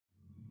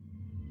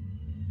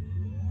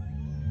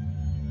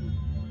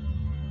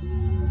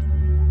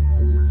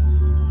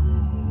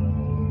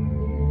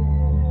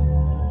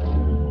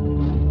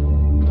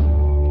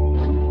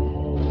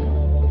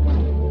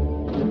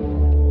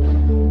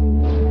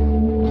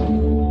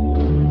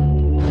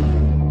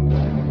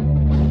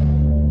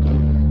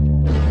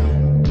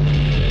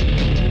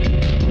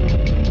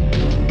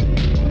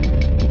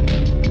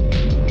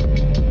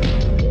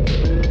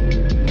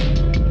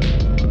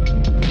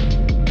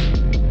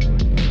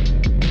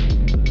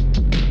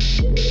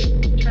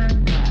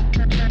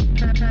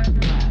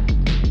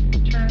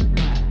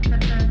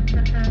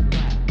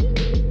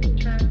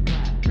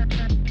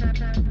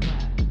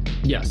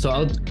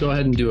I'll go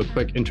ahead and do a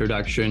quick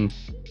introduction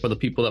for the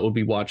people that will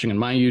be watching on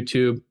my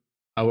YouTube.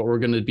 What we're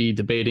going to be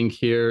debating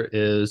here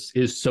is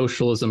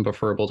socialism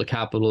preferable to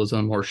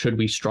capitalism, or should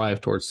we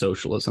strive towards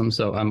socialism?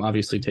 So I'm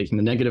obviously taking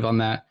the negative on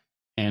that,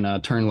 and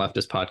Turn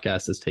Leftist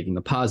Podcast is taking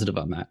the positive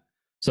on that.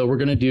 So we're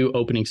going to do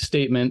opening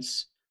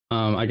statements.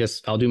 I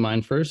guess I'll do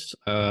mine first,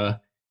 and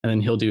then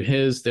he'll do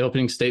his. The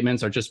opening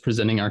statements are just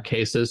presenting our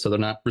cases, so they're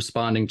not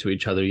responding to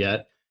each other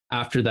yet.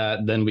 After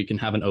that, then we can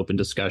have an open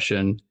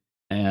discussion,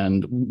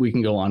 and we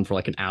can go on for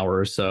like an hour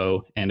or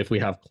so. And if we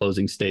have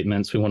closing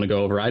statements we want to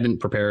go over, I didn't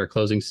prepare a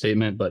closing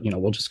statement, but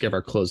we'll just give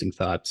our closing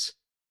thoughts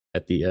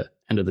at the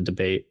end of the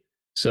debate.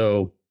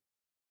 So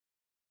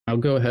I'll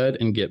go ahead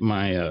and get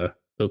my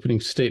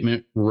opening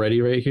statement ready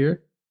right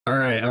here. All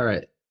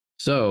right.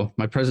 So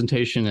my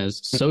presentation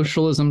is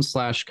socialism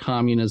 /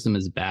 communism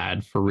is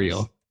bad for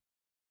real.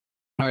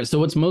 All right. So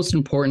what's most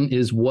important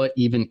is what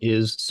even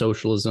is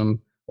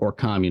socialism or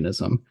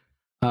communism?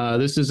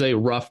 This is a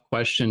rough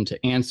question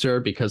to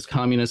answer because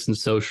communists and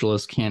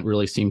socialists can't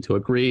really seem to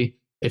agree.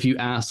 If you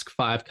ask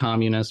 5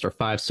 communists or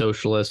 5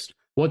 socialists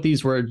what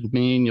these words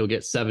mean, you'll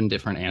get 7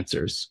 different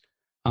answers.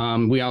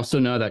 We also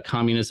know that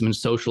communism and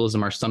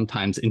socialism are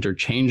sometimes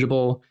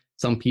interchangeable.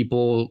 Some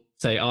people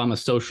say, "Oh, I'm a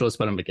socialist,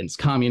 but I'm against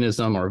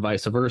communism," or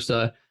vice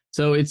versa.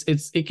 So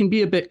it can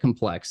be a bit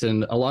complex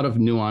and a lot of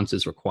nuance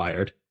is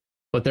required.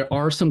 But there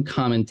are some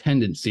common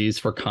tendencies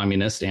for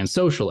communists and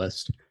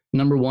socialists.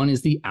 Number one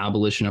is the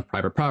abolition of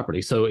private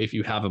property. So if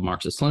you have a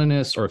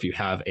Marxist-Leninist or if you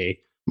have a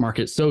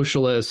market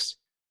socialist,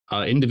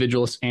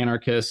 individualist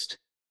anarchist,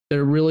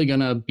 they're really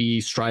going to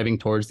be striving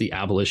towards the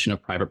abolition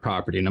of private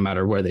property no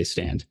matter where they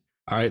stand.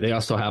 All right. They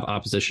also have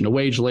opposition to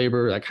wage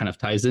labor. That kind of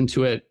ties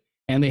into it.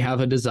 And they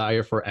have a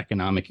desire for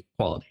economic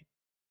equality.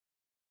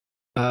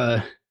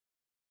 One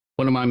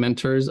of my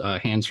mentors,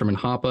 Hans Hermann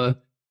Hoppe, I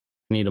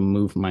need to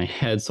move my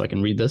head so I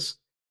can read this.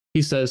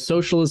 He says,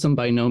 socialism,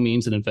 by no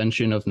means an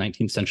invention of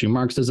 19th century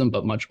Marxism,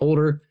 but much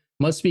older,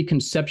 must be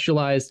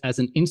conceptualized as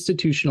an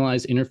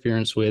institutionalized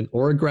interference with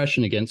or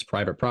aggression against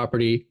private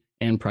property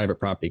and private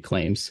property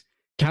claims.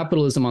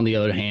 Capitalism, on the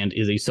other hand,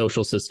 is a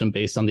social system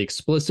based on the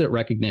explicit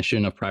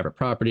recognition of private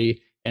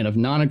property and of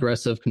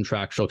non-aggressive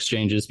contractual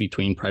exchanges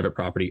between private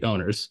property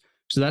owners.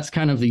 So that's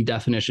kind of the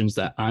definitions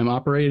that I'm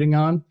operating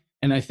on,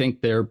 and I think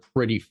they're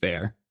pretty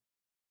fair.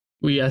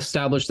 We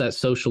established that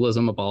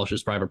socialism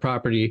abolishes private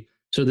property.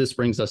 So this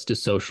brings us to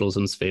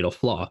socialism's fatal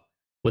flaw.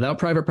 Without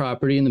private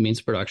property and the means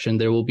of production,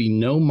 there will be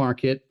no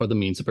market for the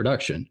means of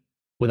production.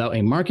 Without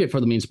a market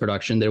for the means of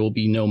production, there will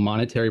be no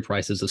monetary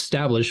prices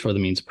established for the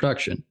means of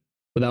production.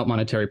 Without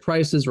monetary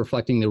prices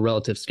reflecting the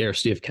relative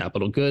scarcity of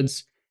capital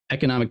goods,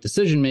 economic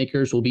decision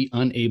makers will be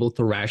unable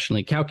to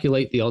rationally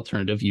calculate the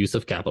alternative use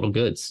of capital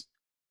goods.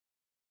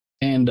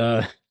 And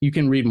you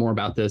can read more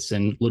about this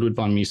in Ludwig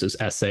von Mises'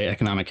 essay,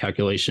 Economic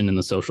Calculation in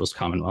the Socialist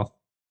Commonwealth.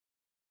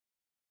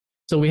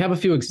 So we have a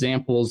few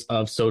examples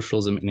of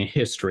socialism in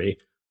history,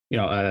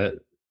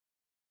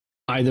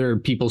 either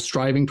people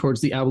striving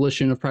towards the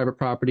abolition of private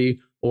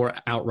property or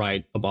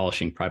outright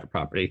abolishing private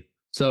property.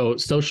 So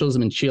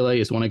socialism in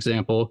Chile is one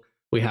example.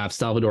 We have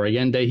Salvador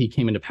Allende. He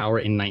came into power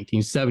in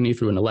 1970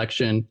 through an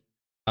election.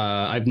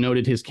 I've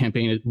noted his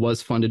campaign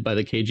was funded by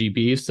the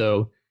KGB.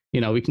 So,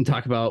 we can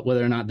talk about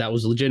whether or not that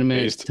was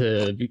legitimate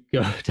to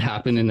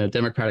happen in a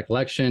democratic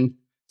election.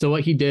 So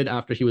what he did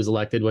after he was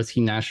elected was he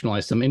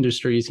nationalized some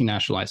industries. He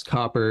nationalized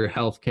copper,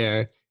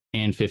 healthcare,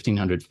 and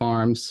 1,500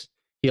 farms.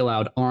 He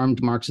allowed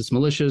armed Marxist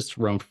militias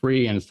to roam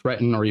free and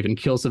threaten or even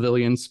kill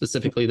civilians.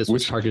 Specifically, this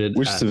was targeted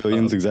which at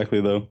civilians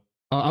exactly, though?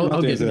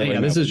 I'll get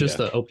right this is just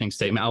the opening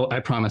statement. I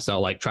promise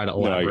I'll try to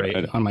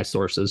elaborate on my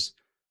sources.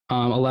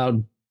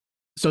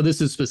 So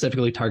this is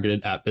specifically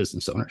targeted at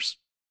business owners.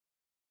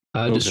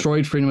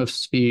 Destroyed freedom of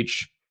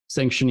speech,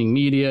 sanctioning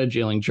media,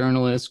 jailing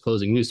journalists,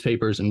 closing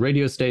newspapers and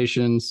radio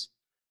stations,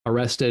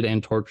 arrested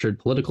and tortured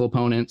political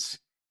opponents.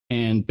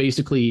 And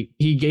basically,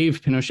 he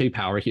gave Pinochet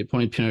power. He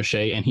appointed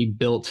Pinochet and he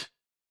built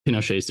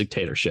Pinochet's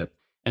dictatorship.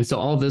 And so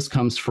all of this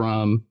comes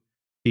from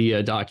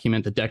the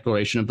document, the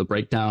Declaration of the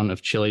Breakdown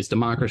of Chile's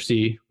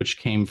Democracy, which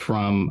came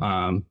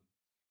from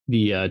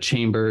the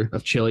Chamber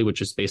of Chile,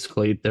 which is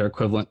basically their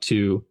equivalent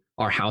to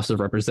our House of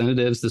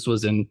Representatives. This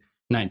was in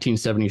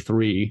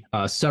 1973,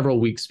 several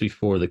weeks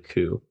before the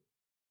coup.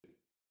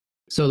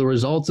 So the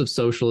results of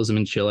socialism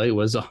in Chile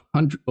was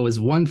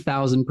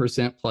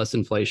 1,000% plus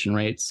inflation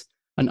rates,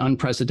 an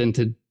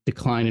unprecedented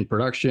decline in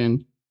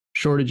production,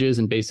 shortages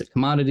in basic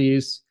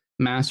commodities,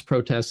 mass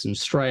protests and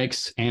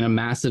strikes, and a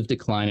massive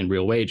decline in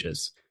real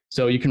wages.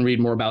 So you can read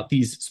more about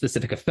these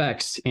specific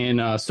effects in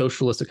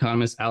socialist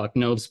economist Alec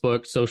Nove's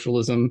book,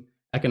 Socialism,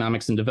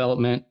 Economics and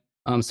Development.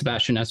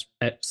 Sebastian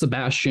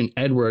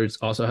Edwards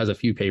also has a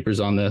few papers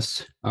on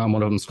this. One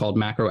of them is called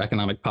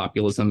Macroeconomic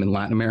Populism in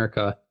Latin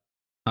America.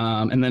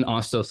 And then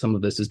also some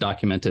of this is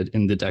documented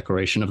in the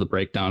Declaration of the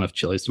Breakdown of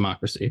Chile's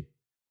Democracy.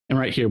 And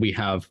right here we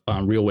have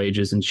real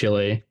wages in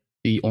Chile.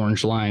 The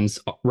orange lines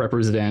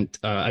represent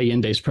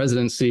Allende's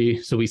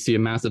presidency. So we see a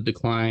massive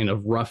decline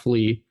of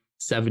roughly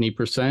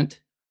 70%,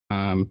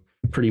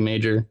 pretty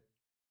major.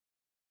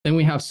 Then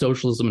we have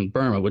socialism in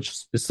Burma,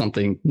 which is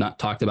something not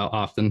talked about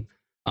often.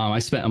 I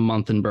spent a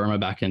month in Burma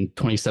back in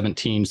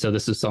 2017, so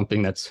this is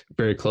something that's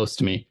very close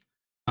to me.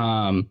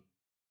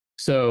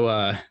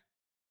 So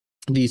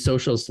the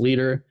socialist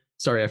leader,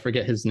 sorry, I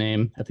forget his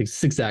name, I think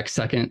it's Exact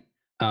Second.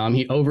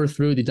 He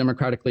overthrew the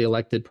democratically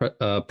elected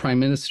prime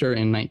minister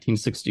in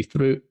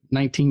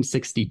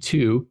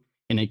 1962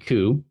 in a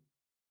coup.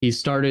 He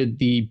started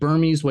the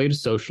Burmese way to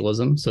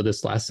socialism. So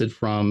this lasted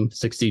from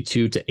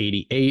 62 to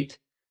 88.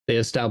 They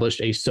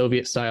established a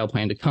Soviet-style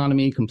planned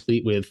economy,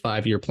 complete with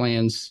 5-year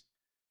plans.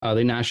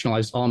 They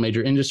nationalized all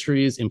major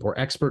industries,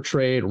 import-export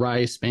trade,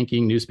 rice,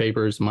 banking,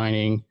 newspapers,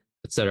 mining,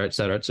 et cetera, et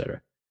cetera, et cetera.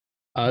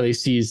 They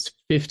seized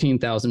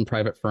 15,000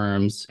 private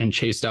firms and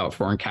chased out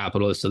foreign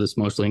capitalists. So this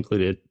mostly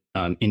included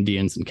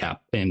Indians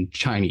and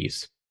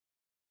Chinese.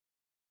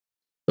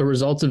 The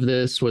result of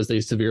this was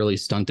they severely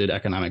stunted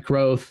economic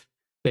growth.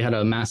 They had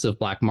a massive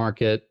black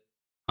market,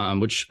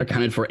 which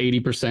accounted for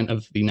 80%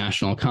 of the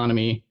national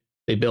economy.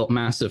 They built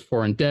massive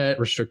foreign debt,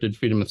 restricted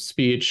freedom of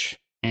speech,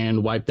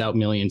 and wiped out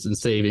millions in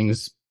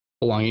savings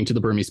belonging to the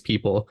Burmese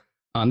people.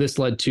 This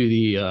led to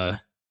the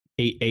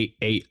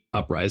 888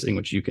 uprising,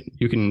 which you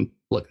can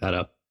look that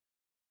up.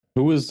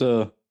 Who was?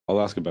 I'll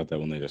ask about that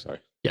one later. Sorry.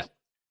 Yeah.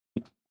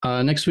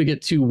 Next, we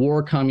get to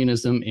war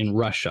communism in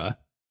Russia.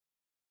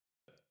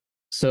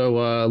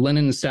 So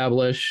Lenin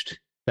established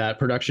that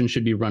production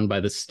should be run by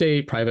the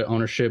state. Private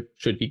ownership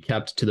should be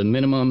kept to the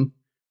minimum.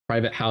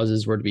 Private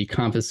houses were to be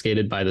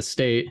confiscated by the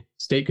state.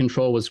 State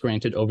control was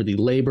granted over the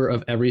labor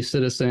of every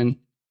citizen,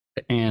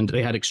 and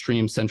they had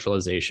extreme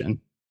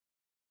centralization.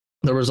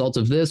 The result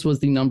of this was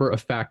the number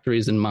of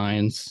factories and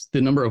mines,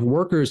 the number of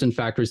workers in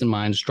factories and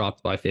mines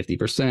dropped by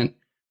 50%.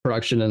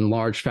 Production in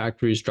large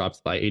factories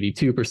dropped by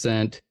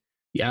 82%.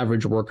 The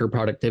average worker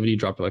productivity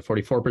dropped by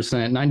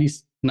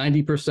 44%.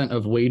 90%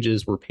 of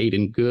wages were paid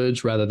in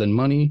goods rather than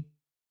money.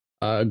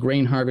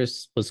 Grain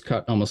harvest was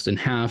cut almost in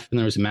half, and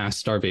there was mass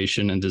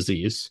starvation and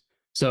disease.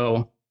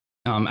 So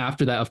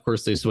after that, of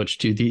course, they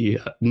switched to the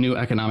new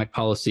economic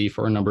policy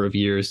for a number of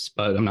years,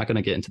 but I'm not going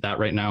to get into that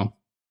right now.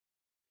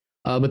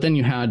 But then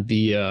you had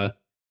the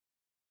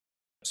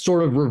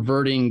sort of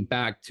reverting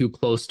back too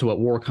close to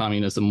what war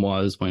communism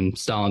was when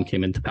Stalin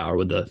came into power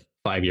with the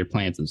 5-year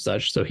plans and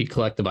such. So he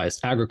collectivized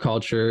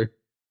agriculture.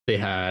 They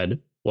had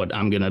what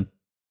I'm going to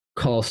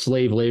call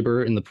slave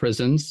labor in the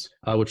prisons,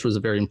 which was a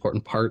very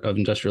important part of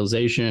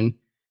industrialization.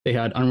 They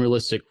had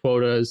unrealistic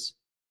quotas,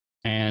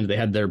 and they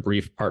had their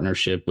brief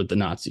partnership with the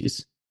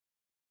Nazis.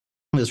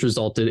 This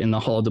resulted in the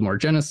Holodomor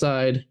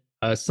genocide,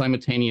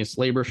 simultaneous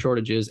labor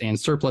shortages and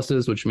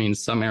surpluses, which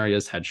means some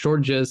areas had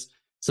shortages,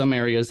 some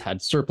areas had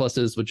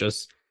surpluses, which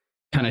just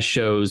kind of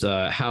shows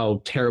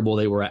how terrible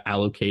they were at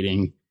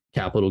allocating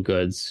capital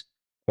goods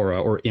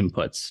or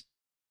inputs.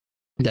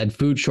 They had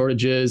food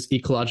shortages,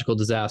 ecological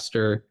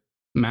disaster,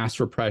 mass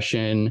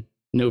repression,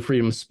 no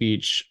freedom of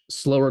speech,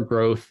 slower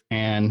growth,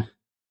 and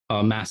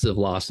massive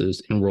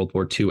losses in World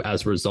War II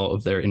as a result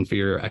of their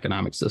inferior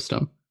economic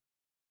system.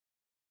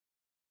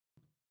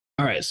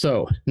 All right,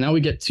 so now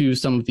we get to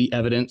some of the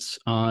evidence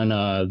on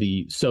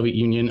the Soviet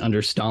Union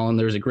under Stalin.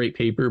 There's a great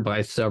paper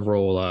by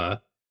several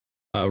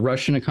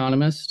Russian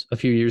economists a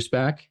few years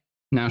back,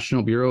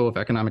 National Bureau of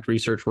Economic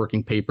Research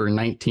Working Paper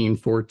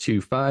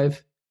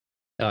 19425.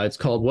 It's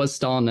called Was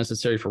Stalin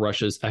Necessary for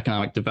Russia's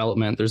Economic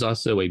Development? There's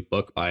also a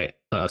book by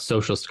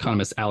socialist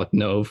economist Alec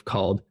Nove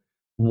called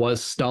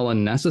Was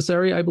Stalin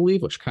Necessary, I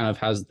believe, which kind of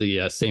has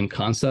the same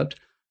concept.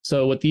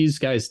 So what these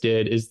guys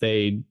did is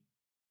they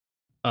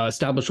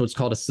established what's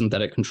called a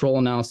synthetic control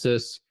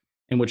analysis,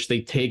 in which they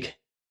take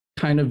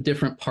kind of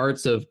different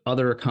parts of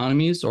other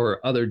economies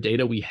or other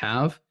data we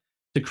have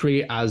to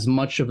create as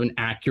much of an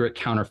accurate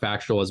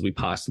counterfactual as we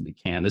possibly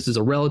can. This is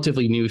a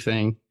relatively new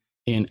thing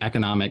in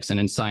economics and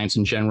in science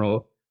in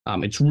general.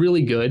 It's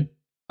really good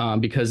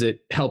because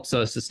it helps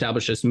us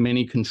establish as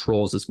many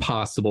controls as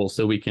possible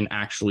so we can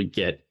actually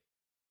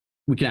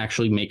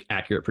make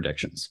accurate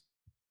predictions.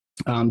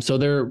 So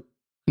their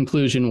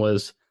conclusion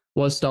was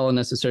Stalin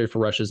necessary for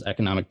Russia's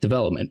economic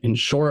development? In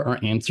short, our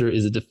answer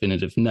is a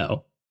definitive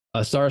no.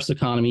 A Tsarist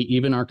economy,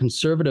 even our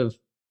conservative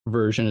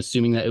version,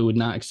 assuming that it would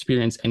not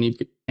experience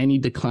any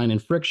decline in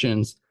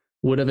frictions,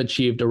 would have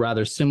achieved a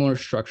rather similar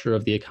structure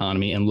of the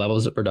economy and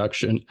levels of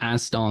production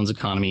as Stalin's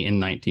economy in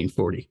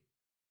 1940.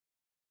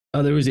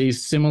 There was a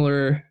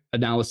similar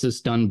analysis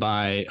done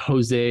by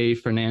Jose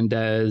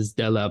Fernandez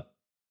de la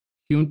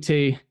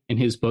Puente in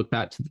his book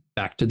Back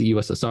to the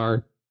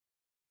USSR.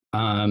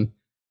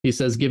 He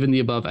says, given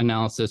the above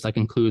analysis, I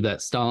conclude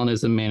that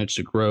Stalinism managed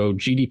to grow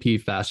GDP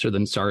faster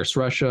than Tsarist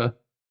Russia,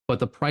 but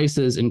the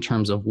prices in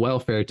terms of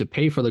welfare to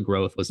pay for the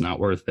growth was not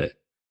worth it.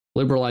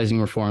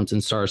 Liberalizing reforms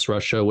in Tsarist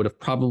Russia would have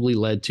probably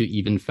led to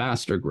even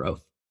faster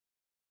growth.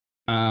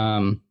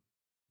 From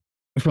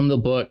the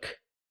book,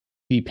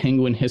 The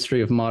Penguin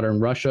History of Modern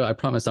Russia, I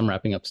promise I'm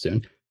wrapping up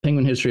soon.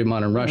 Penguin History of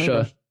Modern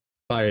Russia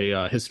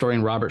by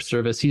historian Robert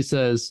Service. He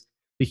says,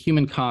 the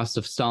human cost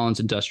of Stalin's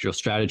industrial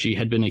strategy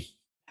had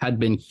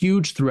been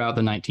huge throughout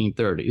the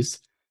 1930s.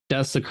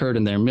 Deaths occurred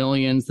in their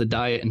millions. The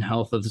diet and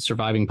health of the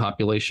surviving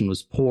population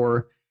was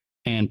poor.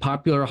 and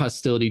popular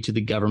hostility to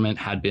the government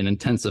had been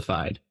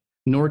intensified.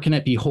 Nor can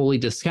it be wholly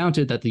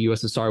discounted that the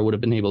USSR would have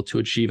been able to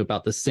achieve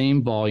about the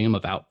same volume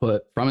of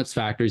output from its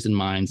factories and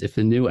mines if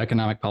the new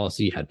economic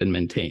policy had been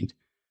maintained.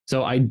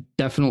 So I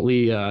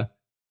definitely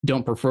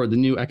don't prefer the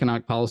new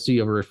economic policy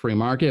over a free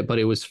market, but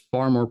it was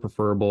far more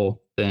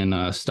preferable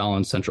than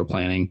Stalin's central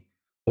planning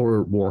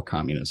or war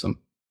communism.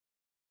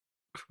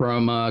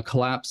 From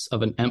Collapse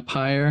of an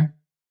Empire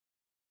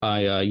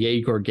by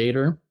Yegor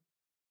Gator.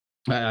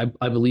 I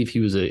believe he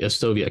was a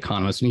Soviet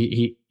economist, and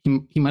he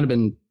might have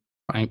been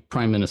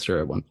prime minister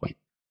at one point.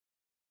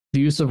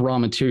 The use of raw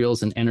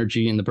materials and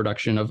energy in the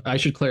production of, I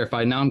should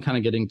clarify, now I'm kind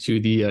of getting to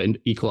the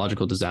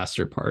ecological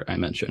disaster part I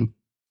mentioned.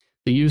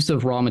 The use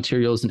of raw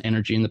materials and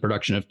energy in the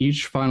production of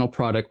each final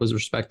product was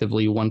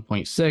respectively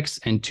 1.6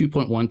 and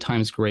 2.1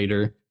 times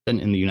greater than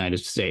in the United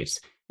States.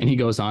 And he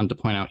goes on to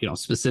point out,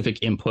 specific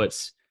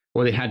inputs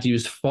where they had to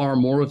use far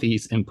more of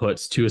these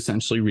inputs to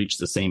essentially reach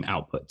the same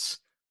outputs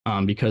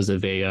because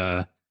of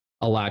a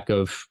lack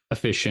of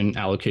efficient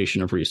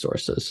allocation of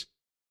resources.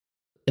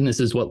 And this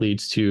is what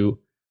leads to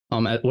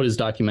what is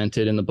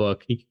documented in the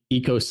book,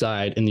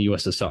 Ecocide in the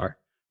USSR,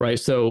 right?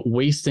 So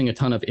wasting a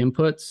ton of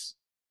inputs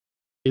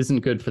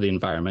isn't good for the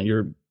environment.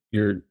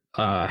 You're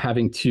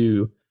having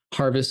to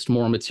harvest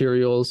more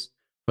materials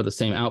for the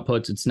same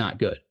outputs. It's not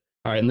good.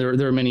 All right, and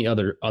there are many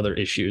other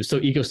issues. So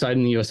Ecocide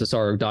in the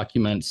USSR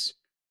documents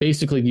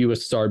basically the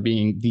USSR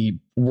being the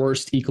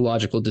worst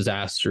ecological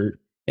disaster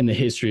in the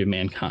history of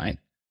mankind.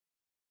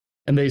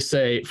 And they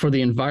say, for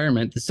the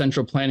environment, the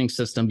central planning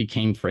system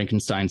became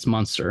Frankenstein's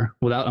monster.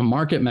 Without a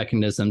market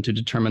mechanism to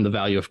determine the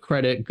value of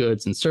credit,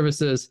 goods, and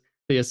services,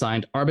 they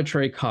assigned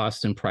arbitrary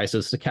costs and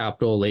prices to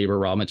capital, labor,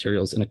 raw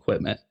materials, and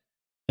equipment.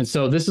 And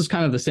so this is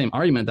kind of the same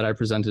argument that I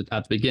presented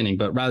at the beginning,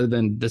 but rather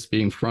than this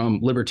being from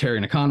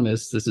libertarian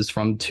economists, this is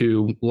from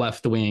two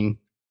left-wing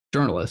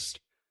journalists.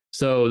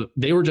 So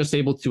they were just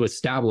able to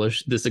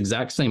establish this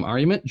exact same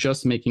argument,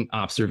 just making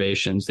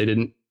observations. They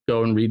didn't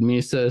go and read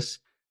Mises.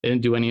 They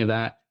didn't do any of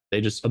that. They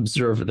just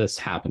observe this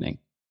happening.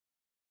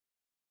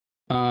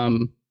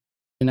 And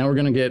now we're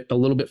going to get a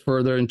little bit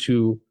further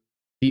into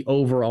the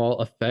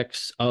overall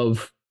effects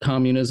of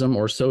communism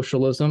or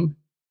socialism.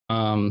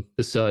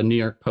 This New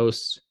York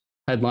Post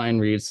headline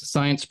reads,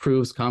 "Science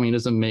proves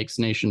communism makes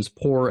nations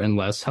poor and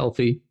less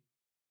healthy."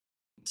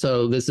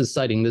 So this is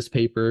citing this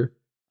paper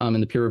in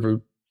the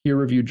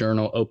peer-reviewed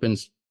journal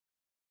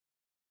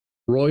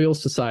Royal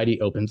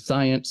Society Open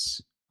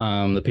Science.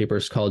 The paper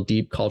is called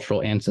Deep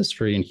Cultural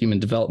Ancestry and Human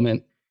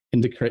Development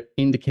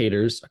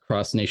Indicators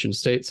Across Nation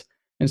States.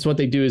 And so what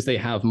they do is they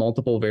have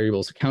multiple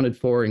variables accounted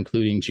for,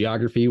 including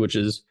geography, which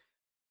is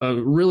a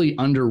really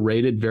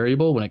underrated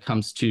variable when it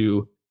comes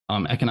to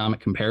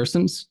economic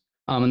comparisons.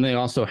 And they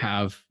also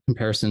have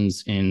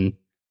comparisons in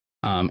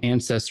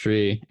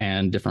ancestry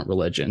and different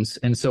religions.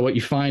 And so what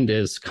you find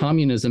is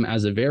communism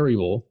as a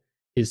variable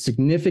is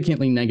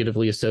significantly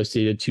negatively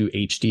associated to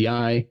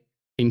HDI,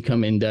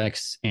 income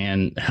index,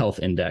 and health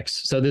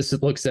index. So this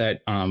looks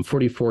at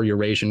 44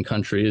 Eurasian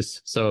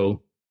countries.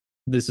 So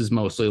this is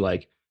mostly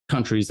like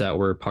countries that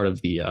were part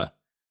of the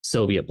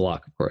Soviet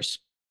bloc, of course.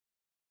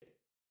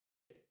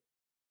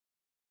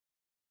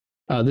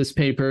 This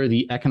paper,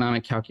 the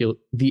economic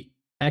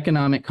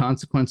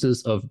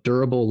consequences of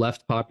durable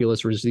left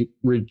populist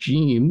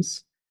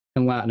regimes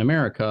in Latin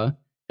America,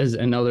 is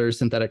another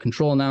synthetic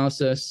control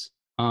analysis.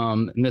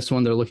 In this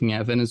one, they're looking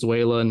at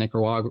Venezuela,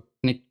 Nicaragua,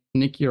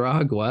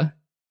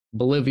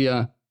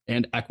 Bolivia,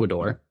 and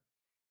Ecuador.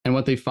 And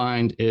what they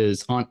find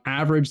is, on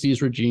average,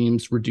 these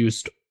regimes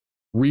reduced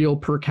real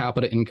per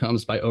capita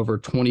incomes by over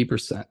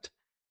 20%.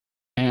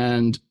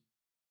 And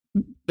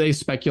they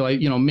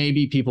speculate,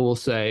 maybe people will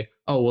say,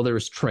 oh, well,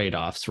 there's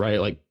trade-offs,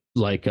 right?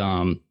 Like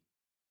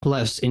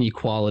less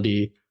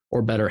inequality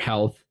or better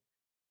health.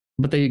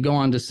 But they go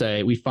on to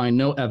say, we find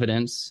no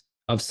evidence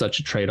of such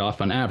a trade-off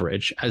on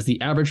average, as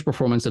the average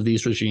performance of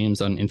these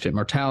regimes on infant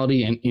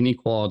mortality and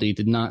inequality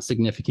did not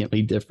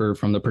significantly differ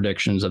from the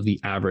predictions of the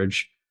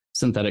average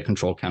synthetic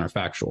control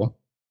counterfactual.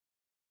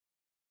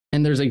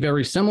 And there's a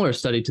very similar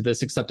study to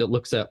this, except it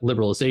looks at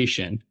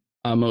liberalization,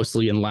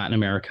 mostly in Latin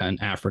America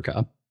and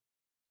Africa.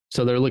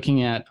 So they're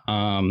looking at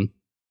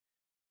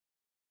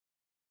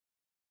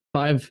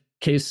 5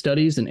 case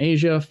studies in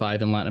Asia,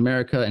 5 in Latin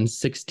America, and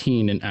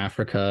 16 in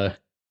Africa,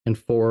 and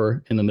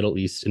 4 in the Middle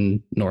East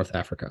and North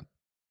Africa.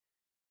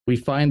 We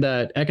find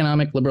that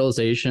economic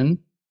liberalization,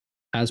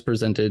 as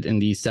presented in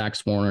the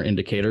Sachs-Warner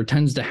indicator,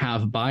 tends to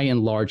have by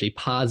and large a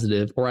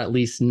positive or at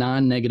least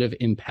non-negative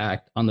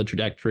impact on the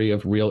trajectory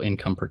of real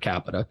income per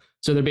capita.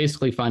 So they're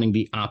basically finding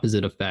the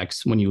opposite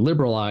effects when you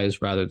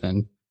liberalize rather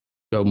than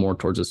go more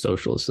towards a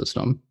socialist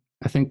system.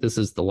 I think this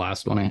is the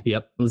last one.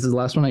 This is the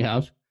last one I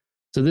have.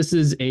 So this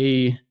is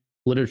a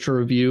literature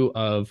review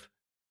of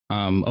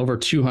over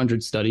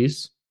 200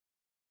 studies,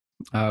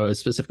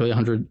 specifically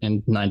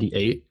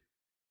 198.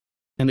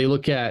 And they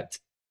look at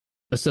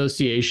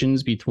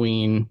associations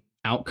between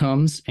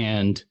outcomes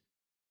and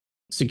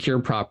secure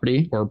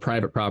property or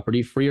private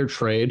property, freer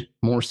trade,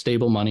 more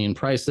stable money and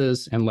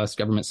prices, and less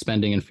government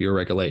spending and fewer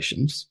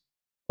regulations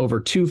Over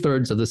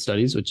 2/3 of the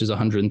studies, which is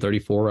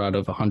 134 out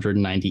of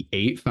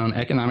 198, found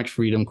economic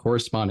freedom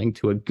corresponding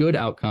to a good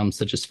outcome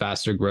such as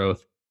faster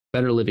growth,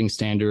 better living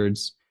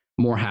standards,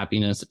 more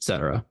happiness,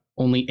 etc.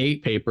 Only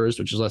 8 papers,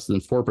 which is less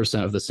than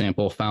 4% of the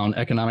sample, found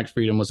economic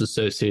freedom was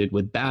associated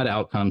with bad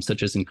outcomes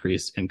such as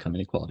increased income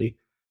inequality.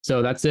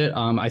 So that's it.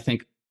 I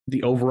think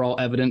the overall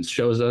evidence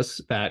shows us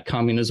that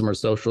communism or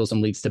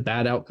socialism leads to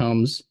bad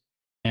outcomes,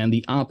 and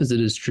the opposite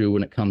is true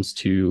when it comes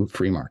to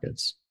free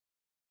markets.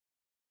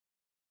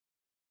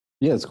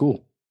 Yeah, it's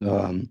cool.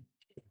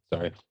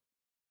 Sorry.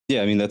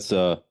 Yeah, I mean that's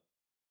an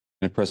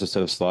impressive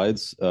set of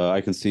slides.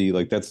 I can see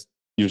like that's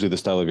usually the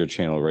style of your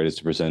channel, right? Is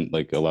to present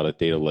like a lot of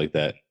data like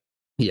that.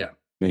 Yeah,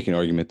 make an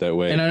argument that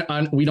way.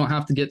 And we don't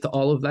have to get to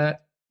all of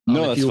that.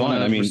 No, that's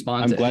fine. I mean,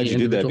 I'm glad you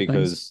did that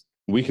because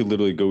we could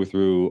literally go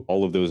through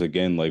all of those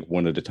again, like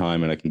one at a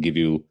time, and I can give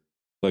you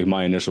like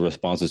my initial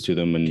responses to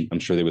them, and I'm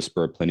sure they would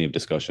spur plenty of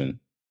discussion.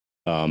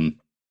 I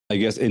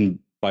guess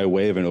by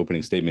way of an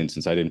opening statement,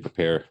 since I didn't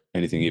prepare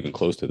anything even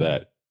close to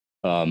that,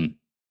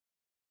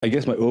 I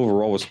guess my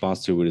overall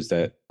response to it is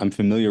that I'm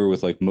familiar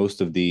with like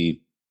most of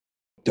the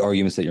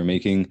arguments that you're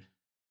making,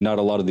 not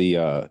a lot of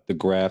the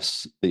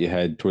graphs that you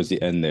had towards the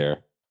end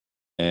there,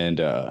 and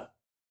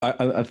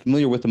I'm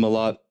familiar with them a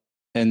lot,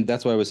 and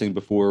that's why I was saying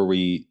before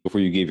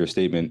you gave your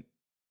statement,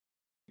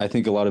 I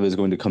think a lot of it is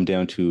going to come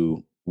down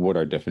to what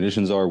our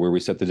definitions are, where we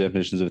set the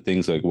definitions of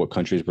things, like what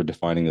countries we're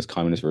defining as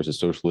communist versus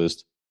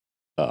socialist,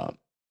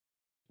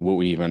 what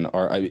we even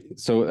are.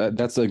 So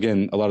that's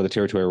again a lot of the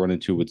territory I run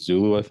into with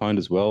Zulu, I find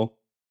as well.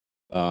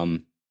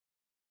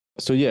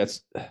 So yeah,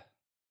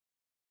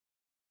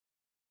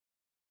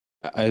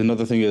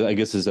 another thing is, I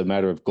guess, is a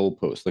matter of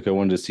goalposts. Like I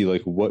wanted to see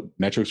like what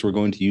metrics we're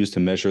going to use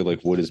to measure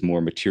like what is more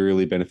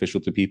materially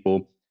beneficial to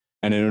people.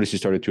 And I noticed you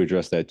started to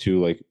address that too.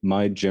 Like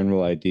my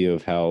general idea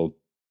of how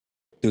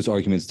those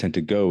arguments tend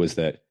to go is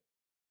that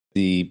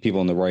the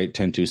people on the right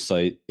tend to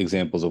cite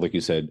examples of, like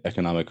you said,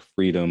 economic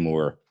freedom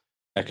or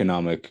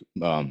economic,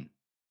 what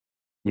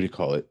do you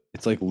call it?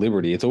 It's like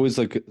liberty. It's always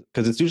like,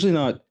 because it's usually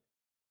not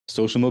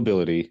social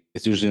mobility.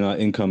 It's usually not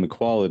income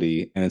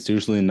equality. And it's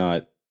usually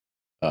not,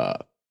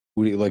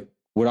 like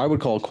what I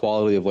would call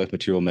quality of life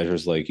material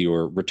measures, like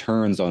your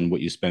returns on what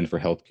you spend for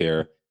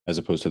healthcare as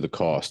opposed to the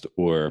cost,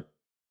 or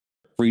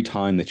free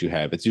time that you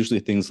have. It's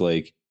usually things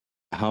like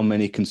how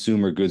many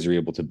consumer goods you're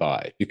able to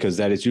buy, because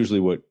that is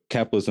usually what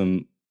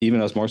capitalism,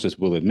 even as Marxists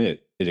will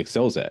admit, it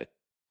excels at.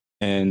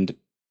 And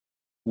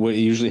what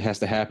usually has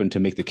to happen to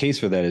make the case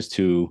for that is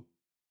to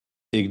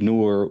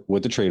ignore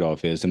what the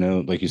trade-off is. And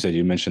then, like you said,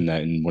 you mentioned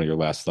that in one of your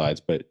last slides,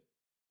 but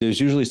there's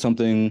usually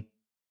something.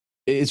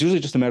 It's usually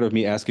just a matter of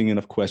me asking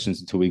enough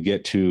questions until we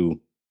get to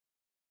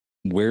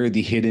where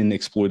the hidden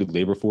exploited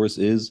labor force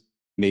is.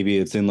 Maybe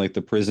it's in like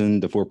the prison,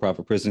 the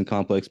for-profit prison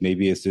complex.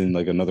 Maybe it's in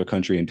like another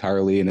country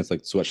entirely, and it's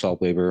like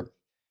sweatshop labor.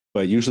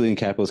 But usually in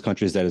capitalist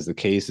countries, that is the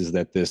case, is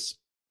that this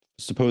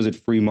supposed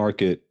free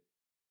market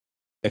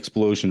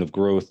explosion of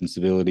growth and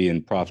stability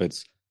and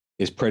profits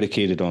is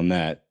predicated on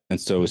that. And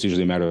so it's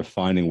usually a matter of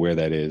finding where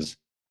that is.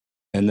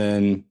 And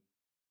then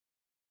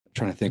I'm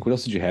trying to think, what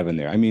else did you have in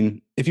there? I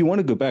mean, if you want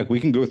to go back, we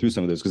can go through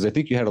some of this, because I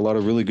think you had a lot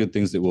of really good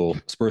things that will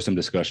spur some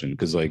discussion.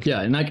 Because like,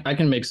 yeah, and I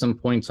can make some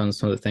points on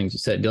some of the things you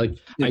said. Like,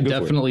 yeah, I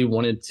definitely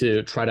wanted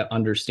to try to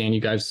understand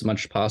you guys as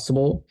much as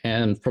possible.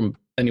 And from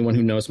anyone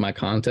who knows my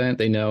content,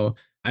 they know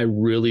I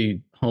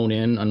really hone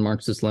in on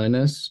Marxist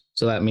Leninists.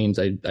 So that means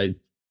I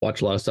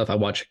watch a lot of stuff. I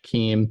watch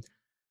Hakim.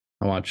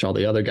 I watch all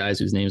the other guys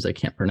whose names I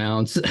can't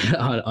pronounce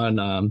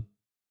on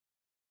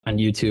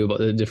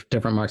YouTube,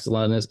 different Marxist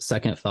Leninists,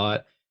 Second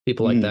Thought,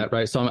 people like that,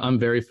 right? So I'm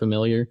very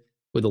familiar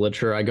with the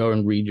literature. I go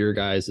and read your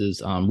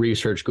guys's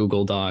research,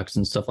 Google Docs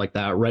and stuff like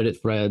that,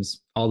 Reddit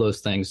threads, all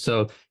those things.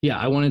 So yeah,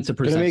 I wanted to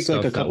present. Can I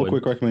make like a couple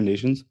quick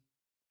recommendations?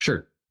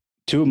 Sure.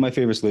 Two of my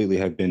favorites lately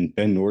have been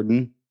Ben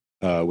Norton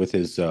with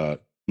his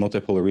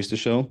Multipolarista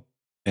show,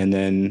 and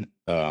then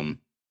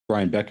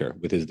Brian Becker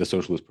with his The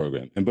Socialist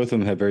Program. And both of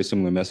them have very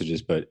similar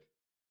messages, but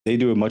they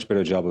do a much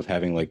better job of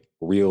having like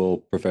real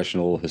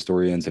professional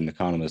historians and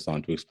economists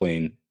on to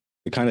explain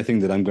the kind of thing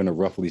that I'm going to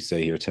roughly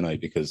say here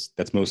tonight, because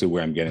that's mostly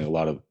where I'm getting a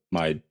lot of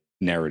my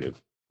narrative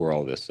for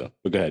all this. So,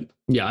 but go ahead.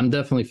 Yeah, I'm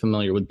definitely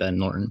familiar with Ben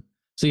Norton.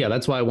 So yeah,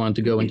 that's why I wanted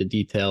to go into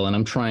detail, and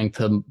I'm trying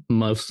to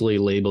mostly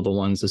label the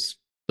ones as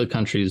the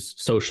country's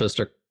socialist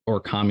or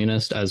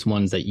communist as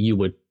ones that you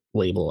would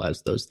label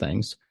as those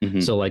things. Mm-hmm.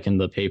 So like in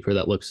the paper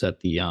that looks at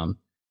the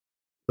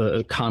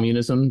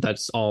communism,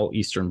 that's all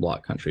Eastern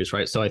Bloc countries,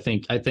 right? So I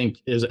think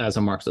as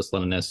a Marxist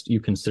Leninist, you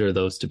consider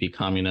those to be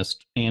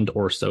communist and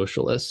or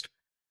socialist.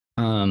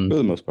 For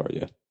the most part,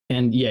 yeah.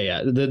 And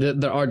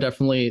there are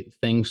definitely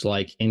things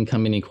like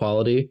income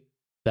inequality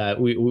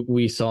that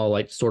we saw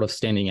like sort of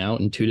standing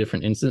out in two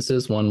different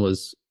instances. One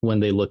was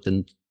when they looked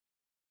in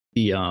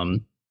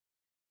the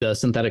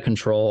synthetic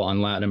control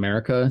on Latin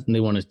America, and they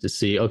wanted to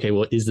see, okay,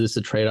 well, is this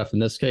a trade-off in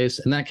this case?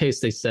 In that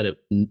case, they said it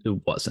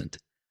wasn't.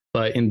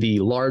 But in the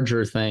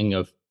larger thing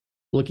of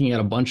looking at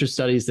a bunch of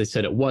studies, they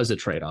said it was a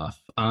trade-off.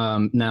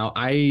 Now,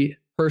 I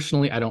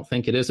personally don't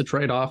think it is a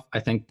trade-off. I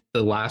think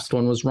the last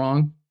one was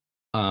wrong.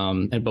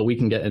 But we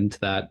can get into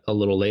that a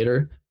little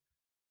later.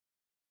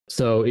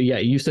 So yeah,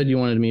 you said you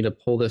wanted me to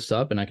pull this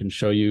up, and I can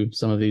show you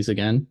some of these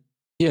again.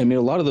 Yeah, I mean,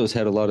 a lot of those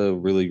had a lot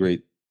of really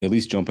great, at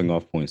least jumping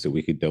off points that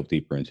we could delve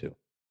deeper into.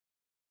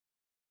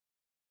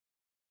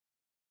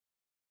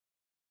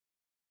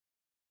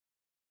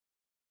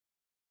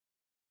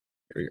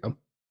 Here we go.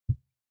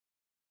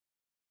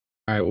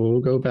 All right, well,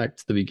 we'll go back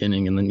to the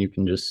beginning, and then you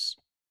can just.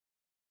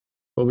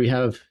 Well, we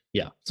have,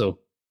 yeah. So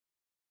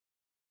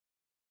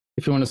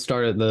if you want to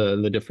start at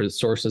the different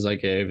sources I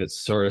gave, it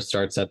sort of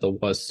starts at the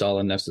 "Was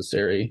Stalin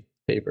necessary"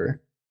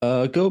 paper.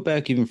 Go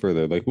back even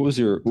further. Like, what was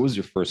your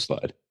first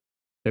slide?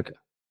 Okay.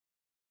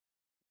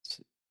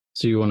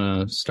 So you want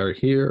to start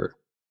here?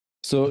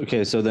 So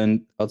okay, so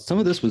then some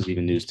of this was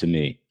even news to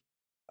me.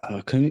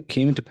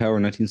 Came into power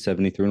in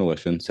 1970 through an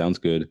election. Sounds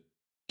good.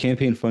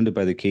 Campaign funded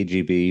by the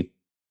KGB.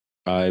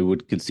 I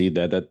would concede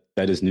that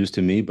is news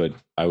to me, but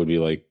I would be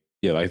like,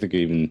 yeah, I think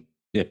even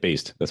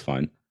based. That's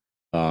fine.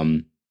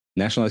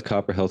 Nationalized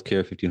copper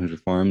healthcare, 1,500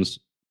 farms.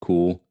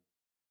 Cool.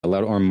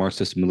 Allowed armed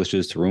Marxist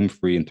militias to roam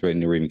free and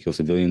threaten or even kill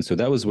civilians. So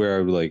that was where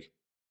I would like.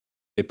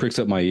 It pricks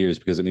up my ears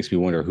because it makes me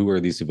wonder, who are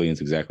these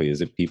civilians exactly?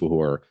 Is it people who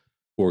are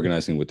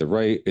organizing with the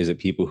right? Is it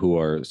people who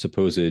are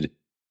supposed,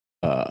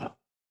 uh,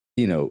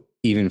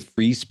 even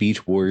free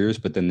speech warriors?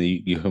 But then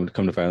you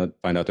come to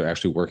find out they're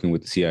actually working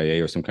with the CIA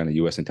or some kind of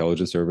U.S.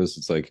 intelligence service.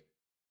 It's like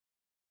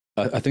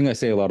a thing I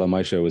say a lot on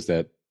my show is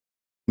that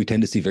we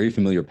tend to see very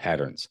familiar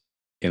patterns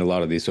in a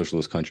lot of these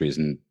socialist countries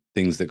and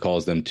things that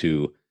cause them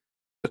to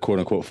quote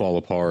unquote fall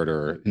apart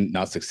or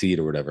not succeed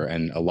or whatever.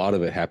 And a lot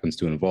of it happens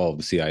to involve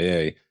the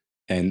CIA.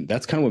 And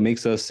that's kind of what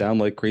makes us sound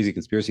like crazy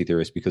conspiracy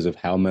theorists, because of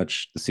how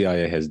much the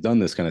CIA has done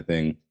this kind of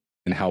thing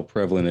and how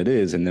prevalent it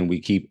is. And then we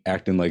keep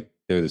acting like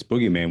they're this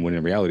boogeyman when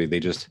in reality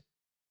they just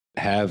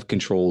have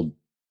controlled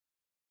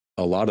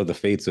a lot of the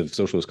fates of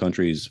socialist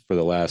countries for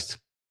the last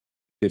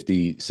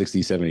 50,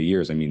 60, 70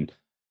 years. I mean,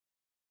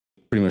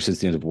 pretty much since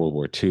the end of World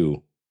War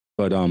II.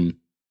 But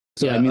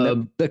so yeah, I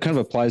mean that kind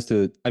of applies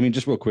to, I mean,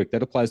 just real quick,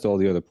 that applies to all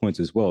the other points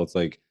as well. It's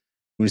like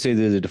when you say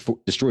they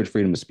destroyed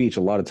freedom of speech,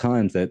 a lot of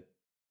times that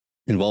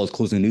involves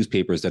closing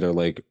newspapers that are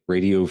like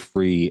radio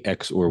free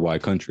X or Y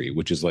country,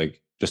 which is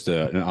like just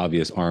an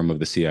obvious arm of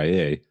the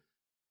CIA.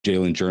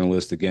 Jailing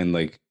journalists, again,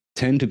 like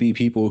tend to be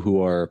people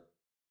who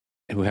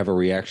have a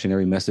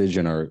reactionary message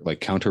and are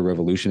like counter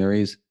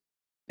revolutionaries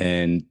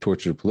and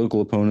torture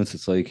political opponents.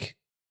 It's like,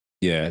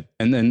 yeah.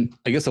 And then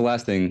I guess the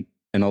last thing,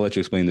 and I'll let you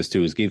explain this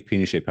too, is gave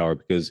Pinochet power,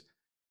 because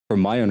from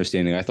my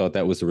understanding, I thought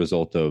that was the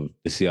result of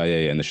the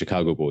CIA and the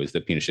Chicago Boys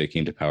that Pinochet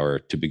came to power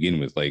to begin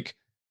with. Like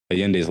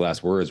Allende's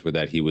last words were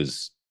that he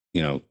was,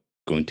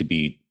 going to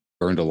be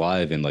burned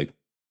alive in like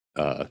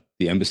the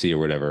embassy or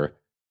whatever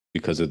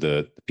because of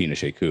the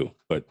Pinochet coup.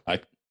 But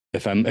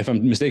if I'm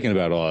mistaken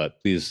about all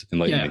that, please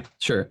enlighten me.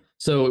 Sure.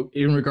 So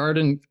in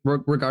regarding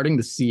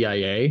the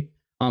CIA,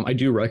 I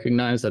do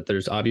recognize that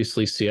there's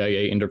obviously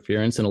CIA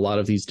interference in a lot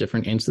of these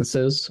different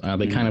instances.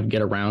 They kind of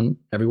get around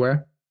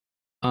everywhere.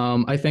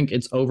 I think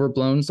it's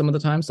overblown some of the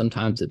time.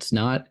 Sometimes it's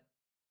not.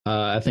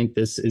 I think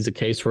this is a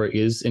case where it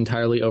is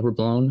entirely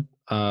overblown.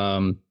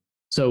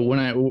 So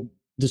when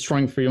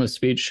destroying freedom of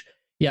speech,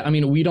 yeah, I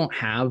mean, we don't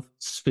have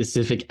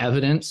specific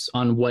evidence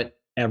on what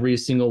every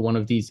single one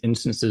of these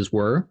instances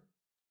were.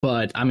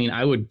 But I mean,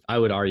 I would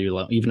argue,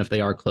 even if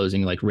they are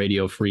closing like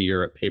Radio Free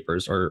Europe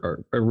papers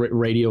or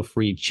Radio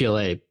Free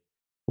Chile,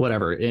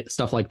 whatever,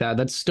 stuff like that,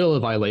 that's still a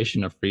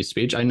violation of free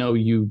speech. I know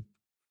you,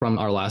 from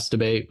our last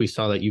debate, we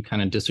saw that you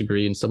kind of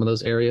disagree in some of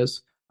those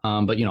areas.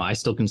 But, I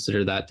still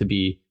consider that to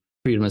be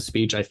freedom of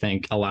speech. I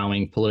think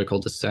allowing political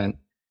dissent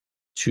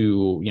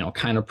to,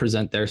 kind of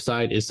present their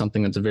side is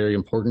something that's very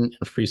important in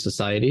a free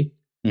society.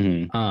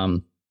 Mm-hmm.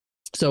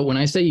 So when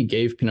I say he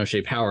gave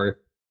Pinochet power,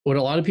 what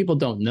a lot of people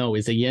don't know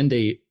is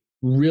Allende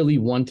really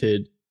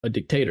wanted a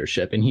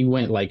dictatorship, and he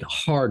went like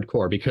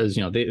hardcore because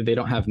they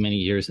don't have many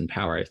years in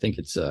power. I think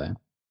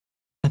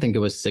it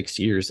was 6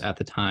 years at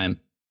the time,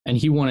 and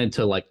he wanted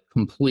to like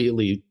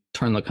completely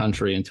turn the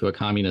country into a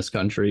communist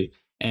country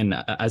and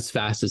as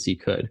fast as he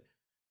could.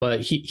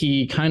 But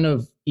he kind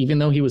of, even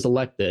though he was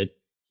elected,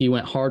 he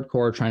went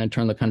hardcore trying to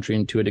turn the country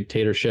into a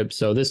dictatorship.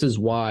 So this is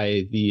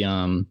why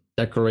the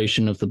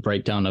declaration of the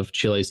breakdown of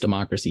Chile's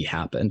democracy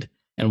happened.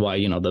 And why,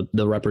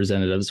 the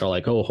representatives are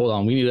like, oh, hold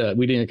on, we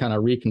need to kind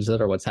of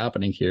reconsider what's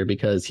happening here,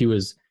 because he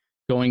was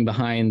going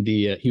behind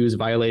he was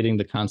violating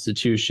the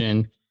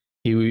Constitution.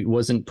 He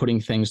wasn't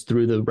putting things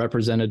through the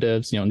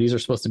representatives. These are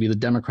supposed to be the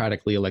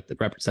democratically elected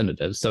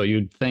representatives. So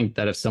you'd think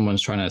that if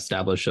someone's trying to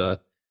establish a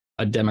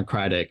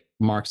democratic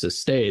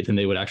Marxist state, then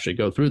they would actually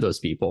go through those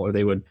people, or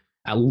they would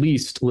at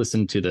least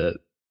listen to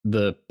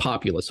the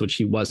populace, which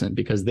he wasn't,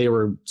 because they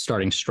were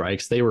starting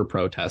strikes, they were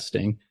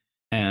protesting.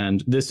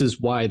 And this is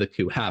why the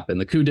coup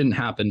happened. The coup didn't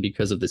happen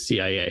because of the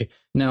CIA.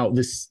 Now,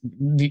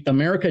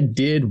 America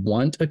did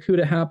want a coup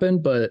to happen,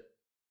 but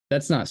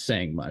that's not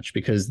saying much,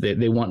 because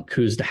they want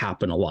coups to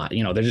happen a lot.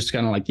 They're just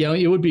kind of like,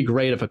 it would be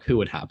great if a coup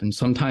would happen.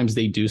 Sometimes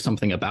they do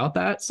something about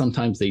that.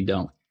 Sometimes they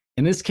don't.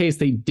 In this case,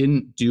 they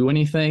didn't do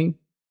anything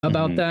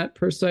about that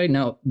per se.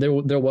 Now, there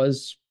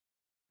was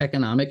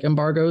economic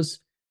embargoes,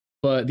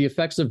 but the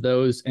effects of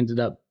those ended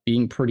up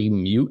being pretty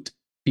mute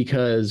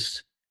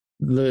because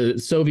the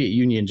Soviet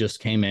Union just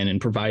came in and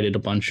provided a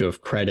bunch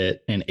of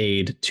credit and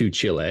aid to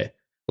Chile.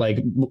 Like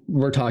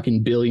we're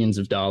talking billions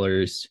of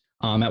dollars.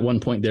 At one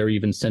point, they were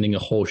even sending a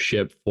whole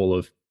ship full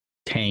of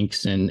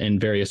tanks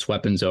and various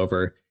weapons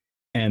over,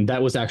 and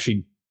that was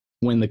actually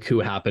when the coup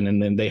happened.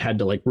 And then they had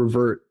to like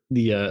revert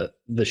the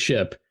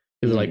ship.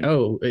 They were like,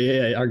 oh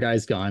yeah, our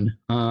guy's gone.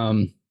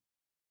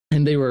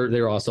 And they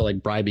were also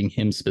like bribing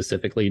him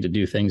specifically to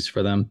do things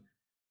for them.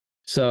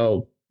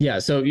 So yeah,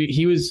 so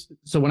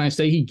when I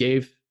say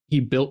he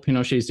built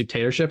Pinochet's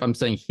dictatorship, I'm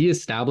saying he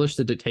established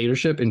the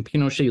dictatorship, and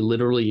Pinochet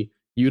literally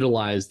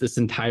utilized this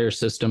entire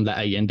system that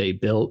Allende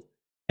built,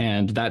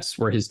 and that's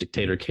where his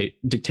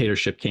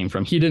dictatorship came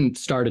from. He didn't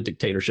start a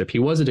dictatorship; he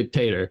was a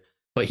dictator,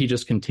 but he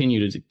just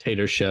continued a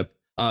dictatorship.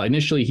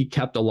 Initially, he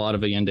kept a lot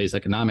of Allende's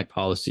economic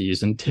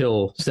policies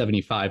until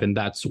 '75, and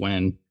that's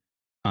when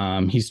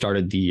he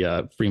started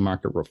the free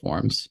market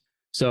reforms.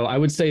 So I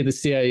would say the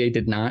CIA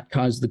did not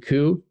cause the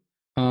coup.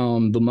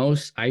 The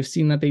most I've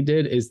seen that they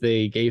did is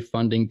they gave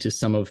funding to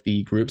some of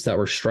the groups that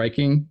were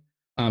striking.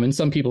 And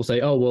some people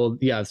say, oh, well,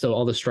 yeah, so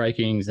all the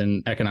strikings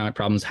and economic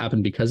problems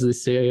happened because of the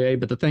CIA.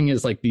 But the thing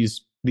is, like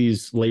these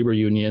labor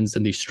unions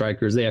and these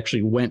strikers, they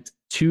actually went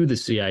to the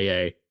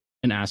CIA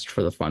and asked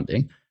for the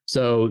funding.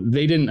 So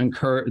they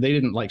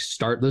didn't like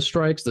start the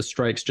strikes. The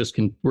strikes just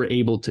were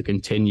able to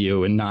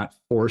continue and not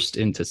forced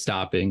into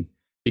stopping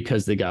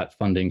because they got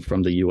funding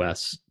from the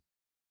US.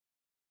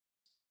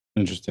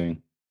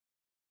 Interesting.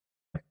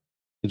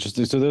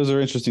 Interesting. So those are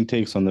interesting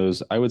takes on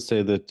those. I would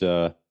say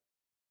that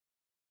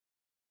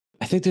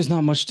I think there's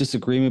not much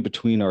disagreement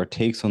between our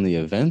takes on the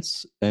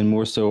events and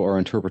more so our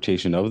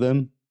interpretation of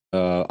them.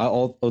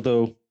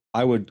 Although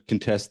I would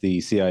contest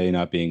the CIA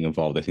not being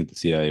involved. I think the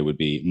CIA would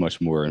be much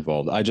more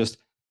involved. I just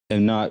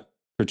am not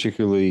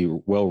particularly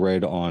well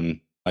read on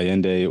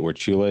Allende or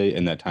Chile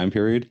in that time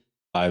period.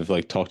 I've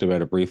like talked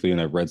about it briefly and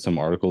I've read some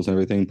articles and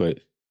everything, but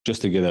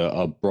just to get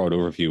a broad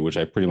overview, which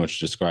I pretty much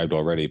described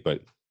already.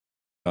 But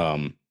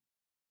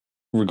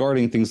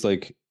regarding things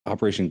like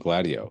Operation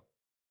Gladio,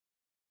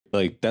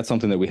 like that's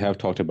something that we have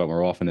talked about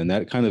more often, and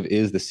that kind of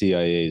is the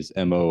CIA's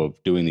MO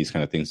of doing these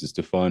kind of things, is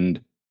to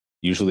fund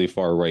usually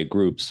far right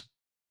groups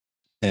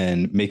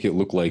and make it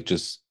look like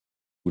just,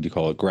 what do you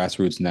call it,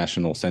 grassroots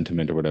national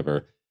sentiment or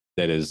whatever,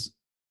 that is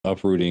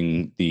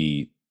uprooting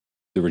the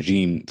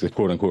regime, the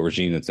quote unquote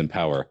regime that's in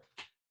power.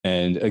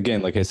 And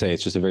again, like I say,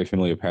 it's just a very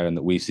familiar pattern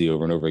that we see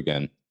over and over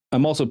again.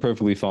 I'm also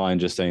perfectly fine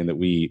just saying that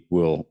we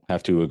will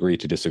have to agree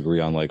to disagree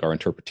on like our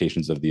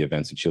interpretations of the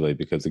events in Chile,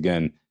 because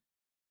again,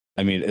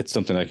 I mean, it's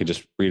something I could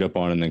just read up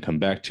on and then come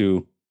back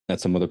to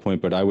at some other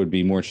point. But I would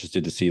be more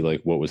interested to see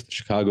like what was the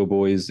Chicago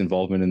Boys'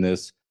 involvement in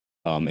this,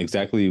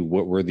 exactly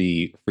what were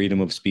the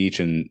freedom of speech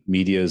and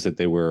medias that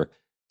they were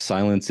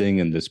silencing,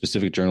 and the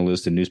specific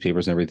journalists and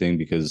newspapers and everything.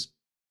 Because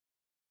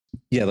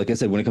yeah, like I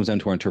said, when it comes down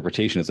to our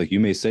interpretation, it's like you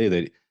may say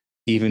that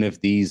even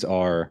if these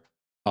are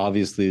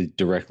obviously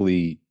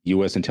directly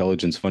U.S.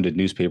 intelligence funded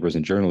newspapers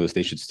and journalists,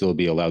 they should still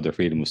be allowed their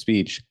freedom of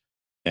speech.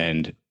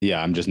 And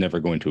yeah, I'm just never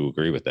going to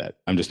agree with that.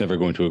 I'm just never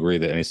going to agree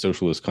that any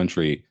socialist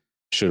country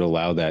should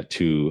allow that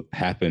to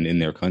happen in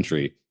their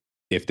country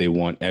if they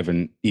want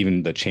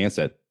even the chance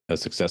at a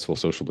successful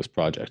socialist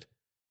project.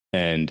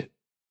 And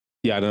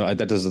yeah, I don't know.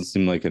 That doesn't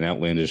seem like an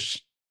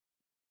outlandish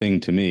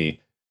thing to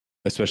me,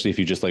 especially if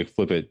you just like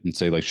flip it and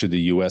say like, should the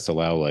U.S.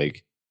 allow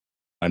like,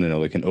 I don't know,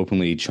 like an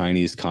openly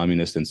Chinese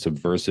communist and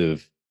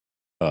subversive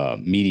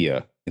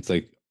media? It's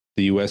like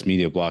the U.S.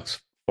 media blocks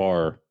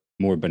far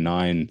more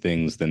benign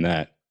things than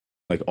that.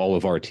 Like all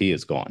of RT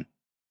is gone,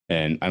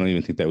 and I don't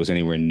even think that was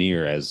anywhere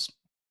near as,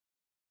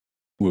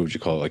 what would you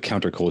call it, like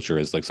counterculture,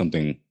 as like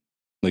something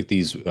like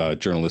these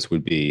journalists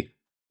would be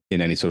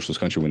in any socialist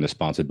country when they're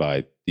sponsored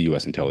by the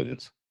U.S.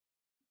 intelligence.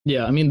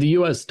 Yeah, I mean the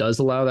US does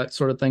allow that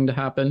sort of thing to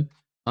happen.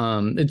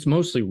 It's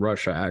mostly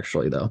Russia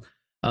actually though.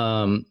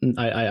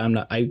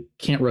 I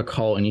can't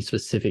recall any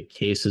specific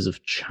cases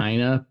of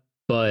China,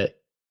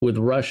 but with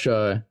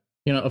Russia,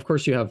 you know, of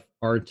course you have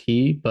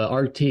RT, but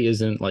RT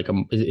isn't like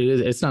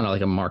it's not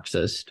like a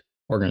Marxist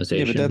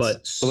organization. Yeah,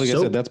 but like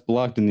I said, that's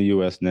blocked in the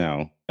U.S.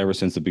 now ever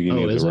since the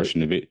beginning of the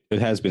Russian invasion. It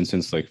has been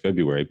since like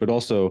February. But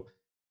also,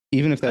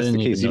 even if that's the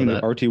case, even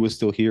if RT was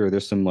still here,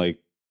 there's some like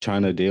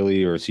China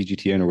Daily or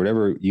CGTN or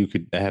whatever you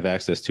could have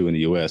access to in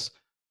the U.S.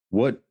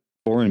 What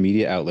foreign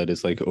media outlet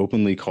is like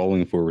openly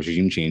calling for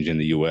regime change in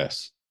the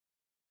U.S.?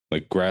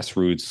 Like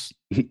grassroots.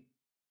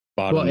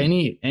 Well,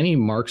 any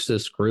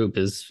Marxist group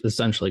is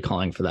essentially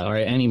calling for that.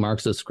 Right? Any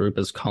Marxist group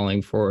is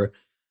calling for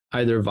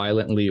either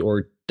violently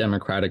or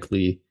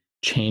democratically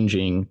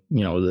changing,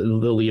 you know,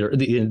 the leader,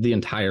 the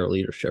entire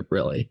leadership,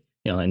 really,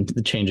 you know,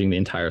 and changing the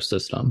entire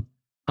system.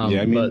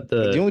 Yeah, I mean, but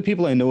the only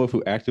people I know of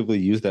who actively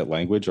use that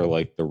language are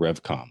like the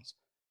Revcoms,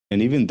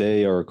 and even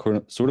they are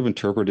sort of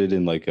interpreted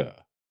in like a.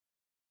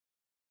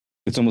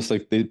 It's almost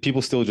like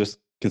people still just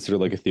consider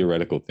like a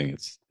theoretical thing.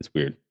 It's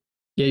weird.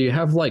 Yeah, you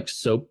have like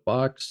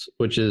Soapbox,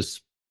 which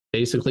is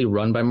basically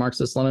run by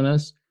Marxist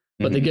Leninists,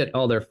 but they get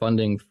all their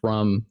funding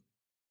from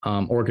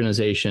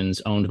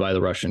organizations owned by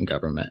the Russian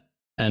government,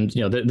 and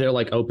they're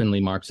like openly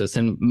Marxist.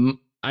 And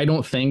I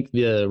don't think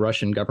the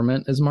Russian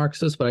government is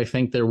Marxist, but I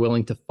think they're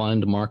willing to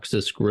fund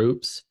Marxist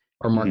groups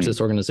or Mhm. Marxist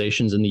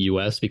organizations in the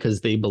U.S.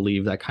 because they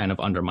believe that kind of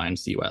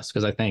undermines the U.S.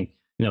 Because I think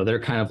they're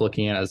kind of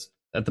looking at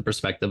the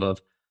perspective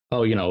of,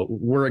 oh,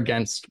 we're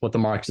against what the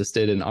Marxists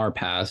did in our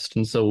past,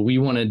 and so we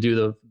want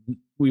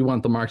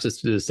the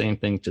Marxists to do the same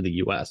thing to the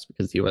U.S.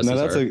 because the U.S. No, is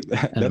that's our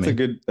a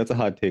enemy. that's a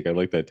hot take. I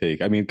like that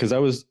take. I mean, because I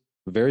was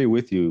very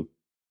with you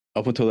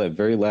up until that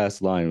very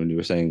last line when you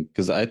were saying,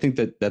 because I think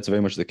that that's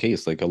very much the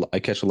case. Like I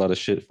catch a lot of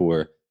shit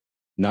for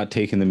not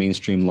taking the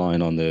mainstream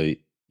line on the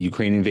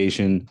Ukraine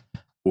invasion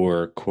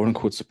or quote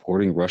unquote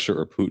supporting Russia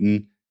or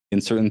Putin in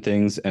certain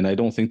things. And I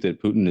don't think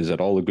that Putin is at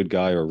all a good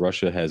guy or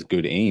Russia has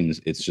good aims.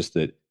 It's just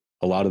that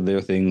a lot of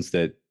their things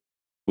that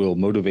will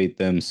motivate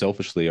them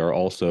selfishly are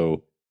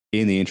also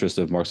in the interest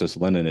of Marxist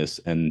Leninists.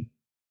 And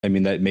I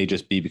mean, that may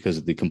just be because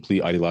of the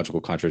complete ideological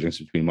contradictions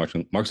between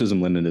Marxism,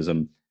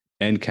 Leninism,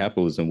 and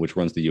capitalism, which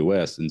runs the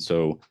US. And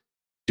so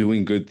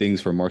doing good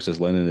things for Marxist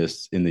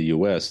Leninists in the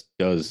US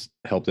does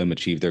help them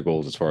achieve their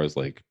goals as far as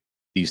like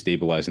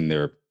destabilizing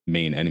their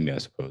main enemy, I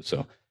suppose.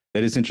 So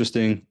that is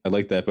interesting. I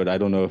like that, but I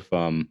don't know if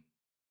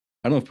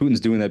Putin's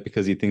doing that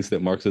because he thinks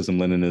that Marxism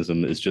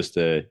Leninism is just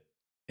a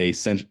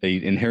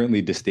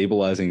inherently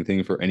destabilizing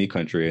thing for any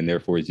country, and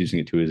therefore he's using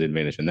it to his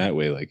advantage in that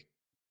way. Like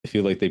I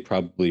feel like they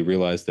probably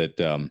realize that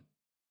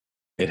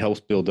it helps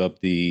build up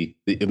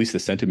at least the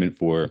sentiment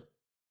for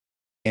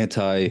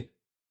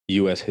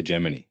anti-U.S.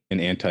 hegemony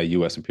and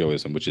anti-U.S.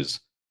 imperialism, which is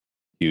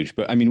huge.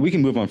 But I mean, we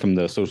can move on from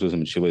the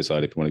socialism in Chile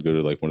side if you want to go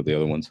to like one of the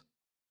other ones.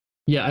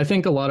 Yeah, I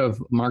think a lot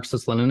of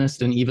Marxist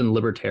Leninists and even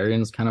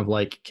libertarians kind of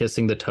like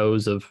kissing the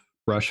toes of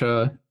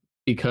Russia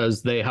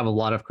because they have a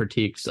lot of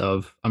critiques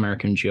of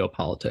American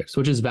geopolitics,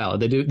 which is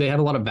valid. They have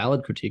a lot of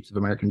valid critiques of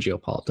American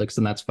geopolitics,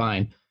 and that's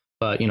fine.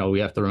 But we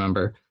have to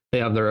remember they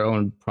have their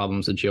own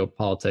problems with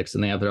geopolitics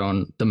and they have their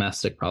own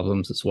domestic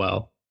problems as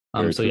well.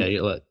 Very So yeah,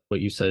 true. what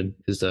you said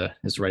is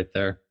right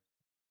there.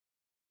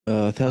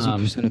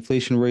 1,000%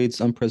 inflation rates,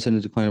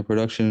 unprecedented decline in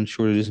production,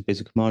 shortages of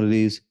basic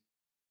commodities.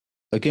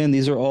 Again,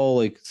 these are all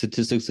like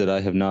statistics that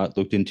I have not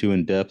looked into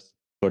in depth,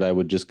 but I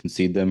would just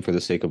concede them for the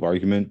sake of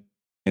argument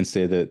and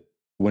say that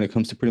when it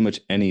comes to pretty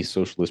much any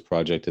socialist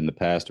project in the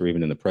past or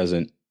even in the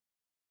present,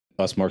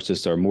 us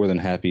Marxists are more than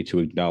happy to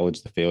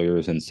acknowledge the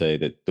failures and say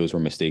that those were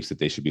mistakes that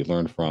they should be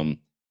learned from,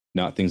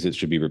 not things that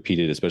should be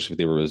repeated, especially if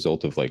they were a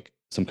result of like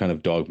some kind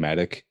of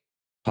dogmatic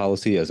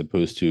policy as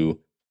opposed to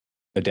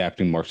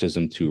adapting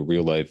Marxism to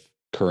real life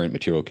current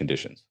material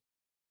conditions.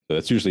 So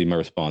that's usually my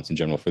response in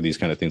general for these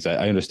kind of things.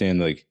 I understand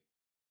like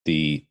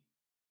the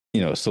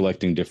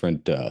selecting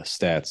different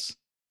stats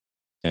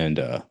and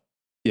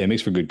yeah, it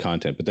makes for good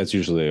content, but that's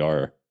usually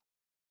our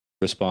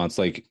response.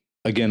 Like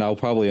again, I'll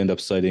probably end up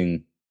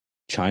citing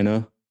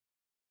China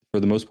for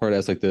the most part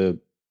as like the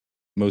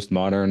most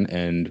modern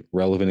and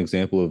relevant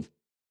example of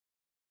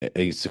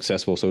a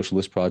successful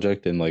socialist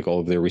project and like all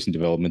of their recent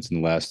developments in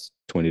the last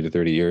 20 to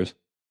 30 years.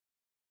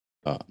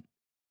 Uh,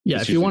 Yeah,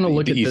 it's if you usually want to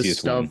look the at this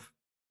easiest one. stuff,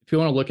 if you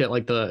want to look at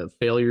like the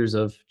failures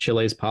of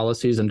Chile's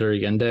policies under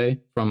Allende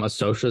from a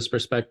socialist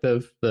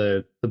perspective,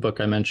 the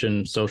book I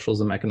mentioned,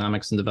 Socialism,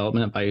 Economics, and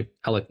Development by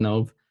Alec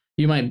Nove,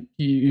 you may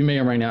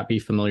or may not be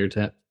familiar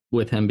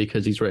with him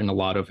because he's written a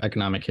lot of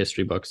economic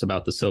history books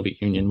about the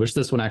Soviet Union, which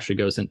this one actually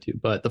goes into.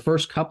 But the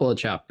first couple of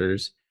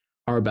chapters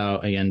are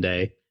about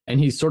Allende, and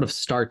he sort of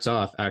starts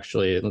off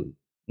actually.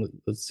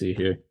 Let's see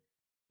here,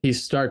 he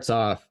starts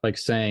off like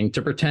saying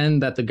to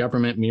pretend that the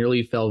government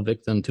merely fell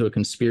victim to a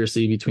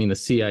conspiracy between the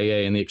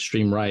CIA and the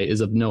extreme right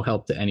is of no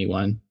help to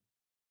anyone.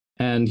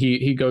 And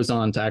he goes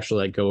on to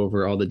actually like go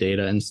over all the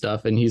data and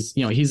stuff. And he's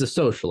a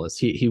socialist.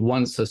 He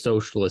wants a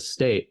socialist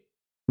state,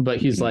 but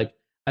he's Mhm. like,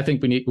 I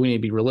think we need to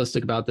be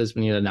realistic about this.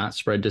 We need to not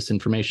spread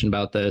disinformation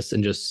about this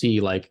and just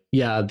see like,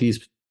 yeah,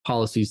 these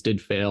policies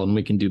did fail and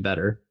we can do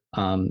better.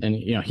 And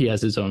he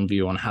has his own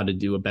view on how to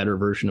do a better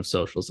version of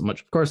socialism,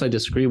 which of course I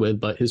disagree with,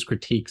 but his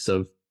critiques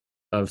of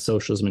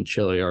socialism in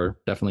Chile are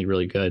definitely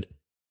really good.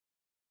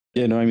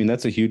 Yeah, no, I mean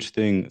that's a huge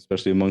thing,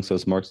 especially amongst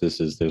us Marxists.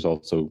 Is there's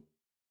also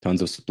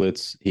tons of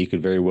splits. He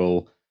could very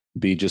well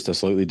be just a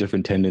slightly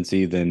different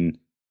tendency than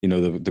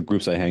the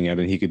groups I hang out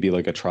in. He could be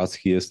like a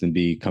Trotskyist and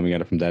be coming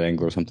at it from that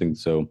angle or something.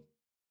 So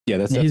yeah,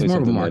 that's He's definitely more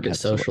of a something that market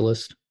happens a lot.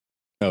 socialist.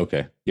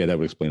 Okay, yeah, that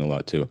would explain a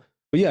lot too.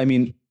 But yeah, I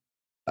mean,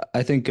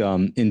 I think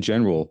in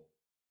general,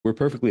 we're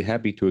perfectly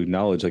happy to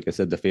acknowledge, like I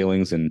said, the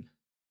failings and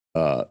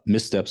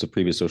missteps of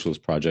previous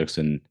socialist projects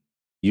and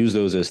use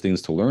those as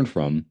things to learn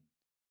from.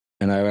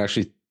 And I would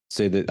actually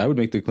say that I would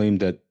make the claim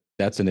that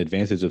that's an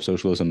advantage of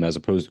socialism as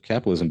opposed to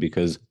capitalism,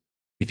 because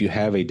if you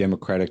have a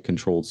democratic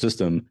controlled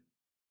system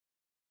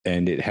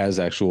and it has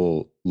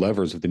actual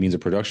levers of the means of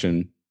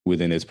production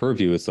within its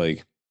purview, it's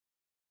like,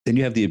 then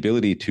you have the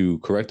ability to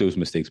correct those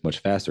mistakes much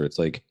faster. It's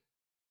like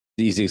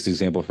the easiest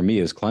example for me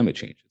is climate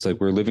change. It's like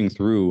we're living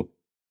through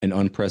an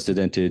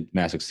unprecedented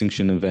mass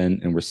extinction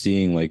event and we're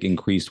seeing like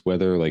increased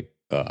weather, like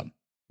what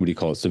do you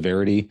call it,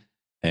 severity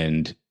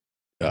and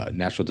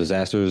natural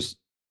disasters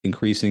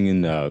increasing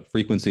in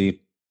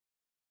frequency.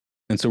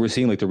 And so we're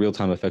seeing like the real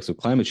time effects of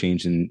climate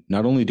change. And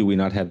not only do we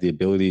not have the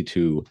ability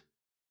to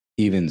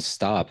even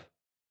stop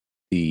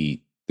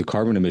the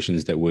carbon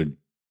emissions that would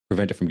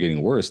prevent it from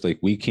getting worse, like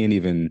we can't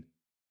even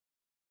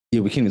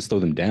slow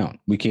them down.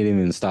 We can't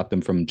even stop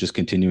them from just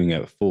continuing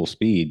at full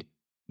speed,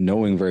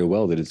 knowing very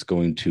well that it's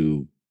going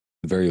to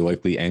very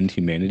likely end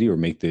humanity or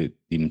make the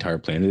entire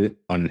planet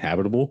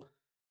uninhabitable.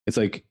 It's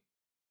like,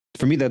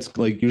 for me, that's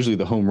like usually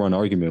the home run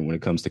argument when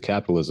it comes to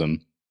capitalism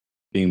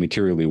being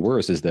materially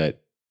worse, is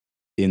that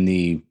in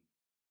the,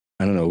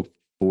 I don't know,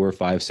 4 or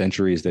 5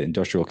 centuries that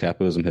industrial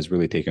capitalism has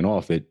really taken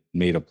off, it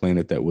made a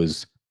planet that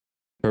was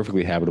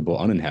perfectly habitable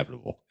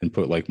uninhabitable, and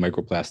put like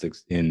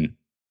microplastics in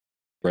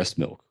breast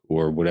milk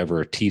or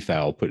whatever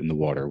Tefal put in the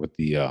water with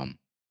the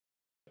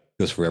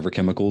those forever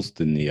chemicals,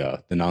 then the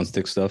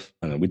nonstick stuff.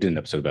 I don't know, we did an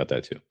episode about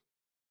that too.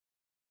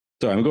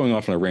 Sorry, I'm going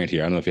off on a rant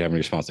here. I don't know if you have any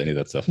response to any of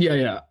that stuff.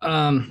 Yeah.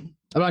 I'm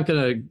not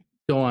gonna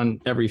go on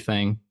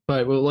everything,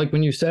 but like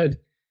when you said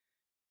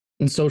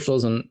in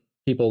socialism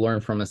people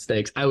learn from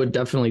mistakes, I would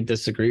definitely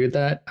disagree with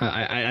that.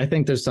 I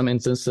think there's some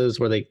instances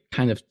where they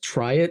kind of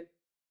try it,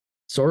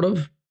 sort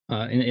of,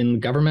 in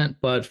government,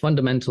 but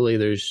fundamentally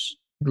there's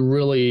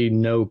really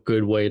no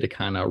good way to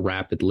kind of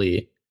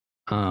rapidly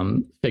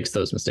fix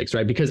those mistakes,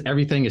 right? Because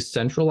everything is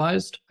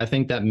centralized. I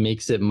think that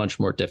makes it much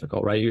more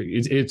difficult, right?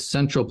 It's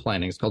central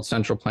planning. It's called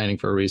central planning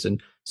for a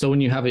reason. So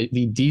when you have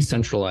the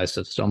decentralized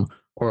system,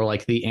 or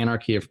like the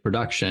anarchy of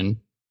production,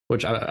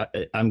 which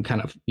I'm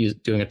kind of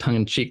doing a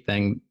tongue-in-cheek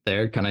thing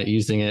there, kind of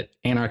using it,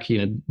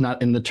 anarchy,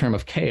 not in the term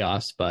of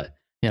chaos, but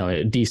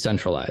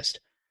decentralized.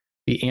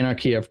 The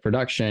anarchy of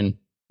production,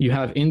 you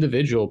have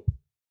individual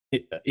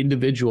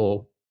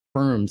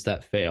firms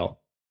that fail,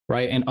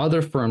 right? And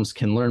other firms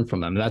can learn from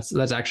them.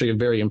 That's actually a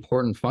very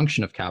important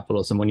function of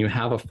capitalism. When you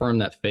have a firm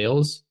that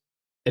fails,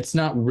 it's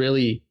not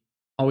really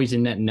always a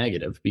net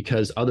negative,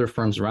 because other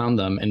firms around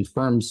them and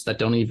firms that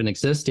don't even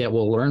exist yet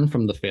will learn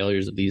from the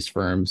failures of these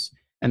firms,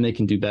 and they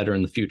can do better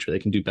in the future. They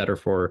can do better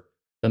for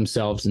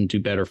themselves and do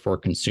better for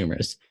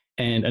consumers.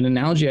 And an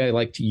analogy I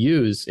like to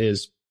use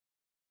is,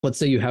 let's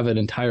say you have an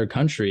entire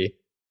country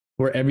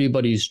where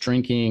everybody's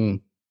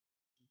drinking,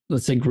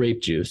 let's say,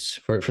 grape juice.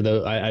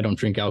 I don't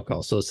drink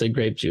alcohol, so let's say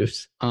grape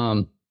juice.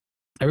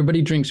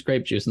 Everybody drinks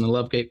grape juice and they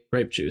love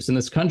grape juice. In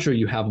this country,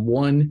 you have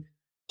one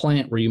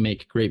plant where you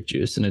make grape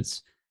juice, and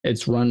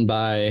it's run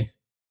by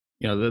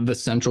the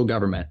central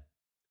government,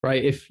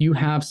 right? If you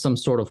have some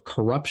sort of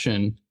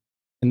corruption,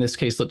 in this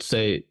case, let's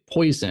say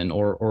poison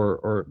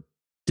or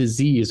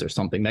disease or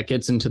something that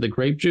gets into the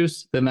grape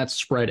juice, then that's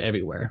spread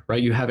everywhere,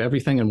 right? You have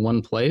everything in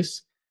one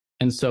place,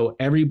 and so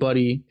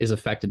everybody is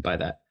affected by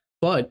that.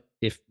 But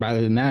if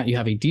rather than that, you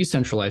have a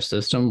decentralized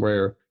system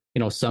where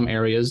some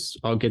areas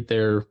all get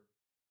their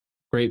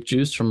grape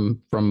juice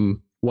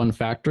from one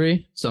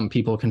factory, some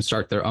people can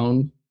start their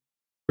own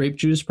grape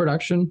juice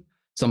production,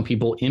 some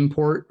people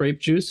import grape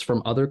juice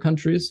from other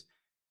countries.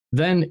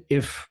 Then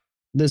if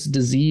this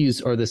disease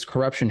or this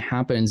corruption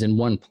happens in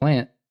one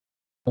plant,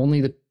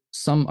 only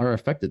some are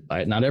affected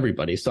by it, not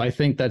everybody. So I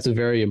think that's a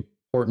very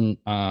important,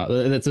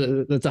 that's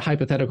a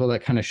hypothetical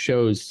that kind of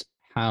shows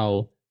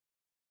how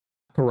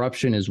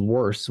corruption is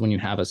worse when you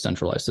have a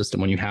centralized system,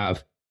 when you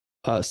have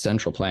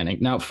central planning.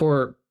 Now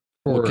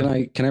well,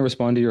 can I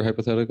respond to your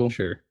hypothetical?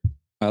 Sure.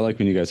 I like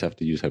when you guys have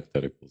to use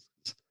hypotheticals.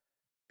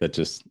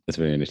 That's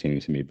very entertaining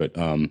to me. But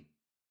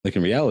like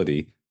in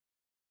reality,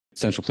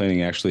 central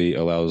planning actually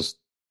allows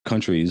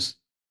countries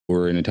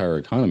or an entire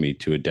economy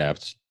to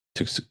adapt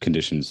to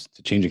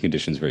changing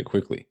conditions very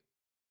quickly.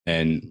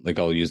 And like,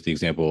 I'll use the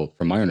example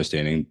from my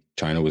understanding,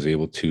 China was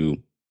able to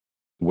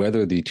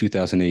weather the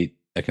 2008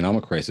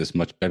 economic crisis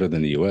much better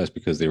than the US,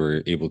 because they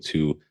were able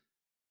to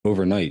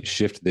overnight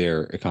shift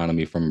their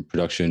economy from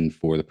production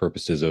for the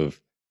purposes of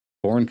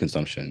foreign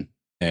consumption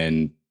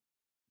and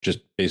just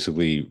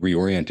basically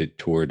reorient it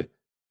toward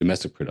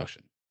domestic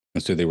production.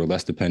 And so they were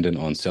less dependent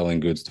on selling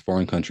goods to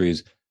foreign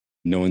countries,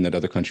 knowing that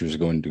other countries were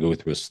going to go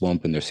through a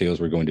slump and their sales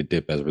were going to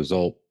dip as a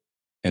result,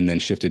 and then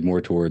shifted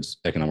more towards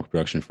economic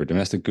production for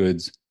domestic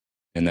goods.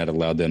 And that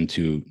allowed them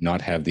to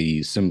not have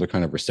the similar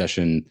kind of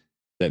recession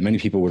that many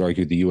people would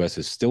argue the US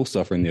is still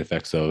suffering the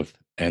effects of,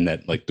 and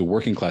that like the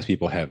working class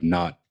people have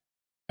not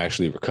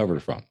actually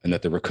recovered from. And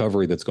that the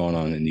recovery that's gone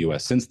on in the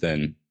US since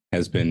then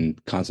has been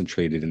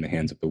concentrated in the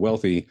hands of the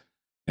wealthy.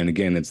 And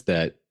again, it's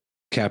that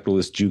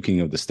capitalist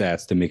juking of the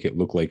stats to make it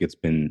look like it's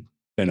been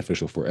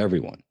beneficial for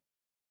everyone.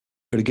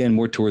 But again,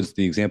 more towards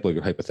the example of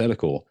your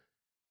hypothetical,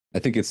 I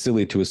think it's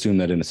silly to assume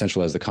that in a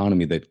centralized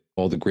economy that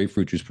all the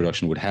grapefruit juice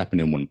production would happen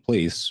in one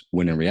place,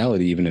 when in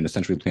reality, even in a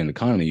centrally planned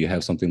economy, you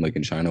have something like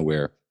in China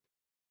where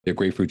their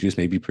grapefruit juice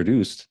may be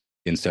produced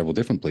in several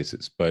different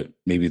places, but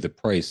maybe the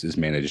price is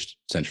managed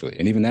centrally.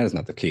 And even that is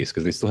not the case,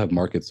 because they still have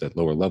markets at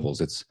lower levels.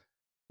 It's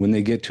when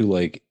they get to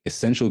like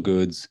essential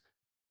goods,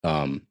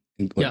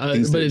 like Yeah,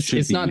 things but that should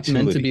it's be not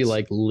meant to be utilities.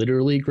 like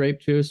literally grape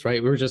juice,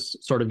 right? We're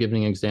just sort of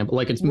giving an example.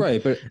 Like it's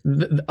Right, but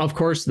of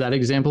course that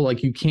example,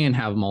 like you can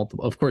have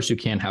multiple. Of course, you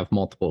can have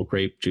multiple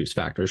grape juice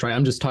factors, right?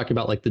 I'm just talking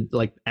about like the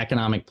like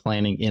economic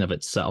planning in of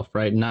itself,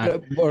 right?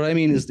 Not what I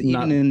mean is even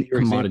not in your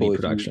commodity example, if you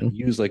production.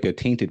 use like a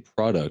tainted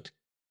product,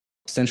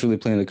 centrally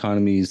planned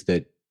economies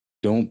that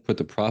don't put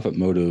the profit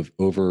motive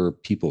over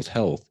people's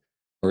health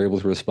are able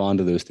to respond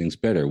to those things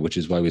better, which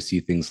is why we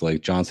see things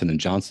like Johnson and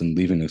Johnson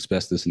leaving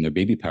asbestos in their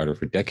baby powder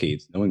for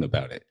decades, knowing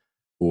about it,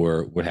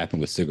 or what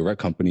happened with cigarette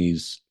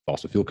companies,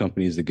 fossil fuel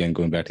companies, again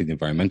going back to the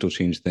environmental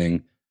change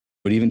thing,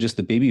 but even just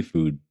the baby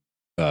food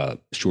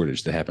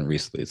shortage that happened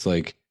recently. It's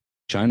like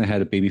China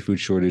had a baby food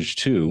shortage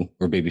too,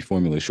 or baby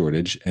formula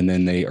shortage, and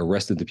then they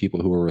arrested the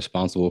people who were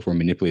responsible for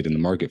manipulating the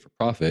market for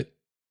profit,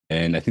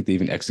 and I think they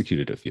even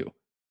executed a few.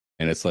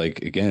 And it's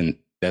like, again,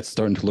 that's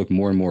starting to look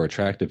more and more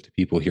attractive to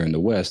people here in the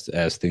West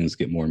as things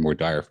get more and more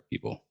dire for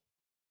people.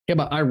 Yeah,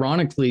 but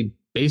ironically,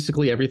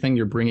 basically everything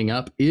you're bringing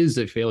up is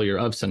a failure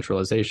of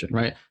centralization,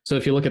 right? So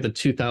if you look at the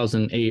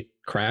 2008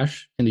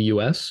 crash in the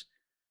US,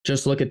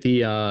 just look at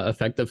the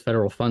effective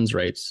federal funds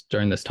rates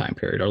during this time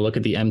period, or look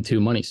at the M2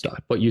 money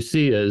stock. What you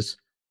see is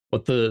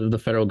what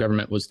the federal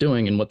government was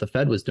doing and what the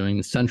Fed was doing,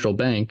 the central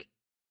bank,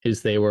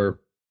 is they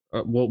were,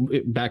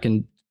 back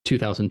in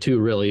 2002,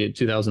 really,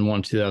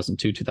 2001,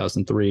 2002,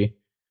 2003,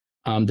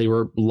 they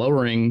were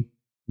lowering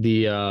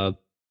the,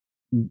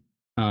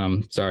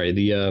 sorry,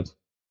 the,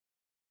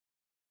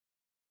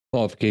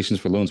 Qualifications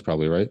for loans,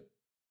 probably, right?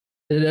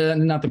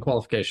 not the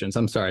qualifications.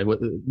 I'm sorry,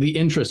 the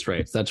interest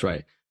rates. That's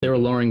right. They were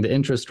lowering the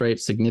interest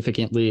rates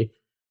significantly.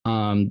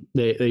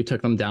 They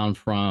took them down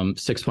from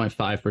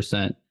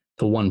 6.5%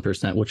 to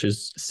 1%, which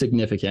is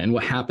significant. And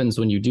what happens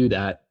when you do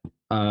that,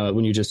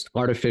 when you just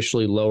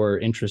artificially lower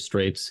interest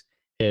rates,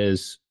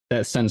 is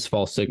that sends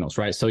false signals,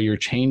 right? So you're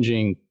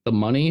changing the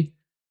money,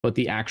 but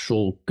the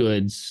actual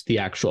goods, the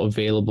actual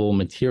available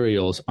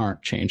materials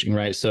aren't changing,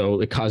 right?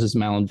 So it causes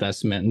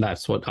malinvestment, and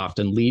that's what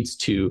often leads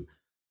to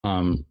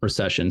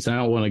recessions. And I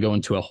don't want to go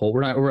into a whole.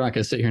 We're not going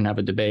to sit here and have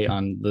a debate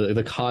on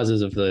the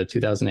causes of the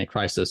 2008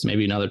 crisis.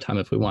 Maybe another time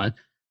if we want.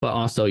 But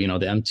also, the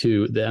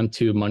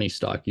M2 money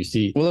stock. You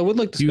see, well, I would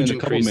like to spend a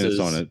couple increases. minutes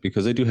on it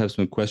because I do have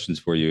some questions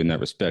for you in that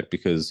respect.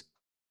 Because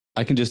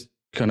I can just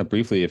kind of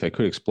briefly, if I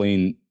could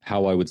explain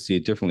how I would see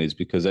it differently, is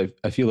because I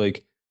feel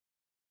like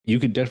you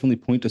could definitely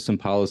point to some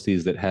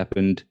policies that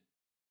happened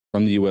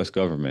from the U.S.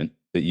 government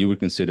that you would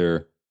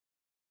consider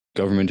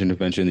government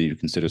intervention, that you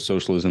consider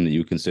socialism, that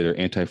you consider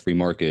anti-free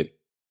market,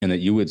 and that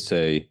you would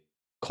say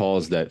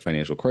caused that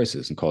financial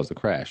crisis and caused the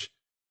crash.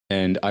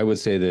 And I would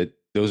say that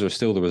those are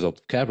still the result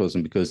of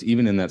capitalism, because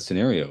even in that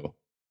scenario,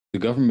 the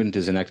government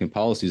is enacting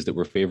policies that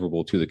were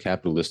favorable to the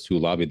capitalists who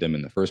lobbied them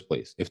in the first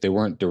place. If they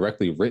weren't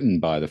directly written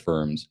by the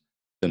firms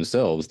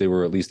themselves, they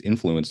were at least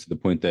influenced to the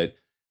point that,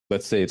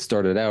 let's say it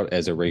started out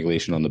as a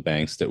regulation on the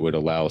banks that would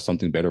allow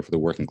something better for the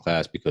working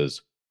class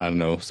because, I don't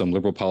know, some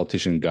liberal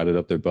politician got it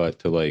up their butt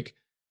to like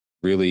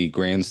really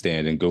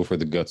grandstand and go for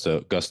the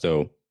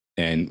gusto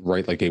and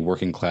write like a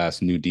working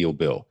class New Deal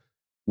bill.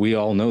 We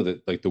all know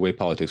that like the way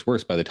politics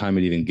works, by the time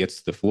it even gets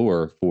to the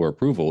floor for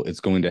approval, it's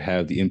going to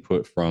have the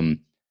input from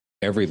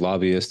every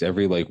lobbyist,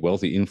 every like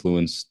wealthy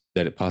influence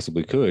that it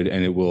possibly could,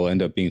 and it will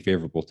end up being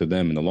favorable to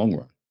them in the long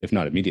run, if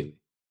not immediately.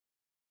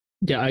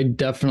 Yeah, I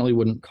definitely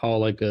wouldn't call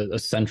like a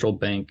central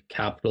bank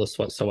capitalist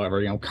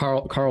whatsoever.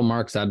 Karl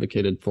Marx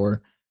advocated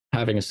for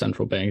having a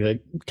central bank.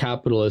 Like,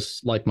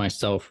 capitalists like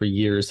myself for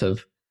years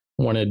have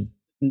wanted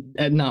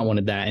not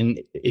wanted that. And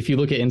if you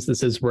look at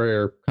instances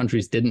where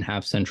countries didn't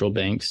have central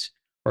banks,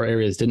 or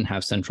areas didn't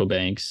have central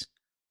banks,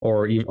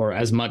 or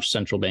as much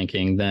central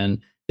banking,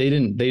 then they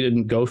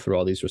didn't go through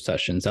all these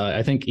recessions.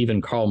 I think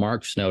even Karl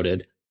Marx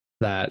noted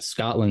that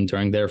Scotland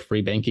during their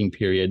free banking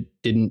period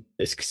didn't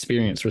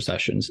experience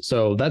recessions.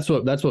 So that's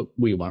what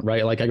we want,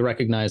 right? Like, I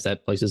recognize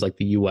that places like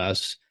the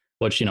U.S.,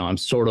 which I'm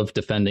sort of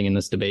defending in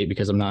this debate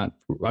because I'm not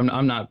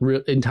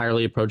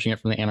entirely approaching it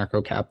from the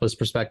anarcho-capitalist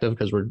perspective,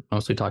 because we're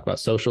mostly talking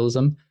about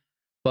socialism.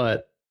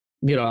 But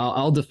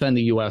I'll defend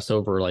the U.S.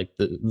 over like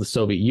the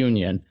Soviet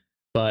Union,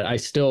 but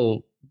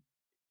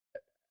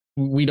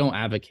we don't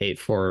advocate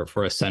for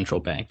a central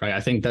bank, right? I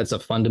think that's a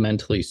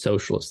fundamentally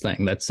socialist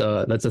thing. That's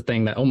a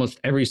thing that almost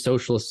every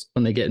socialist,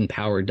 when they get in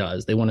power,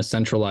 does. They want to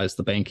centralize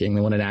the banking.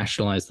 They want to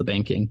nationalize the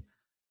banking.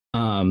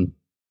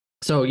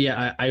 So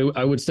yeah,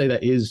 I would say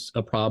that is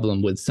a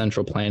problem with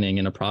central planning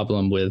and a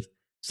problem with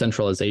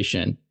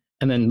centralization.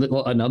 And then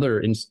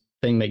another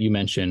thing that you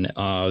mentioned,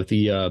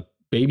 the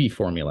baby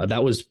formula,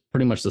 that was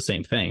pretty much the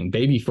same thing.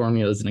 Baby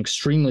formula is an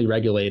extremely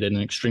regulated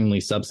and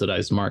extremely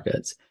subsidized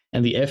markets.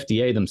 And the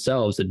FDA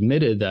themselves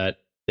admitted that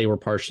they were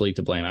partially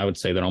to blame. I would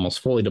say they're almost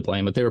fully to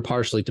blame, but they were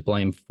partially to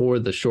blame for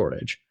the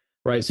shortage,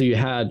 right? So you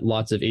had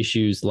lots of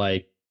issues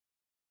like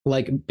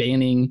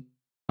banning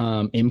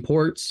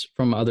imports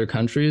from other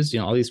countries.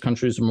 All these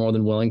countries are more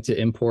than willing to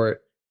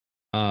import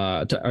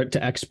to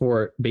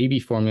export baby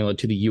formula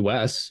to the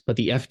U.S., but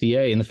the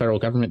FDA and the federal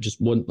government just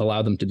wouldn't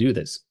allow them to do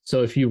this.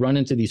 So if you run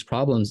into these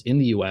problems in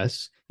the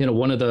U.S.,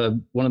 one of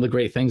the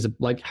great things,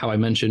 like how I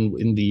mentioned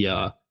in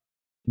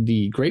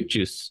the grape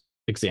juice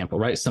example,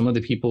 right? Some of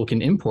the people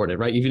can import it,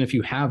 right? Even if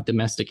you have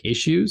domestic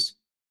issues,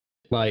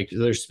 like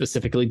there's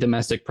specifically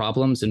domestic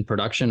problems in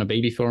production of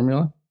baby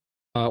formula,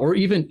 or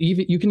even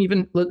you can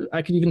even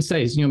I could even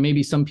say,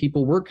 maybe some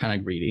people were kind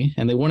of greedy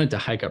and they wanted to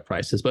hike up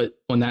prices, but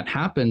when that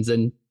happens,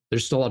 then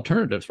there's still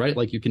alternatives, right?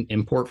 Like you can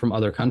import from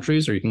other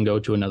countries or you can go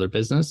to another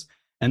business,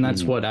 and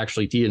that's what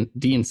actually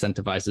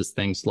de-incentivizes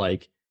things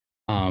like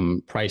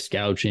price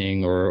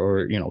gouging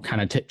or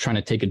kind of trying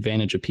to take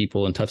advantage of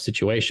people in tough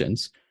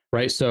situations,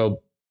 right?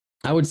 So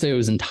I would say it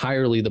was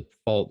entirely the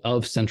fault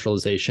of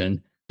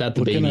centralization that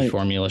the baby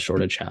formula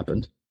shortage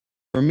happened.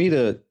 For me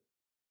to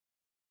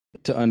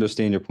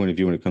understand your point of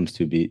view when it comes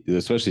to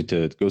especially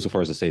to go so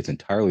far as to say it's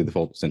entirely the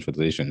fault of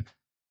centralization,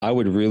 I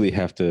would really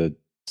have to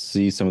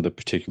see some of the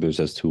particulars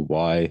as to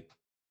why.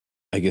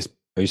 I guess,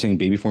 are you saying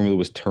baby formula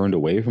was turned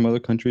away from other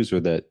countries, or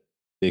that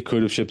they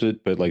could have shipped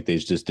it, but like they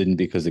just didn't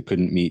because it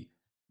couldn't meet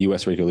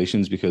U.S.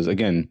 regulations? Because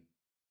again,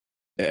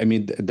 I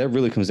mean, that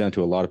really comes down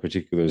to a lot of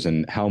particulars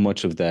and how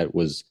much of that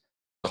was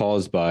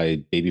caused by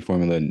baby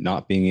formula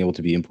not being able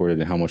to be imported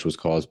and how much was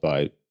caused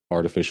by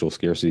artificial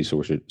scarcity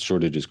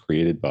shortages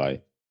created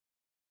by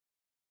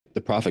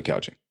the profit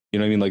gouging. You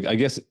know what I mean? Like, I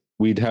guess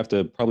we'd have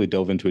to probably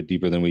delve into it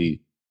deeper than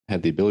we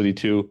had the ability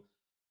to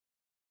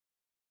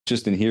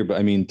just in here. But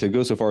I mean, to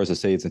go so far as to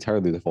say it's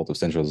entirely the fault of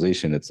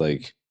centralization, it's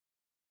like,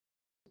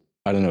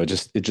 I don't know. It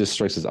just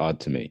strikes as odd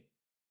to me.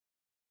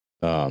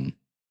 But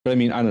I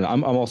mean, I don't know.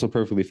 I'm also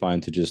perfectly fine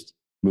to just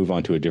move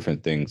on to a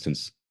different thing,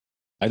 since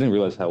I didn't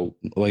realize how,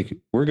 like,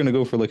 we're going to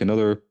go for like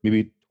another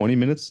maybe 20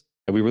 minutes.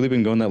 Have we really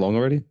been going that long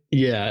already?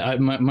 Yeah.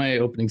 My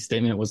opening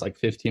statement was like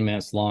 15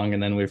 minutes long,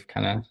 and then we've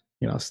kind of,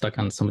 stuck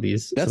on some of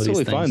these. That's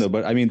totally fine though.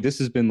 But I mean, this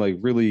has been like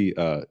really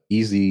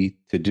easy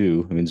to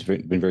do. I mean, it's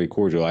been very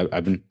cordial.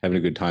 I've been having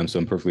a good time, so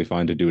I'm perfectly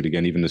fine to do it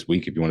again, even this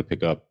week, if you want to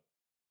pick up.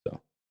 So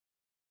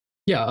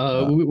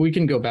yeah, we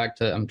can go back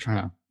to, I'm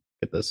trying to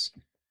get this.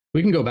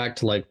 We can go back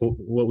to like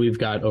what we've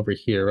got over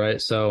here,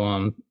 right? So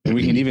and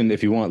we can even,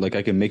 if you want, like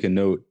I can make a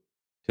note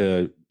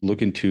to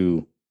look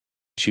into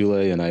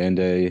Chile and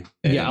Allende.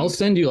 Yeah, I'll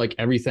send you like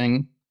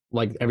everything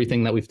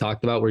that we've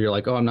talked about where you're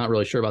like, oh, I'm not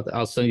really sure about that.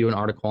 I'll send you an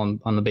article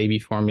on the baby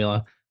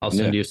formula. I'll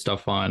send you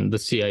stuff on the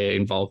CIA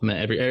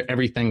involvement,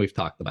 everything we've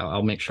talked about.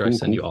 I'll make sure I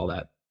send you all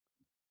that.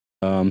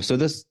 So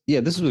this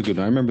was a good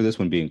one. I remember this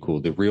one being cool.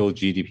 The real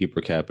GDP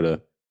per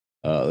capita.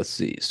 Let's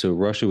see. So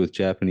Russia with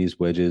Japanese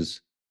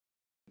wedges.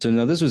 So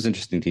now this was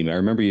interesting to me. I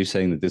remember you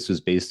saying that this was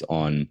based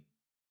on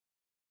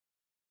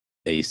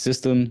a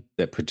system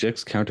that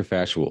projects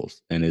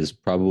counterfactuals and is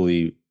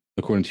probably,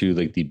 according to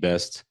like the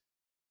best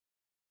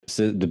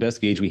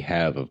gauge we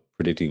have of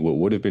predicting what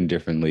would have been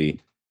differently,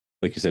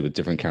 like you said, with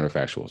different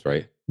counterfactuals,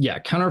 right? Yeah,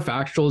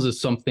 counterfactuals is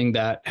something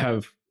that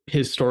have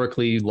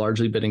historically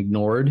largely been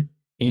ignored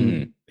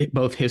in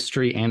both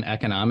history and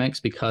economics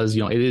because,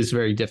 it is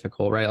very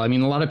difficult, right? I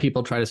mean, a lot of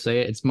people try to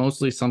say it. It's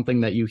mostly something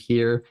that you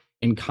hear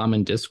in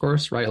common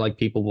discourse, right? Like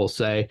people will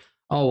say,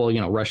 oh,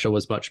 well, Russia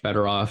was much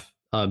better off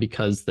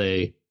because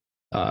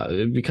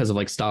of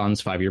like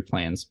Stalin's 5-year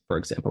plans, for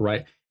example,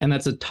 right? And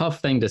that's a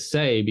tough thing to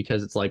say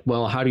because it's like,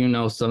 well, how do you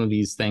know some of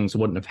these things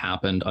wouldn't have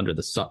happened under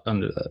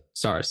the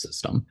Tsar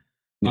system?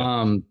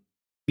 Yeah.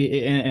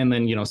 And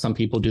then, some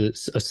people do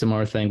a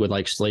similar thing with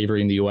like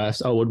slavery in the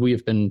U.S. Oh, would we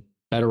have been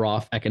better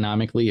off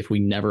economically if we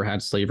never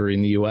had slavery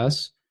in the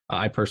U.S.?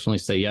 I personally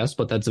say yes,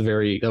 but that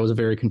was a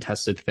very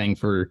contested thing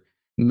for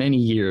many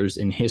years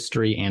in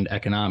history and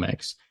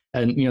economics.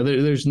 And,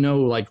 there's no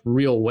like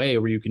real way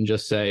where you can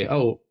just say,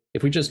 oh,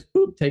 if we just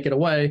take it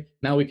away,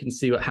 now we can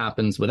see what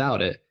happens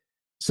without it.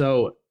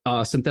 So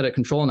synthetic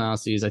control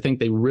analyses, I think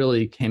they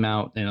really came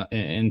out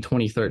in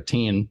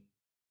 2013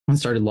 and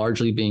started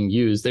largely being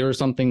used. They were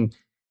something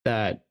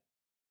that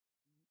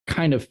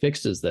kind of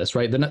fixes this,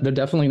 right? They're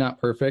definitely not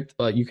perfect,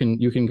 but you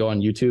can go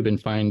on YouTube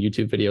and find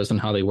YouTube videos on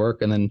how they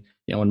work. And then,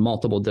 in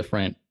multiple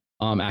different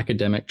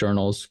academic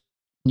journals,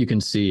 you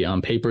can see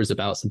papers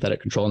about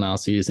synthetic control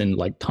analyses and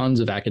like tons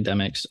of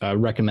academics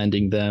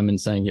recommending them and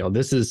saying,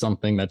 this is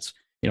something that's,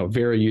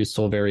 very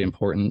useful, very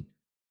important.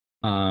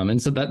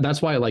 And so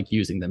that's why I like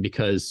using them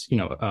because,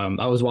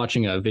 I was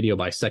watching a video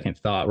by Second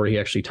Thought where he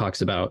actually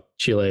talks about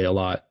Chile a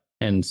lot.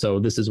 And so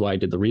this is why I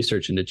did the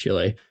research into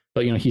Chile.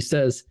 But, he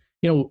says,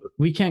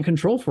 we can't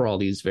control for all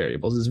these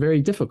variables. It's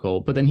very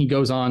difficult. But then he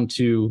goes on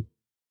to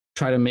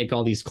try to make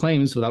all these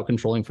claims without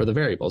controlling for the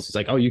variables. He's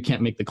like, oh, you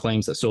can't make the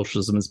claims that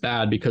socialism is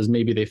bad because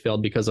maybe they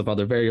failed because of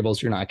other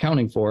variables you're not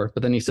accounting for.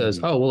 But then he says,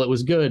 oh, well, it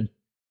was good.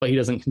 But he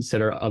doesn't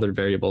consider other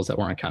variables that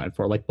weren't accounted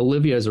for. Like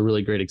Bolivia is a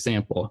really great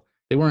example.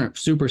 They weren't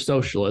super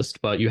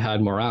socialist, but you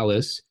had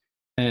Morales.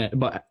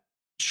 But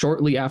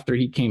shortly after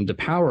he came to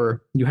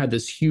power, you had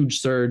this huge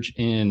surge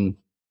in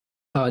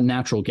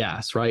natural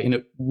gas, right? And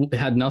it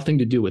had nothing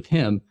to do with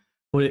him,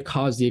 but it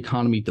caused the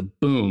economy to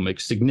boom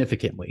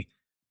significantly.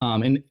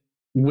 And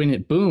when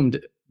it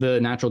boomed, the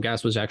natural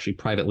gas was actually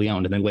privately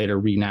owned and then later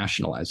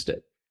renationalized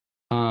it.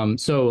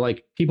 So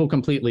like people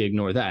completely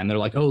ignore that and they're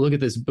like, oh, look at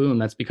this boom.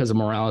 That's because of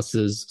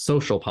Morales's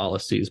social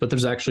policies. But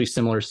there's actually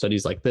similar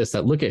studies like this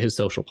that look at his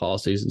social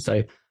policies and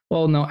say,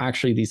 well, no,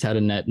 actually these had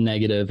a net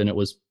negative, and it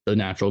was the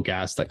natural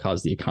gas that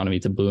caused the economy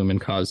to boom and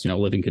caused,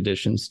 living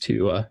conditions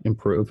to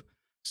improve.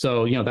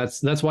 So,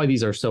 that's why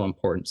these are so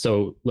important.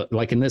 So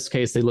like in this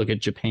case, they look at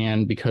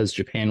Japan because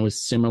Japan was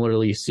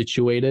similarly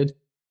situated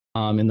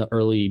in the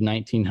early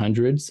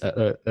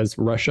 1900s as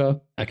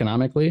Russia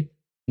economically.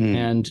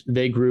 And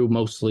they grew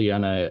mostly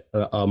on a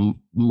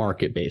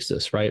market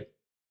basis, right?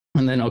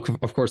 And then,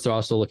 of course, they're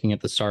also looking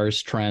at the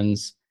SARS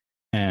trends,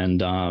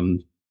 and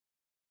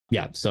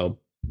so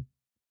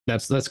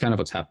that's kind of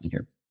what's happening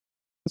here.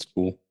 That's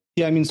cool.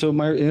 Yeah, I mean, so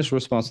my initial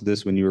response to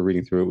this when you were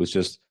reading through it was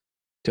just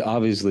to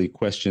obviously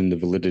question the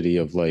validity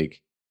of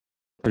like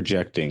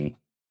projecting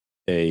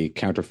a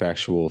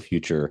counterfactual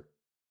future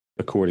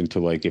according to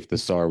like if the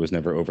Tsar was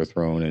never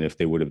overthrown and if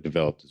they would have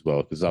developed as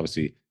well, because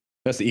obviously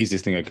that's the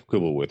easiest thing I could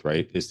quibble with,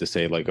 right? Is to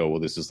say like, oh, well,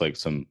 this is like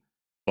some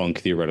bunk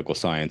theoretical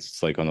science.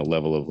 It's like on the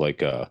level of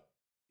like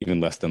even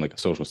less than like a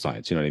social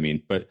science. You know what I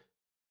mean? But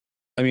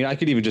I mean, I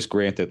could even just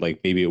grant that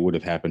like maybe it would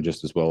have happened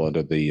just as well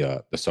under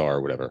the Tsar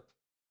or whatever.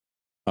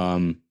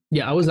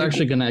 Yeah, I was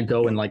actually gonna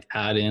go and like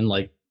add in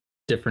like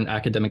different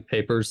academic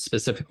papers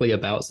specifically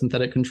about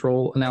synthetic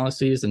control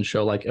analyses and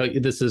show like, oh,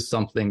 this is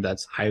something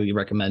that's highly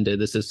recommended.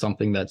 This is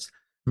something that's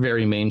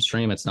very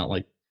mainstream. It's not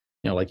like,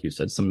 like you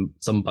said, some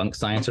bunk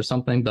science or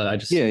something, but I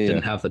just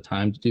didn't have the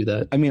time to do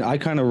that. I mean, I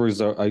kind of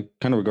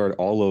regard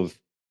all of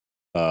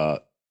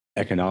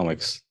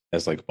economics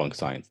as like bunk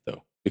science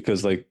though,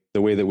 because like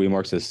the way that we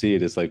Marxists see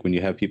it is like when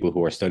you have people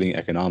who are studying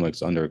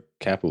economics under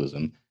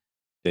capitalism,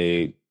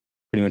 they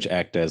pretty much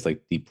act as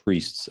like the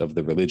priests of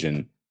the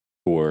religion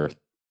for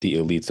the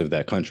elites of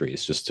that country.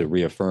 It's just to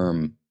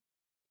reaffirm,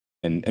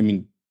 and I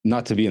mean,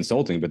 not to be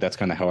insulting, but that's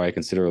kind of how I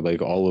consider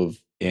like all of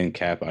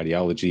ANCAP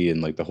ideology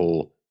and like the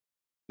whole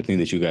thing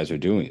that you guys are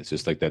doing. It's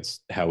just like that's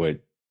how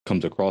it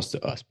comes across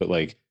to us. But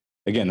like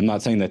again, I'm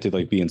not saying that to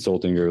like be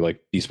insulting or like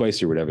be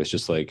spicy or whatever. It's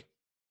just like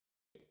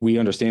we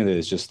understand that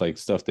it's just like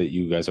stuff that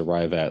you guys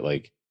arrive at.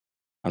 Like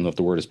I don't know if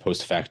the word is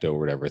post facto or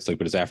whatever. It's like,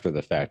 but it's after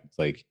the fact. It's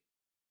like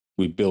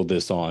we build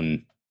this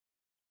on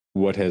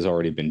what has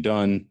already been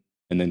done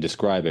and then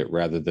describe it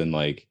rather than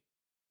like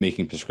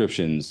making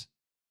prescriptions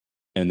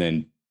and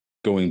then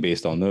going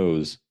based on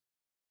those.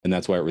 And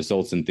that's why it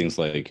results in things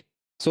like,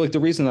 so like the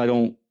reason I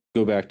don't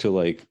go back to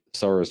like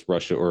Tsarist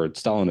Russia or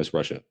Stalinist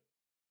Russia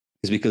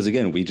is because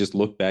again, we just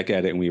look back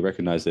at it and we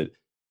recognize that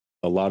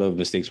a lot of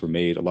mistakes were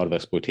made, a lot of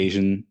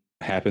exploitation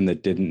happened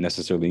that didn't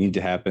necessarily need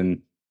to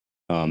happen.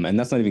 And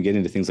that's not even getting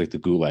into things like the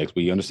gulags,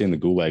 but you understand the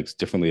gulags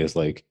differently as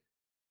like,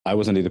 I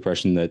was under the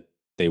impression that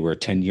they were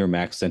 10-year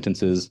max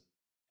sentences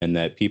and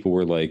that people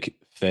were like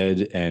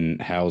fed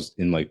and housed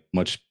in like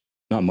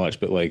not much,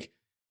 but like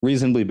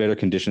reasonably better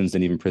conditions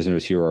than even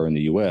prisoners here are in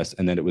the US.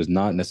 And that it was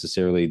not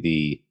necessarily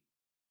the,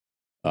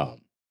 what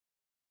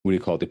do you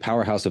call it? The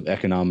powerhouse of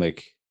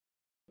economic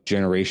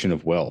generation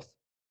of wealth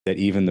that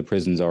even the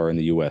prisons are in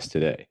the US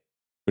today.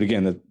 But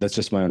again, that's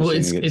just my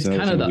understanding. Well, it's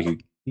kind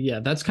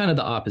of that's kind of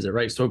the opposite,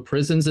 right? So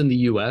prisons in the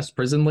US,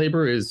 prison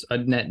labor is a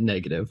net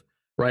negative.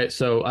 Right.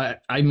 So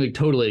I'm like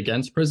totally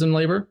against prison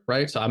labor.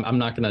 Right. So I'm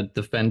not going to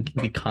defend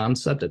the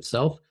concept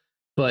itself.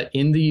 But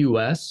in the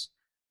US,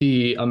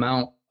 the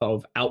amount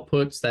of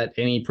outputs that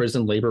any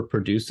prison labor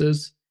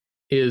produces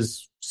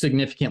is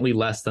significantly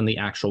less than the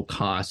actual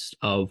cost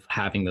of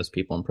having those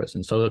people in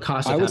prison. So the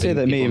cost of I would say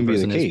that may even be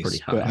the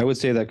case, but I would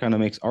say that kind of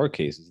makes our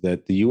case is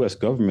that the US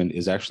government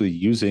is actually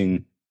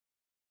using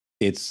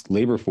its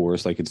labor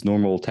force, like its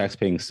normal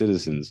tax-paying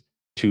citizens,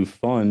 to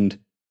fund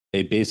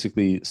a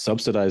basically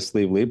subsidized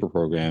slave labor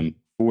program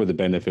for the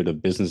benefit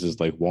of businesses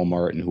like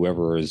Walmart and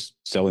whoever is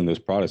selling those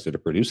products that are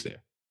produced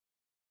there.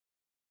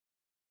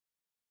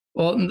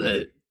 Well,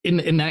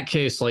 in that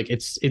case, like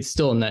it's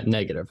still a net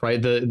negative,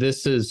 right?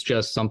 This is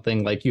just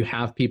something like you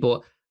have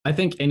people. I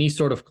think any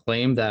sort of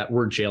claim that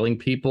we're jailing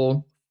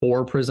people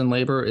for prison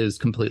labor is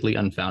completely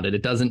unfounded.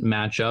 It doesn't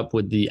match up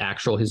with the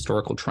actual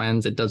historical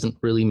trends. It doesn't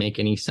really make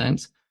any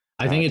sense.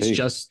 I think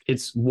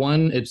it's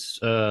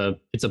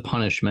a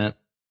punishment.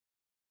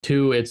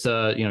 Two, it's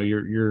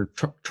you're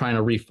trying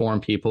to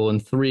reform people,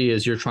 and three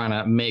is you're trying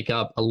to make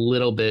up a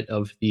little bit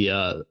of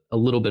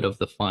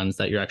the funds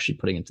that you're actually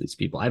putting into these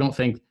people. I don't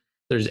think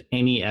there's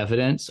any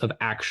evidence of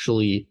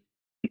actually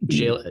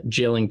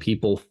jailing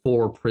people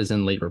for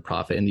prison labor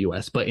profit in the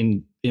U.S. But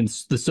in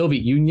the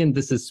Soviet Union,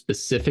 this is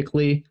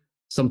specifically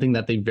something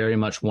that they very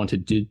much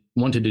wanted to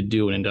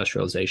do in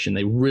industrialization.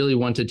 They really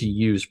wanted to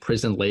use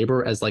prison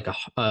labor as like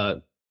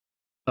a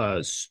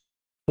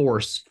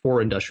force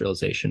for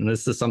industrialization. And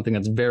this is something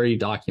that's very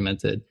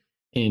documented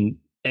in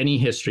any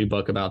history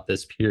book about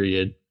this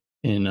period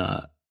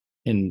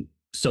in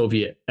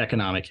Soviet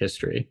economic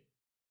history.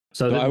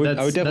 So I would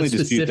definitely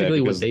that's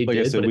specifically what they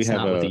did, said, but it's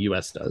not what the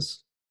U.S.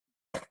 does.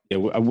 Yeah,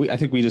 I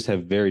think we just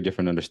have very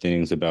different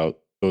understandings about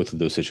both of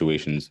those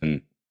situations.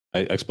 And I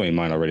explained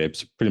mine already.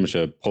 It's pretty much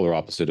a polar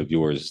opposite of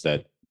yours,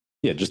 that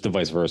Yeah, just the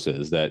vice versa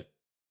is that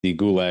the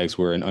gulags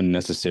were an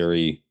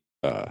unnecessary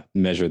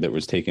measure that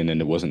was taken,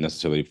 and it wasn't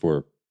necessarily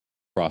for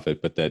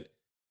profit, but that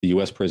the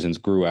U.S. prisons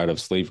grew out of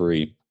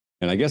slavery.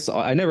 And I guess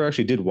I never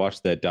actually did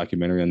watch that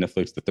documentary on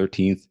Netflix, the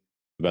 13th,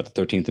 about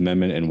the 13th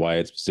Amendment and why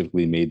it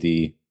specifically made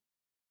the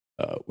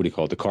what do you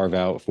call it, the carve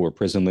out for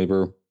prison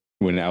labor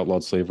when it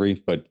outlawed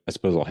slavery. But I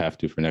suppose I'll have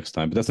to for next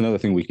time. But that's another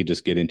thing we could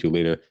just get into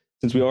later.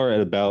 Since we are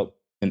at about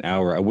an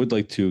hour, I would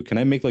like to. Can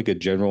I make like a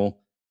general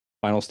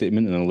final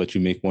statement, and I'll let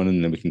you make one,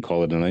 and then we can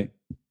call it a night?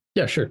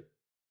 Yeah, sure.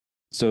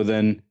 So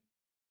then,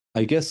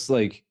 I guess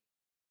like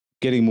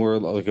getting more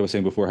like I was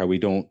saying before, how we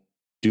don't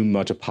do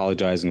much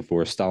apologizing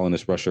for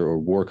Stalinist Russia or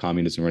war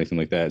communism or anything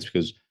like that. It's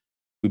because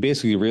we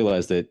basically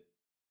realized that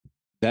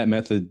that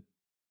method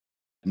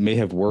may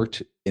have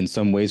worked in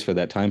some ways for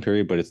that time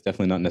period, but it's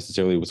definitely not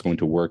necessarily what's going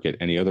to work at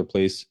any other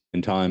place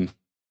in time.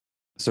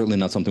 Certainly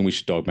not something we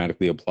should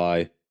dogmatically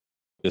apply,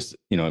 just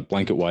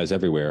blanket wise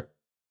everywhere.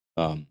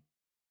 Um,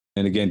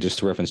 and again, just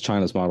to reference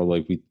China's model,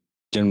 like we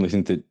generally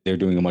think that they're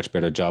doing a much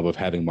better job of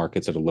having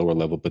markets at a lower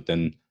level, but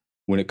then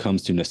when it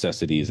comes to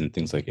necessities and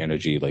things like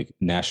energy, like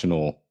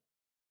national,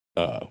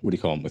 what do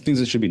you call them? Like things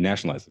that should be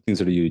nationalized, like things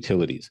that are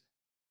utilities,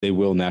 they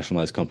will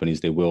nationalize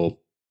companies. They will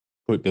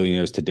put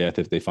billionaires to death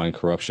if they find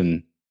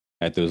corruption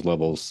at those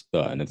levels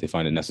and if they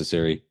find it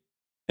necessary.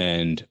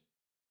 And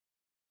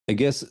I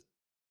guess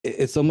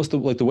it's almost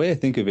like the way I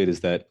think of it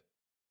is that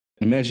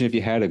imagine if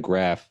you had a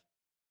graph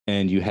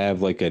and you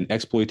have like an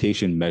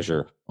exploitation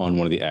measure on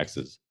one of the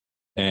axes.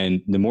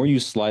 And the more you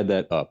slide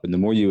that up and the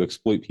more you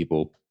exploit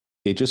people,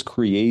 it just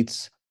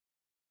creates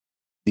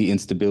the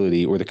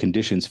instability or the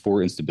conditions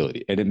for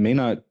instability. And it may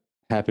not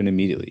happen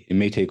immediately, it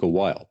may take a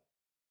while.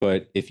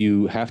 But if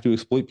you have to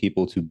exploit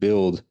people to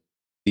build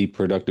the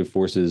productive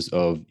forces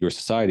of your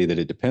society that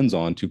it depends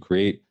on to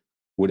create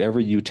whatever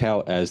you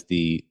tout as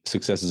the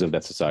successes of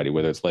that society,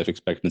 whether it's life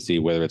expectancy,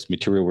 whether it's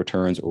material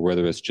returns, or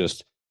whether it's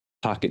just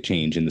pocket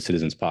change in the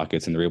citizens'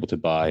 pockets and they're able to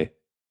buy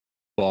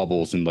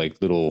baubles and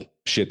like little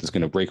shit that's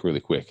going to break really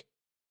quick.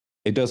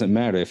 It doesn't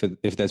matter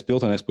if that's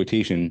built on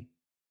exploitation,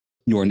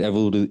 you're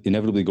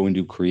inevitably going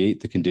to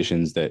create the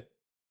conditions that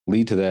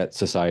lead to that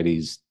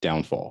society's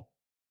downfall.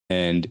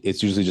 And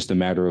it's usually just a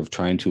matter of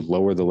trying to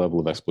lower the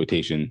level of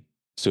exploitation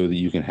so that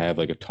you can have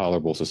like a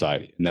tolerable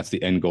society. And that's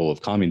the end goal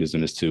of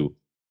communism, is to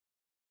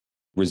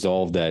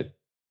resolve that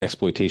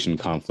exploitation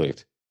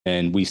conflict.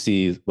 And we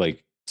see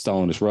like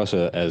Stalinist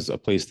Russia as a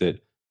place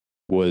that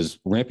was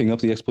ramping up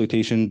the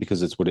exploitation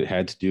because it's what it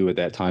had to do at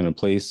that time and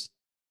place.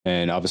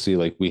 And obviously,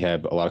 like we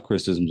have a lot of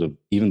criticisms of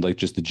even like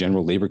just the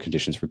general labor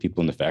conditions for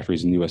people in the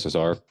factories in the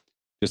USSR,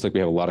 just like we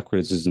have a lot of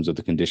criticisms of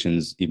the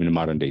conditions even in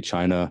modern day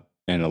China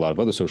and a lot of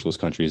other socialist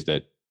countries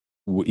that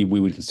we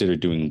would consider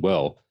doing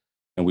well.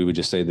 And we would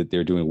just say that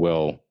they're doing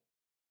well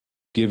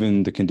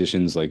given the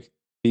conditions, like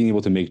being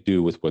able to make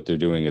do with what they're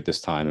doing at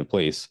this time and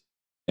place.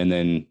 And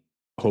then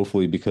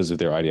hopefully, because of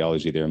their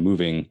ideology, they're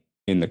moving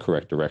in the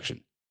correct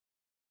direction.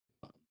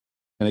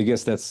 And I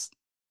guess that's,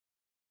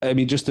 I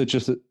mean, just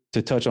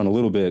to touch on a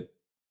little bit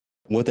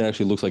what that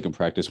actually looks like in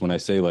practice when I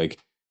say like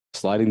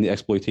sliding the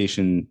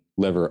exploitation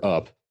lever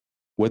up,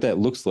 what that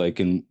looks like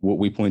and what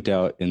we point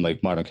out in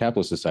like modern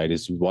capitalist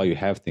societies is why you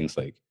have things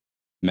like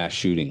mass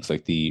shootings,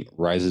 like the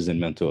rises in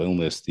mental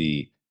illness,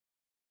 the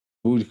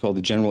what would you call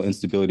the general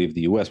instability of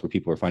the US, where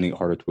people are finding it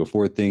harder to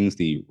afford things,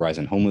 the rise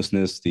in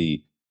homelessness,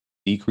 the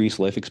decreased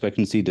life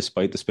expectancy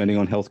despite the spending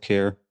on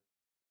healthcare.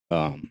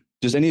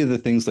 Just any of the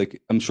things, like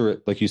I'm sure,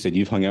 like you said,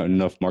 you've hung out in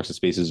enough Marxist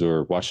spaces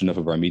or watched enough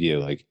of our media.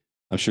 Like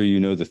I'm sure you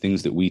know the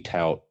things that we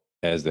tout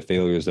as the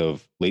failures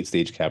of late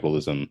stage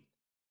capitalism,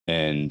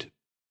 and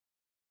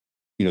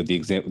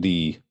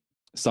the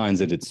signs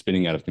that it's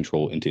spinning out of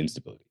control into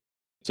instability.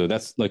 So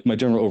that's like my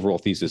general overall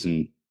thesis,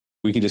 and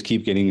we can just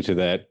keep getting into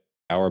that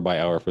hour by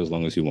hour for as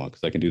long as you want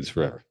because I can do this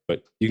forever.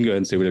 But you can go ahead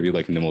and say whatever you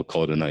like, and then we'll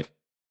call it a night.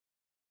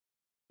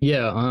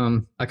 Yeah,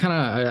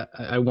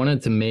 I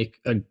wanted to make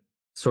a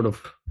sort of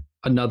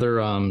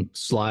another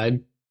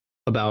slide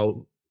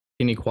about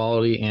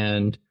inequality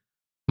and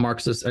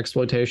Marxist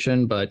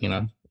exploitation, but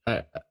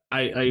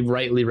I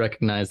rightly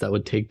recognize that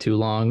would take too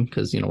long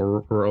because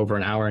we're over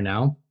an hour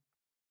now.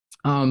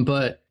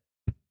 But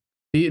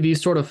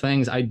these sort of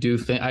things, I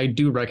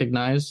do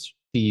recognize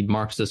the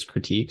Marxist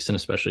critiques, and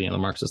especially the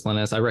Marxist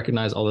Leninists. I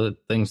recognize all the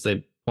things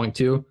they point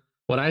to.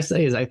 What I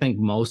say is I think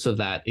most of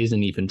that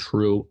isn't even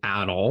true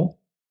at all.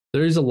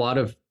 There is a lot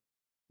of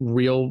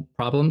real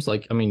problems.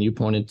 Like, I mean, you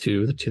pointed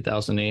to the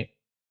 2008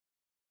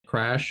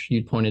 crash.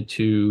 You pointed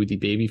to the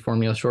baby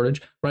formula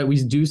shortage, right?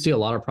 We do see a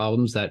lot of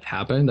problems that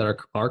happen that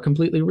are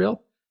completely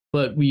real,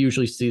 but we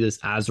usually see this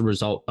as a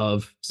result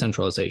of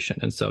centralization.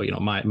 And so,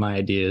 my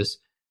idea is,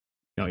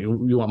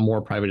 you want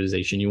more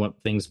privatization, you want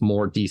things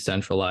more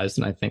decentralized,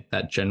 and I think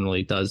that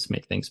generally does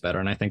make things better.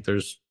 And I think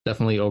there's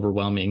definitely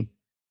overwhelming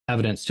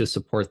evidence to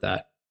support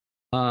that.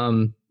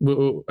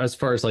 As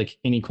far as like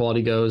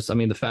inequality goes, I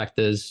mean, the fact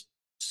is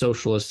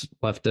socialists,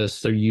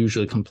 leftists, they're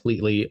usually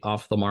completely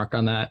off the mark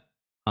on that.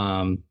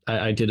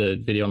 I did a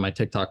video on my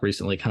TikTok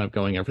recently kind of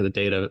going over the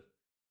data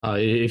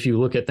If you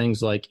look at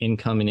things like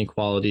income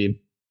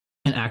inequality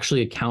and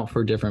actually account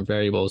for different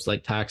variables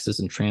like taxes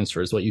and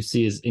transfers, what you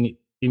see is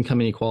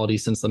income inequality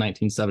since the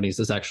 1970s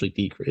has actually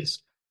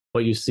decreased.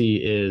 What you see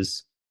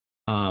is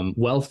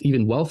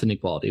even wealth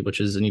inequality,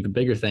 which is an even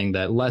bigger thing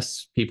that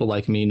less people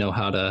like me know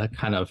how to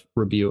kind of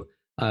rebuke.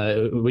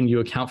 When you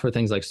account for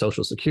things like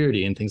Social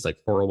Security and things like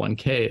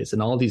 401ks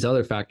and all these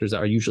other factors that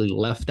are usually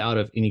left out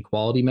of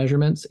inequality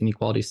measurements,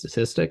 inequality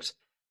statistics,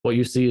 what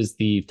you see is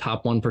the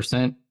top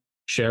 1%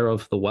 share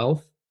of the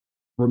wealth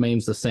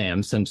remains the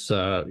same since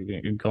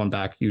going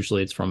back,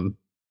 usually it's from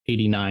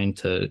 89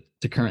 to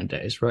current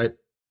days, right?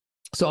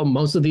 So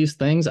most of these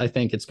things, I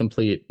think it's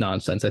complete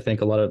nonsense. I think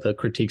a lot of the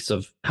critiques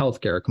of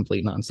healthcare are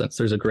complete nonsense.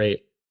 There's a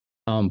great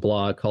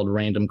blog called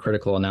Random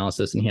Critical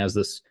Analysis, and he has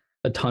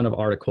a ton of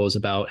articles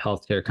about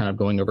healthcare, kind of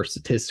going over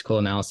statistical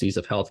analyses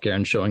of healthcare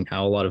and showing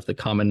how a lot of the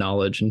common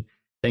knowledge and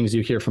things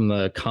you hear from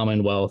the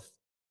Commonwealth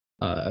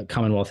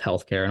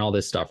healthcare and all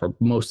this stuff are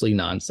mostly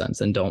nonsense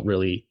and don't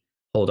really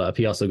hold up.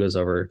 He also goes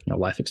over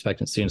life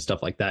expectancy and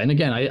stuff like that. And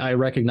again, I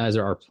recognize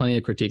there are plenty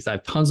of critiques. I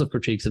have tons of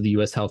critiques of the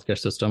U.S. healthcare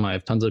system. I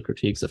have tons of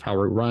critiques of how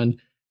we're run,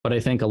 but I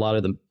think a lot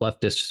of the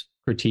leftist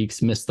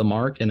critiques miss the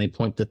mark and they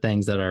point to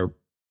things that are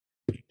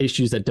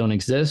issues that don't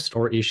exist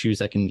or issues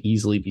that can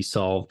easily be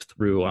solved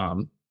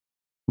through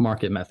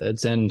market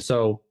methods. And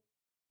so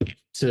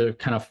to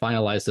kind of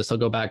finalize this, I'll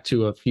go back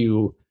to a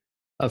few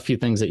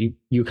things that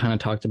you kind of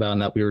talked about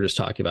and that we were just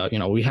talking about.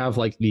 We have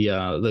like the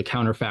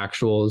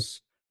counterfactuals,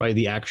 right?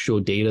 The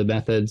actual data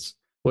methods,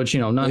 which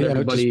not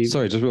everybody.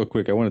 Just real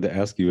quick, I wanted to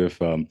ask you if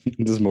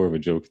this is more of a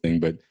joke thing,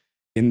 but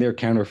in their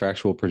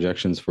counterfactual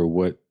projections for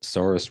what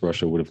Tsarist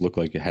Russia would have looked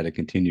like had it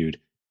continued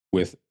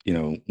with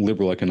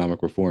liberal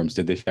economic reforms,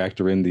 did they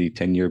factor in the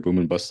 10-year boom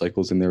and bust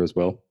cycles in there as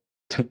well?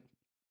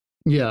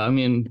 Yeah, I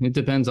mean, it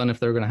depends on if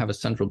they're going to have a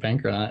central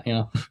bank or not.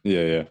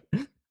 Yeah.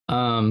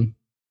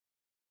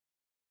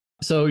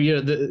 So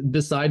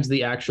besides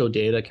the actual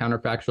data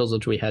counterfactuals,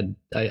 which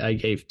I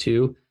gave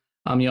two.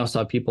 You also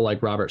have people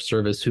like Robert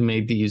Service who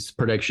made these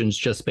predictions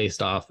just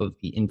based off of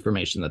the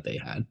information that they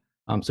had.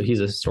 So he's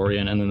a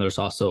historian, and then there's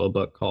also a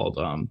book called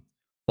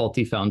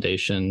 "Faulty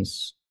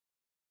Foundations: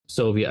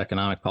 Soviet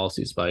Economic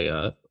Policies"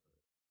 by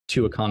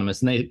two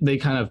economists, and they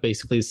kind of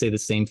basically say the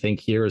same thing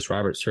here as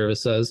Robert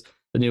Service says.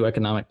 The new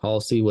economic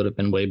policy would have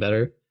been way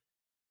better.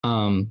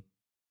 And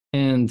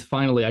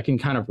finally, I can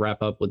kind of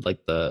wrap up with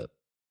like the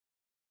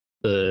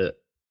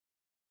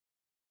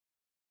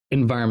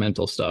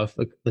environmental stuff,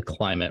 the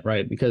climate,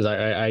 right? Because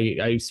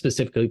I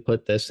specifically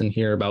put this in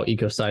here about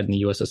ecocide in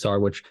the USSR,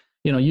 which,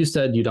 you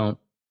said you don't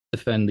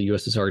defend the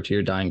USSR to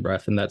your dying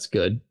breath, and that's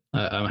good.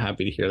 I'm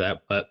happy to hear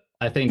that. But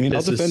I think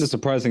I'll defend a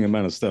surprising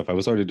amount of stuff. I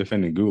was already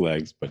defending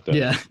gulags, but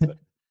yeah.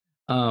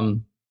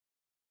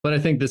 But I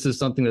think this is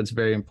something that's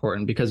very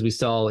important because we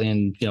saw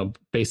in,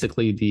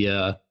 basically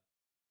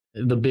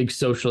the big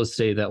socialist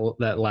state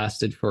that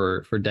lasted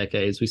for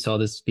decades. We saw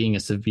this being a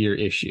severe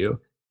issue.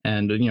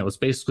 And, it's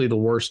basically the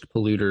worst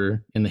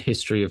polluter in the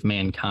history of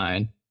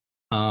mankind.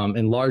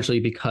 And largely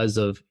because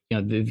of,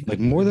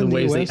 more than the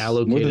ways US, they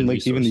allocated more than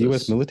resources. even the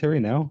US military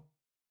now.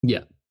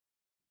 Yeah.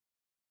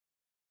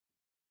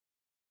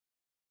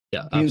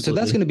 Yeah. So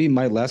that's going to be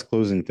my last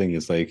closing thing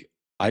is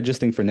I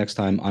just think for next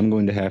time, I'm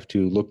going to have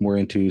to look more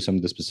into some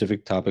of the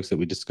specific topics that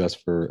we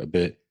discussed for a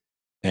bit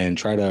and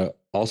try to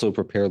also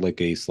prepare like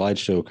a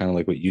slideshow, kind of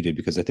like what you did,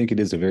 because I think it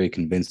is a very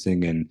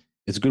convincing and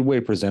it's a good way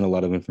to present a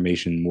lot of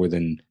information more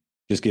than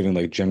just giving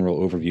like general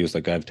overviews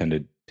like I've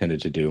tended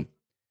to do.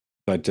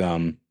 But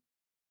what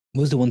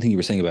was the one thing you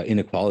were saying about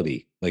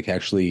inequality, like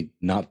actually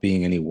not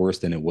being any worse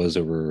than it was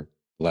over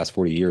the last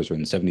 40 years or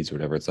in the 70s or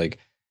whatever? It's like,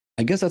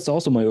 I guess that's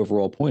also my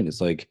overall point.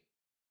 It's like,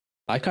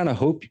 I kind of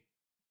hope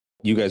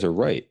you guys are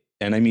right.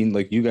 And I mean,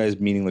 like you guys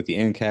meaning like the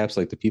ANCAPs,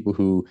 like the people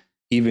who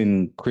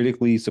even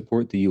critically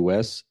support the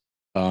US.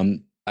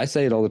 I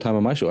say it all the time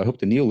on my show. I hope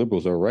the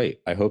neoliberals are right.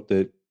 I hope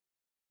that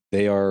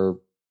they are,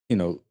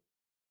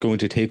 going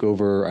to take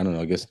over, I don't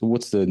know, I guess,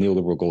 what's the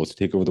neoliberal goal? Is to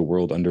take over the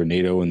world under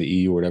NATO and the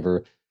EU or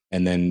whatever,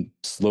 and then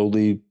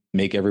slowly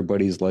make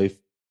everybody's life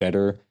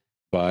better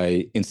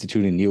by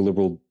instituting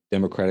neoliberal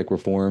democratic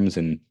reforms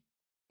and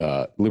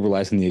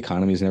liberalizing the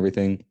economies and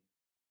everything.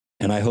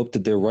 And I hope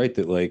that they're right,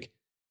 that like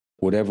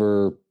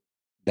whatever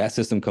that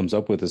system comes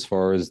up with as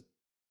far as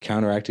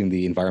counteracting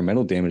the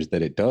environmental damage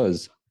that it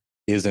does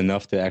is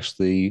enough to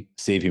actually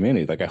save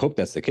humanity. Like, I hope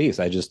that's the case.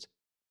 I just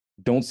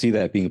don't see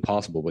that being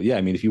possible. But yeah,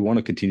 I mean, if you want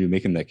to continue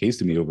making that case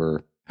to me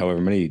over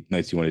however many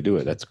nights you want to do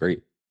it, that's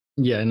great.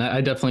 Yeah, and I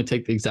definitely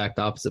take the exact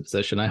opposite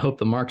position. I hope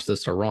the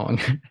Marxists are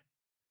wrong.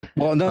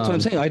 Well, that's what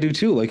I'm saying. I do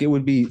too. Like, it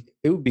would be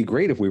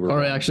great if we were.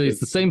 Or actually, it's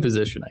the same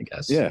position, I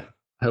guess. Yeah.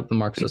 I hope the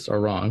Marxists are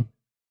wrong.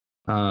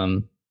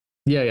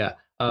 Yeah.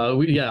 I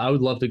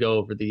would love to go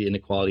over the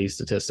inequality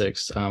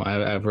statistics. I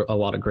have a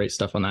lot of great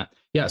stuff on that.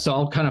 Yeah, so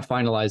I'll kind of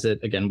finalize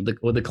it again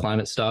with the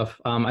climate stuff.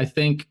 I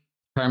think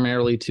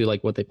primarily to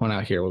like what they point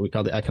out here, what we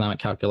call the economic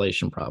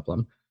calculation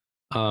problem.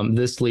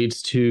 This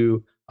leads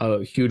to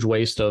a huge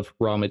waste of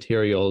raw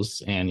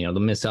materials and the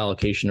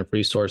misallocation of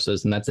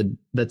resources, and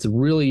that's a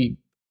really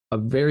a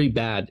very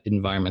bad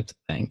environmental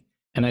thing.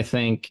 And I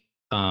think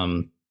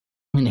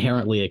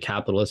inherently a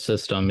capitalist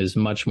system is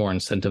much more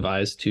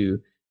incentivized to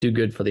do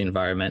good for the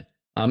environment.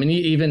 And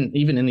even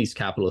in these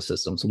capitalist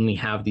systems, when we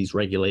have these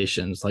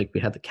regulations, like we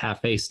had the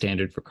CAFE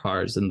standard for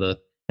cars in the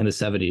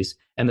 70s,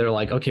 and they're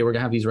like, okay, we're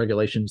gonna have these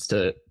regulations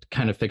to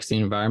kind of fix the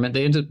environment.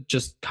 They end up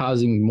just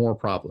causing more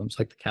problems.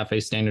 Like the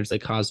CAFE standards, they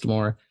caused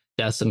more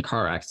deaths in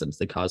car accidents.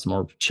 They caused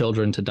more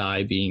children to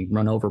die being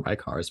run over by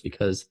cars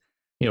because,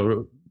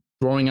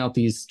 throwing out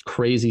these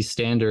crazy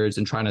standards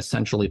and trying to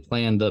centrally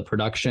plan the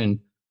production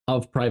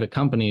of private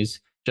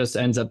companies just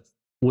ends up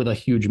with a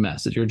huge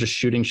mess. You're just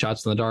shooting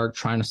shots in the dark,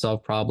 trying to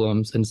solve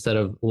problems instead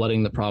of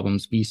letting the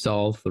problems be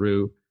solved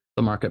through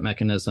the market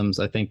mechanisms.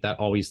 I think that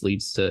always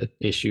leads to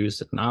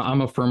issues. And I'm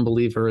a firm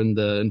believer in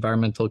the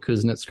environmental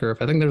Kuznets curve.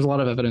 I think there's a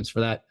lot of evidence for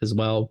that as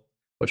well,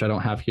 which I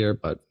don't have here.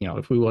 But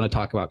if we want to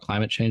talk about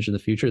climate change in the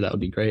future, that would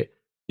be great.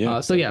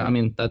 Yeah. I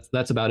mean,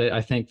 that's about it.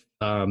 I think.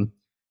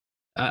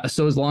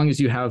 So as long as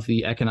you have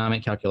the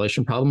economic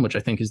calculation problem, which I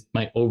think is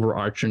my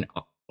overarching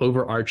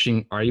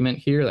argument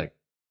here, that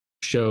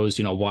shows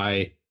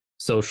why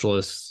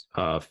socialists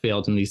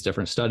failed in these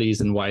different studies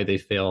and why they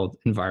failed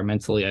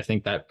environmentally. I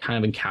think that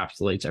kind of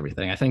encapsulates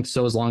everything. I think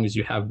so as long as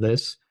you have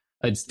this,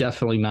 it's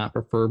definitely not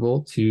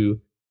preferable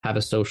to have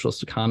a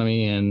socialist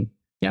economy. And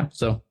yeah,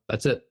 so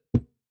that's it.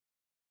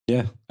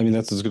 Yeah, I mean,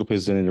 that's as good a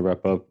place to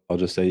wrap up. I'll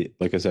just say,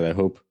 like I said, I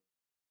hope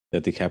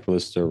that the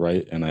capitalists are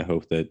right, and I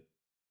hope that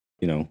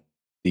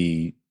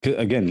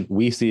again,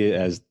 we see it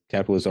as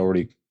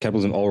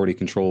capitalism already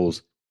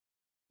controls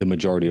the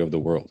majority of the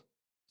world.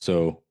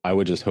 So I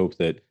would just hope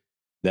that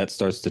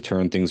starts to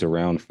turn things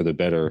around for the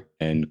better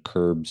and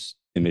curbs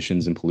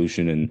emissions and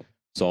pollution and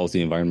solves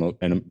the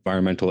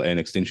environmental and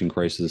extinction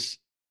crisis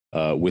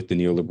with the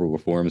neoliberal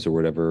reforms or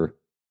whatever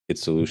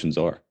its solutions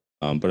are.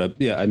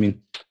 Yeah, I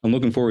mean, I'm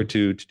looking forward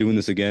to doing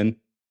this again.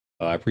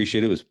 I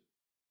appreciate it. It was,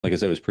 like I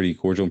said, it was pretty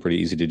cordial and pretty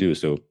easy to do.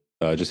 So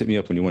just hit me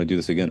up when you want to do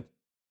this again.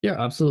 Yeah,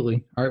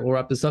 absolutely. All right, we'll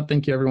wrap this up.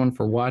 Thank you, everyone,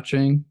 for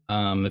watching.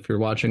 If you're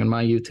watching on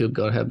my YouTube,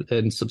 go ahead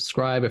and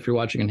subscribe. If you're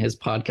watching on his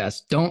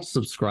podcast, don't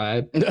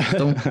subscribe.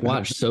 Don't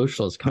watch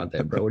socialist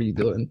content, bro. What are you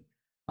doing?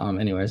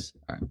 Anyways,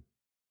 all right.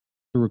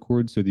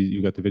 Record, so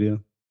you got the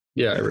video?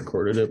 Yeah, I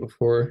recorded it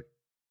before.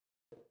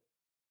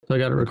 So I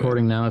got it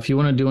recording now. If you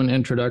want to do an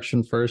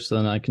introduction first,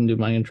 then I can do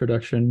my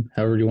introduction.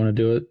 However you want to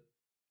do it.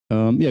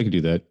 Yeah, I can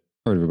do that.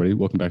 All right, everybody.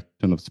 Welcome back to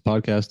another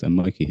podcast. I'm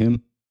Mike, he,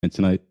 him. And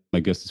tonight, my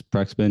guest is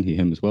Prax Ben, he,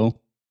 him as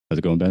well. How's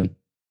it going, Ben?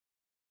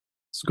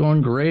 It's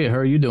going great. How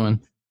are you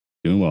doing?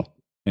 Doing well.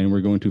 And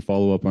we're going to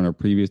follow up on our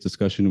previous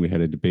discussion. We had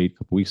a debate a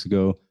couple weeks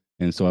ago.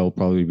 And so I will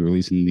probably be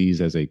releasing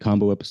these as a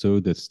combo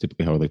episode. That's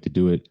typically how I like to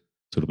do it.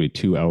 So it'll be a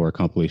 2-hour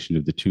compilation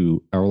of the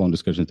 2-hour-long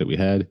discussions that we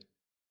had.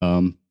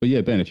 But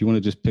yeah, Ben, if you want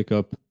to just pick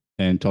up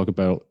and talk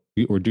about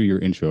or do your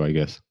intro, I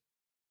guess.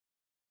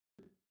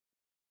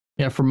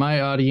 Yeah, for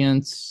my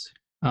audience,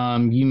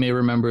 you may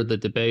remember the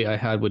debate I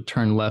had with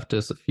Turn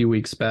Leftist a few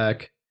weeks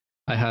back.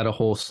 I had a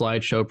whole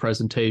slideshow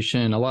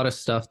presentation, a lot of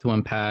stuff to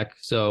unpack.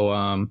 So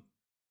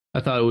I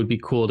thought it would be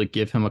cool to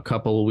give him a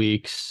couple of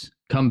weeks,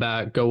 come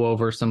back, go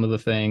over some of the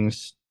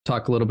things,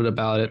 talk a little bit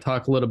about it,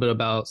 talk a little bit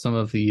about some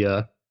of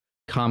the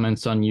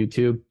comments on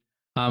YouTube.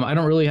 I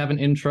don't really have an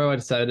intro. I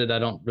decided I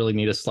don't really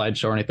need a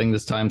slideshow or anything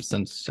this time,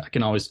 since I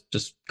can always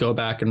just go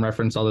back and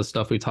reference all the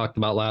stuff we talked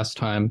about last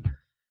time.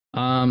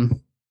 I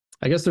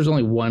guess there's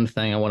only one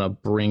thing I want to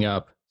bring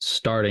up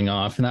starting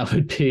off, and that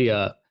would be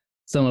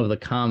some of the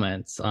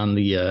comments on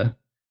the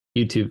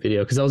YouTube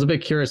video, because I was a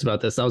bit curious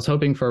about this. I was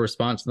hoping for a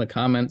response in the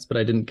comments, but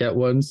I didn't get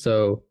one.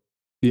 So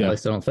yeah, at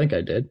least I don't think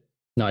I did.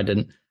 No, I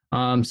didn't.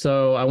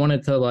 So I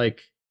wanted to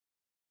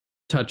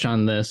touch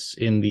on this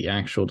in the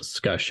actual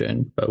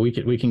discussion, but we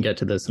can get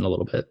to this in a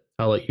little bit.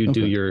 I'll let you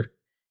do your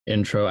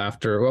intro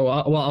after.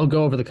 I'll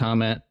go over the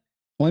comment.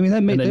 Well, I mean,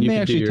 that may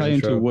actually tie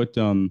into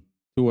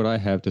what I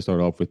have to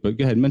start off with, but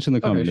go ahead, mention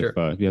the comment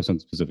if you have something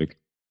specific.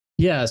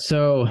 Yeah,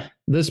 so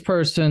this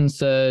person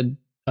said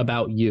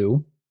about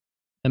you,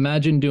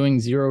 imagine doing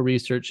zero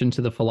research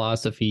into the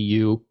philosophy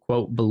you,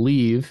 quote,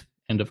 believe,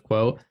 end of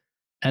quote,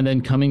 and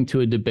then coming to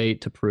a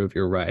debate to prove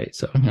you're right.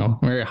 So,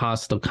 very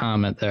hostile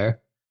comment there.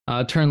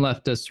 Turn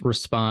Leftist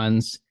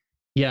responds,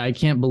 yeah, I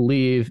can't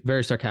believe,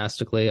 very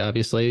sarcastically,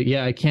 obviously,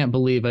 yeah, I can't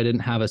believe I didn't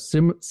have a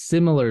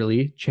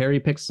similarly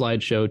cherry-picked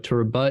slideshow to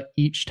rebut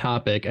each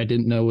topic I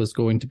didn't know was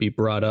going to be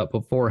brought up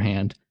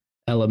beforehand.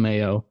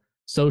 LMAO.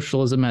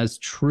 Socialism has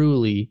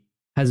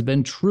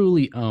been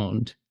truly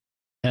owned.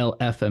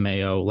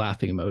 LFMAO,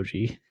 laughing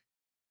emoji.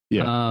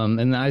 Yeah.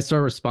 And I sort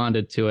of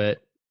responded to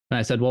it. And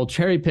I said, well,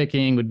 cherry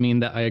picking would mean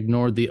that I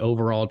ignored the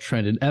overall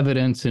trend in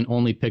evidence and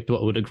only picked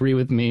what would agree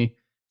with me.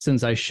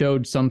 Since I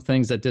showed some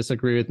things that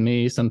disagree with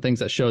me, some things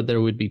that showed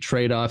there would be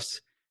trade-offs,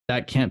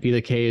 that can't be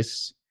the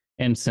case.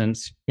 And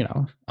since,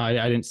 I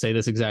didn't say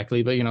this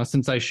exactly, but,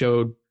 since I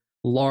showed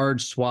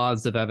large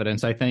swaths of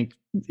evidence, I think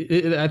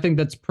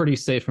that's pretty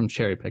safe from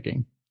cherry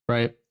picking,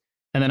 right?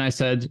 And then I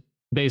said,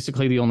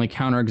 basically, the only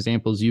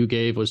counterexamples you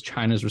gave was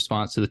China's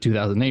response to the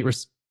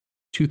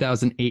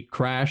 2008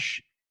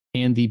 crash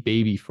and the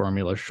baby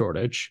formula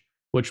shortage,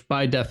 which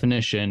by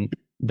definition,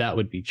 that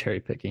would be cherry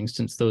picking,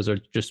 since those are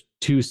just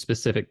two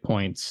specific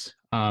points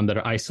that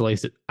are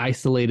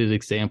isolated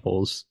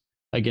examples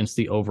against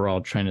the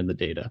overall trend in the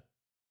data.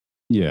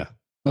 Yeah.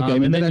 Okay. I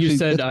mean, and then you actually,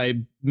 said I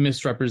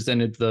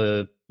misrepresented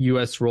the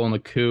U.S. role in the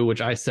coup,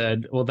 which I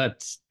said, well,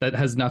 that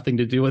has nothing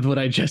to do with what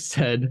I just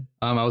said.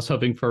 I was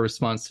hoping for a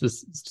response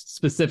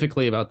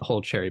specifically about the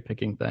whole cherry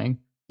picking thing.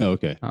 oh,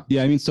 okay.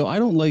 Yeah. I mean, so I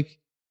don't like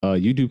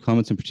YouTube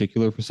comments in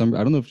particular for some.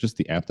 I don't know if it's just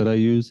the app that I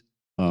use.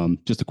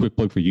 Just a quick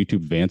plug for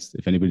YouTube Advanced.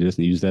 If anybody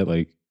doesn't use that,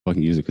 like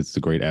fucking use it because it's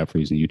a great app for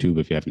using YouTube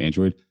if you have an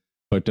Android.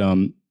 But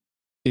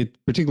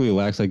it particularly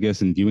lacks, I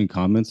guess, in viewing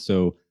comments.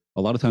 So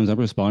a lot of times I've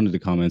responded to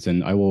comments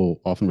and I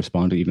will often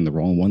respond to even the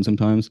wrong one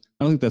sometimes.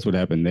 I don't think that's what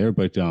happened there,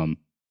 but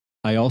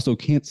I also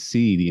can't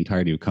see the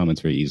entirety of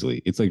comments very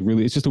easily. It's like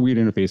really, it's just a weird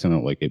interface. I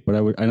don't like it. But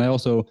I would, and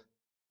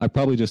I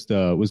probably just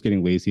was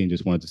getting lazy and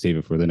just wanted to save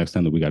it for the next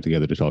time that we got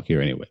together to talk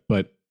here anyway.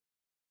 But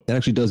it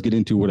actually does get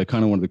into what I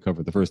kind of wanted to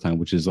cover the first time,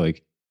 which is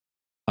like,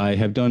 I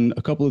have done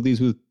a couple of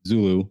these with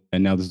Zulu,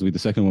 and now this will be the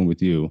second one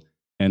with you.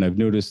 And I've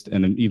noticed,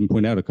 and even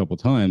pointed out a couple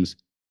of times,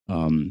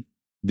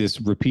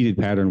 this repeated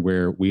pattern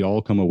where we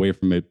all come away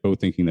from it both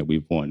thinking that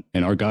we've won,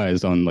 and our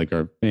guys on like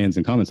our fans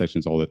and comment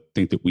sections all that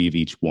think that we've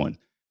each won,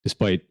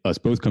 despite us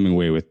both coming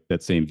away with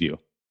that same view.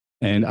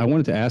 And I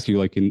wanted to ask you,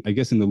 like, I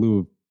guess in the lieu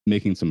of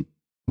making some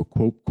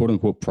quote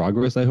unquote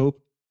progress, I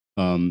hope.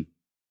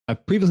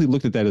 I've previously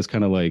looked at that as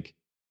kind of like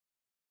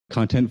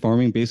content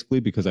farming,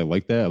 basically, because I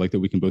like that. I like that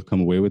we can both come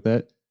away with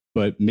that.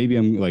 But maybe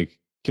I'm like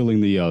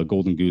killing the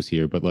golden goose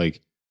here. But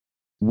like,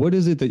 what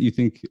is it that you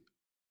think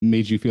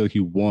made you feel like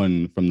you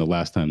won from the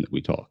last time that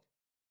we talked?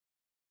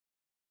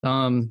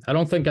 I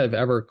don't think I've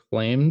ever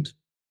claimed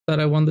that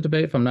I won the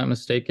debate, if I'm not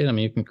mistaken. I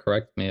mean, you can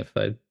correct me if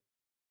I.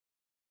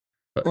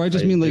 Or I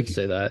just mean like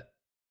say that.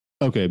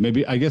 Okay,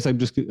 maybe I guess I'm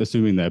just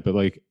assuming that, but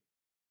like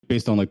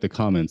based on like the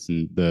comments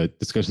and the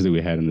discussions that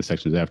we had in the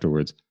sections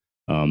afterwards.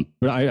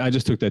 But I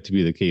just took that to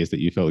be the case, that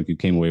you felt like you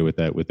came away with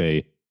that with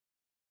a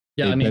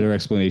better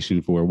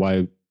explanation for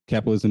why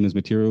capitalism is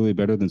materially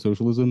better than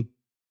socialism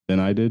than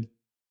I did.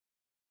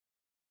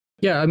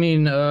 Yeah, I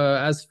mean,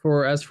 as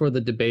for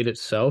the debate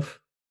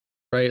itself,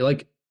 right?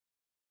 Like,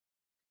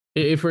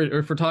 if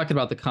we're talking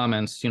about the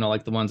comments,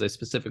 like the ones I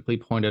specifically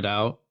pointed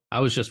out, I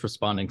was just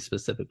responding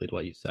specifically to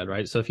what you said,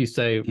 right? So if you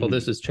say, well,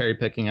 this is cherry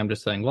picking, I'm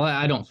just saying, well,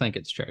 I don't think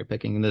it's cherry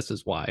picking, and this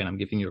is why, and I'm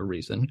giving you a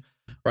reason,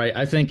 right?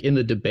 I think in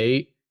the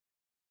debate,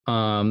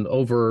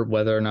 over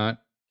whether or not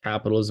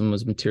capitalism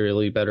was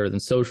materially better than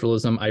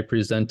socialism, I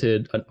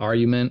presented an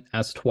argument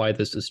as to why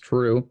this is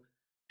true,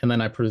 and then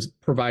I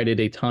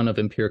provided a ton of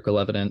empirical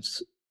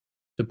evidence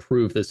to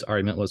prove this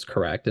argument was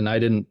correct. And I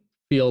didn't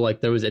feel like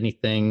there was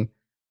anything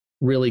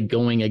really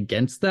going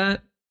against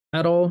that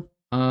at all.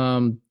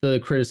 The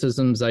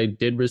criticisms I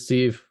did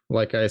receive,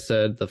 like I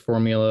said, the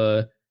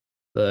formula,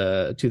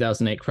 the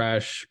 2008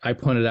 crash, I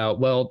pointed out,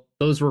 well,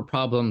 those were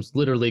problems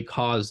literally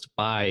caused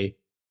by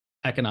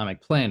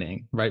economic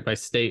planning, right? By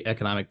state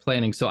economic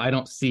planning. So I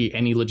don't see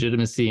any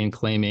legitimacy in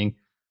claiming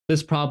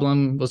this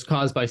problem was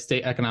caused by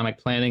state economic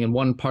planning in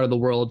one part of the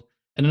world,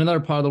 and in another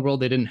part of the world,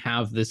 they didn't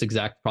have this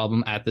exact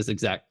problem at this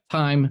exact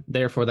time.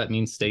 Therefore, that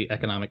means state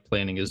economic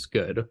planning is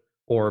good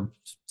or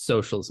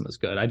socialism is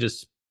good.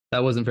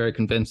 That wasn't very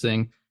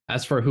convincing.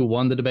 As for who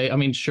won the debate, I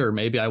mean, sure,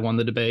 maybe I won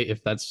the debate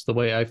if that's the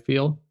way I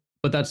feel,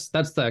 but that's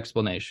the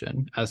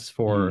explanation. As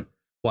for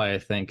why I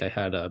think I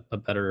had a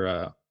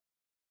better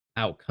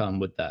outcome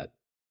with that.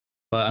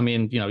 But I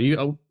mean,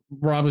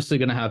 we're obviously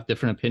going to have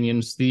different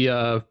opinions.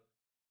 The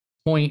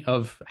point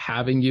of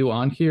having you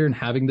on here and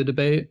having the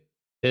debate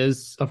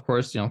is, of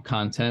course,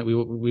 content.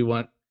 We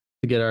want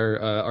to get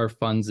our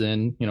funds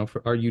in,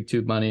 for our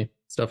YouTube money,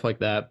 stuff like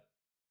that.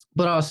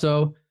 But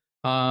also,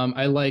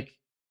 I like,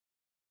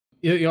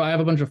 I have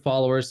a bunch of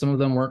followers. Some of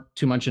them weren't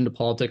too much into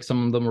politics.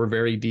 Some of them were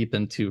very deep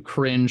into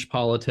cringe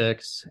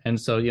politics. And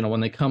so, when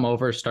they come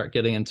over, start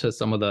getting into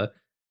some of the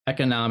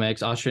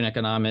economics, Austrian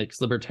economics,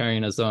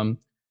 libertarianism,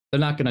 they're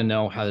not going to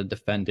know how to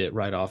defend it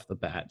right off the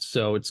bat.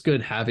 So it's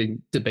good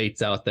having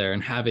debates out there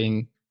and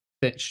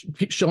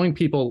showing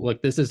people,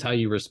 like, this is how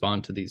you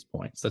respond to these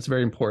points. That's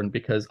very important,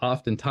 because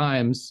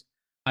oftentimes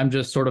I'm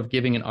just sort of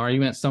giving an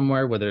argument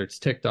somewhere, whether it's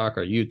TikTok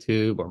or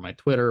YouTube or my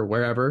Twitter or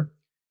wherever.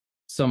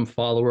 Some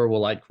follower will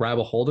like grab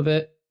a hold of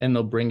it and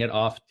they'll bring it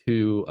off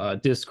to a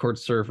Discord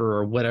server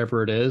or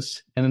whatever it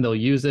is. And then they'll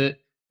use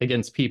it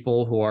against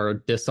people who are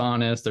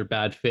dishonest or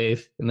bad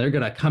faith. And they're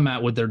going to come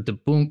out with their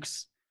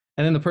debunks.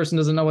 And then the person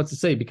doesn't know what to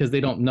say because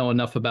they don't know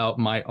enough about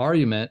my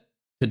argument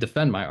to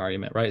defend my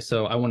argument, right?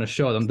 So I want to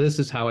show them, this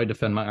is how I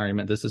defend my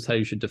argument. This is how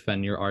you should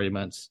defend your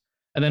arguments.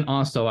 And then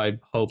also I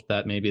hope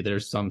that maybe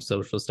there's some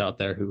socialists out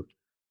there who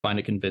find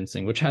it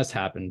convincing, which has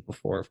happened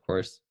before, of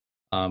course.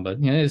 But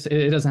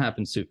it doesn't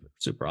happen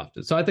super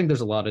often. So I think there's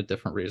a lot of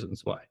different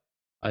reasons why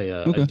I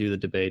do the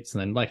debates.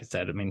 And then, like I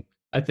said, I mean,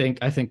 I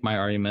think my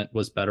argument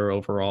was better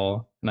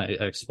overall, and I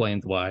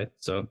explained why.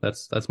 So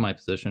that's my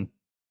position.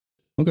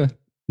 Okay.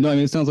 No, I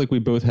mean, it sounds like we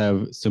both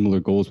have similar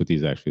goals with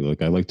these, actually.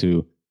 Like, I like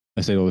to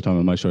I say it all the time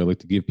on my show. I like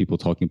to give people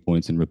talking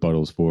points and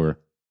rebuttals for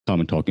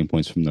common talking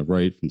points from the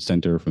right, from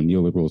center, from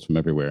neoliberals, from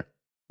everywhere,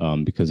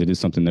 because it is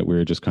something that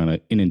we're just kind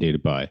of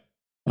inundated by.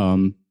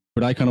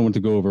 But I kind of want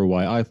to go over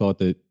why I thought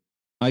that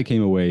I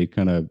came away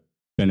kind of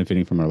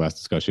benefiting from our last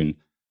discussion,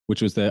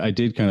 which was that I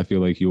did kind of feel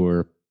like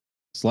your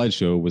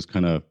slideshow was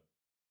kind of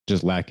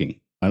just lacking.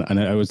 And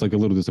I was like a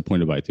little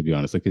disappointed by it, to be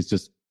honest. Like, it's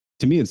just,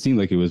 to me, it seemed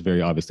like it was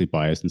very obviously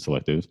biased and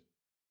selective.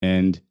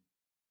 And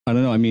I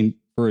don't know. I mean,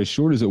 for as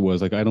short as it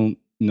was, like, I don't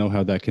know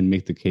how that can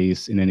make the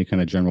case in any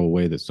kind of general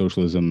way that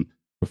socialism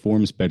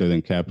performs better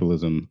than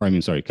capitalism. Or I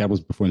mean, sorry,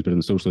 capitalism performs better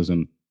than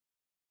socialism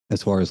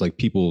as far as like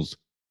people's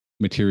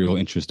material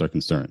interests are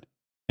concerned.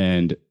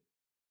 And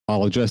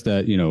I'll address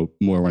that,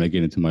 more when I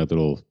get into my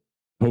little,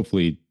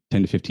 hopefully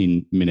 10 to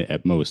 15 minute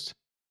at most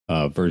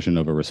version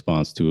of a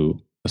response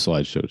to a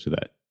slideshow to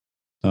that.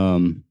 I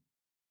don't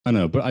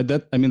know, but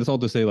that's all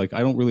to say, like, I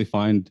don't really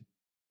find,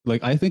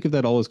 like, I think of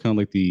that all as kind of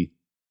like the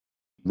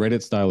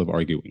Reddit style of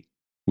arguing,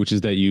 which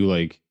is that you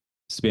like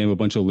spam a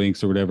bunch of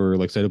links or whatever,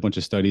 like cite a bunch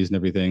of studies and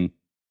everything.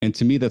 And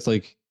to me, that's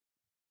like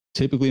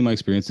typically in my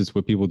experience, it's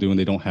what people do when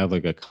they don't have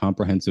like a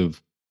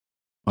comprehensive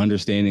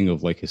understanding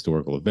of like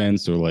historical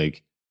events or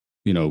like,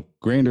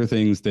 grander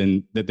things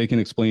than that they can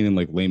explain in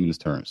like layman's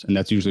terms. And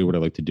that's usually what I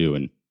like to do.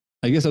 And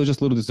I guess I was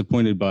just a little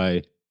disappointed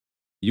by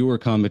your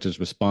commenters'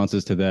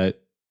 responses to that,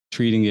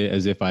 treating it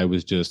as if I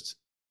was just,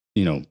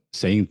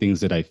 saying things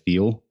that I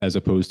feel, as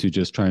opposed to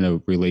just trying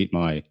to relate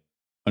my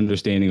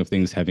understanding of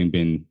things, having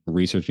been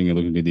researching and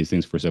looking at these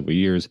things for several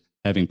years,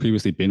 having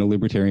previously been a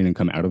libertarian and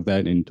come out of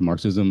that into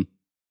Marxism,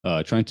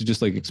 trying to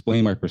just like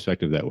explain my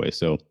perspective that way.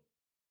 So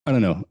I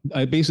don't know.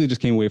 I basically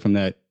just came away from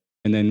that.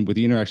 And then with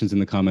the interactions in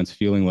the comments,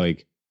 feeling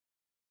like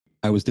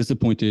I was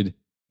disappointed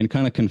and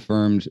kind of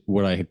confirmed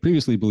what I had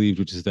previously believed,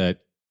 which is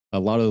that a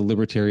lot of the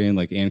libertarian,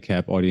 like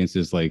ANCAP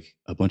audiences, like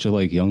a bunch of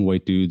like young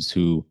white dudes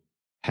who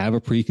have a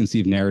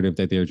preconceived narrative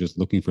that they're just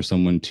looking for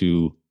someone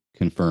to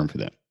confirm for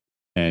them.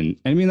 And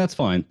I mean, that's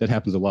fine. That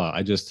happens a lot.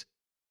 I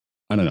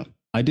don't know.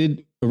 I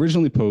did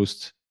originally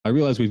post, I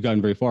realized we've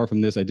gotten very far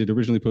from this. I did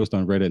originally post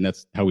on Reddit, and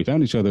that's how we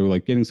found each other. We're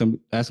like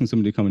asking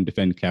somebody to come and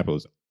defend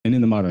capitalism and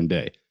in the modern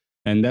day.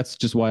 And that's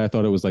just why I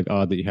thought it was like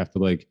odd that you have to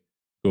like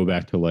go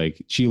back to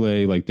like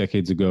Chile, like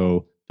decades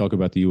ago, talk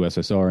about the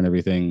USSR and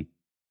everything.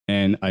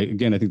 And I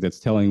think that's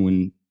telling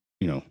when,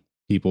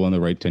 people on the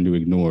right tend to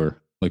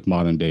ignore like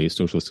modern day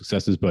socialist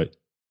successes. But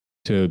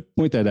to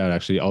point that out,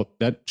 actually,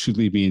 that should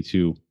lead me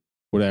into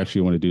what I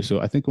actually want to do.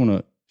 So I think I want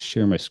to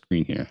share my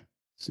screen here.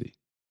 Let's see.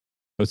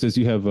 Oh, it says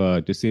you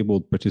have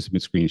disabled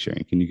participant screen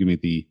sharing. Can you give me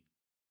the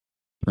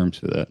terms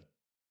for that?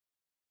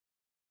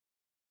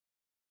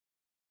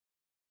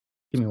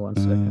 Give me 1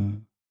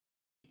 second.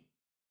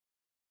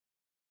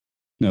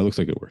 No, it looks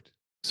like it worked.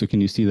 So can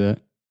you see that?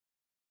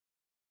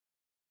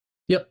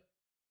 Yep.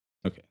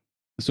 Okay.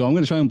 So I'm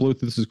going to try and blow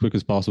through this as quick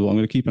as possible. I'm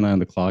going to keep an eye on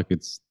the clock.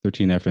 It's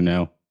 13 after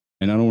now,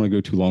 and I don't want to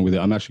go too long with it.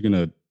 I'm actually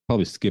going to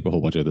probably skip a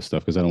whole bunch of this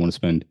stuff because I don't want to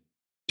spend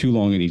too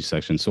long in each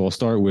section. So I'll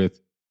start with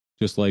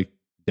just like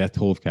death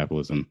toll of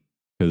capitalism.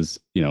 Because,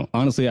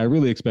 honestly, I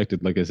really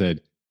expected, like I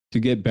said, to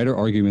get better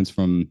arguments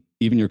from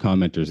even your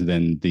commenters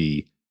than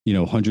the,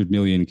 100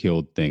 million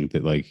killed thing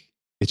that like,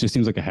 it just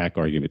seems like a hack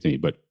argument to me,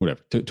 but whatever.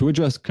 To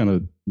address kind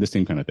of the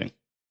same kind of thing.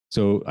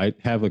 So I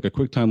have like a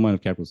quick timeline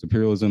of capitalist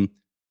imperialism,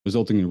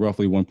 resulting in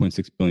roughly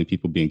 1.6 billion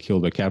people being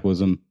killed by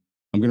capitalism.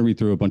 I'm going to read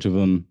through a bunch of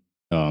them.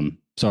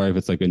 Sorry if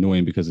it's like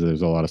annoying because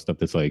there's a lot of stuff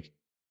that's like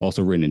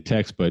also written in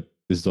text, but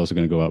this is also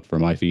going to go up for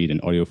my feed in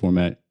audio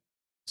format.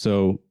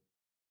 So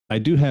I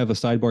do have a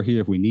sidebar here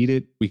if we need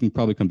it. We can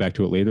probably come back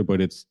to it later, but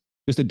it's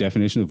just a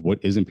definition of what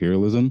is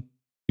imperialism,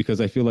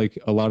 because I feel like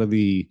a lot of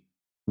the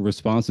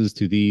responses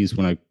to these,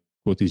 when I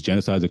quote these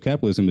genocides of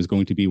capitalism, is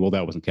going to be, well,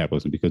 that wasn't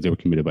capitalism because they were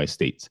committed by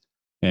states.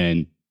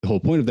 And the whole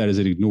point of that is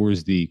it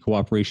ignores the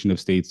cooperation of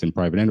states and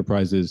private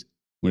enterprises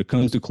when it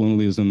comes to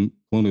colonialism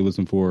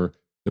for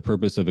the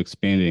purpose of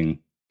expanding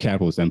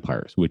capitalist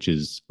empires,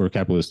 or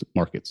capitalist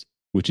markets,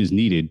 which is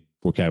needed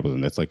for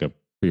capitalism. That's like a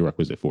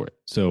prerequisite for it.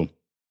 So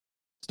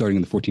starting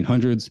in the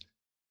 1400s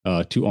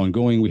to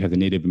ongoing, we have the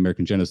Native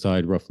American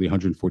genocide, roughly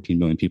 114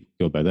 million people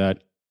killed by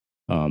that.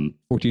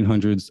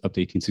 1400s up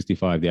to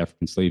 1865, the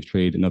African slave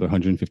trade, another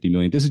 150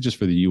 million. This is just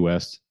for the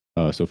U.S.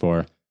 So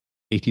far.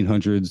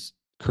 1800s,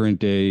 current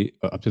day,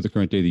 up to the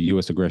current day, the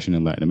U.S. aggression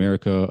in Latin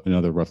America,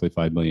 another roughly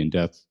 5 million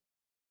deaths.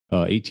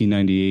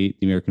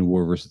 1898, the American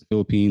War versus the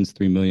Philippines,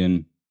 3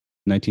 million.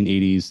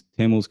 1980s,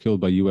 Tamils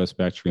killed by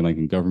U.S.-backed Sri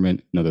Lankan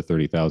government, another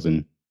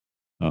 30,000.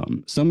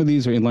 Some of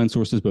these are inline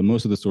sources, but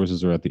most of the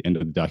sources are at the end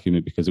of the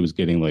document because it was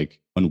getting like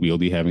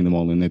unwieldy having them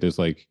all in there. There's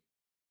like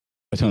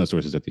a ton of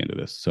sources at the end of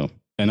this. So,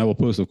 and I will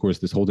post, of course,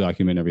 this whole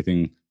document,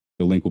 everything.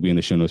 The link will be in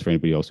the show notes for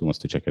anybody else who wants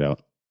to check it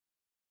out.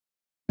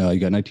 You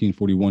got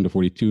 1941 to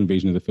 42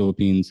 invasion of the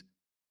Philippines.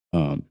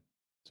 Sorry,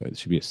 this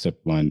should be a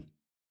separate line.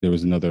 There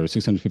was another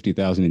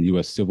 650,000 in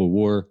U.S. Civil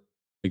War.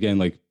 Again,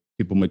 like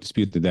people might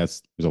dispute that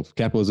that's the result of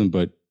capitalism,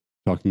 but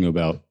talking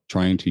about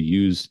trying to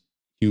use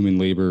human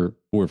labor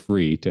for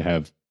free to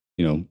have,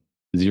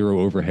 zero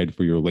overhead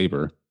for your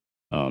labor.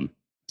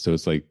 So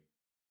it's like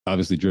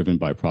obviously driven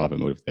by profit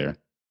motive there.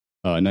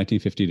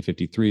 1950 to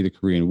 53, the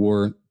Korean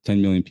War,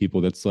 10 million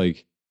people. That's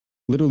like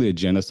literally a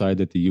genocide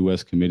that the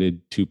U.S.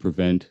 committed to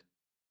prevent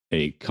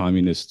a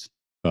communist,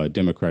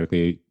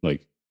 democratically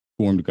like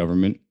formed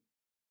government,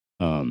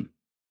 and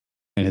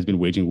has been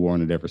waging war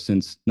on it ever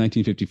since.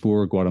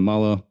 1954,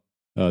 Guatemala,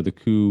 the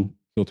coup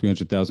killed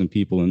 300,000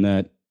 people in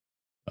that.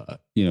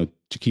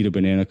 Chiquita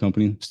Banana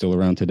Company still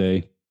around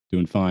today,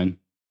 doing fine.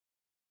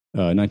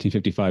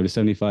 1955 to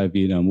 75,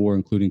 Vietnam War,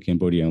 including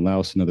Cambodia and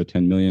Laos, another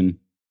 10 million.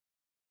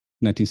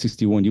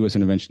 1961, U.S.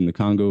 intervention in the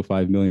Congo,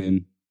 5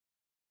 million.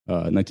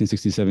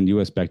 1967,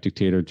 U.S.-backed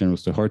dictator General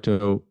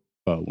Suharto,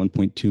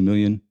 1.2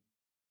 million.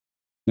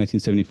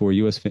 1974,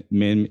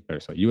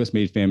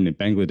 U.S.-made famine in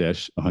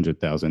Bangladesh,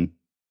 100,000.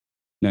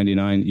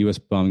 99, U.S.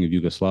 bombing of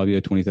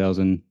Yugoslavia,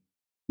 20,000.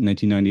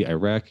 1990,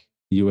 Iraq,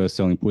 U.S.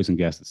 selling poison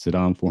gas to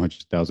Saddam,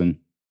 400,000.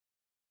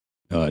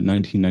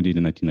 1990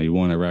 to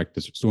 1991, Iraq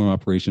Desert Storm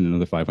operation,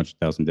 another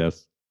 500,000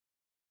 deaths.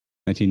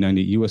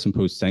 1990, U.S.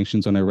 imposed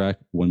sanctions on Iraq,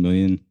 1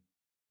 million.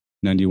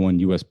 91,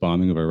 U.S.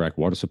 bombing of Iraq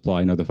water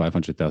supply, another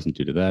 500,000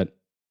 due to that.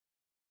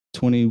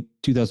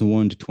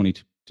 2001 to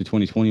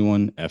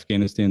 2021,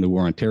 Afghanistan, the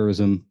war on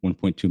terrorism,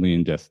 1.2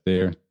 million deaths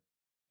there.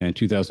 And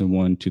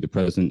 2001 to the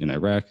present in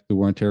Iraq, the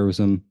war on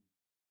terrorism,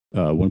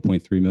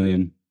 1.3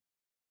 million.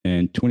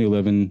 And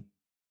 2011,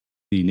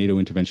 the NATO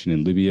intervention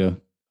in Libya,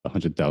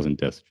 100,000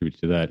 deaths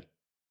attributed to that.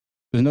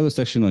 There's another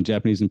section on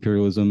Japanese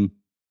imperialism.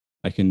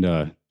 I can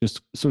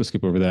just sort of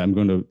skip over that. I'm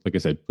going to, like I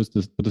said, put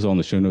this all in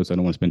the show notes. I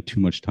don't want to spend too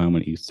much time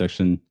on each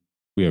section.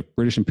 We have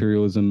British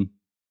imperialism,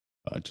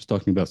 just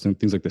talking about some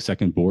things like the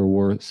Second Boer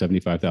War,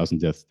 75,000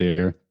 deaths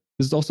there.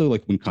 This is also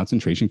like when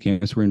concentration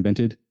camps were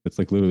invented. That's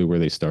like literally where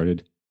they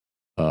started.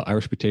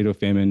 Irish potato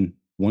famine,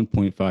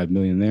 1.5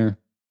 million there.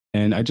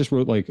 And I just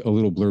wrote like a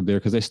little blurb there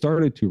because I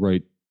started to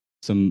write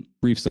some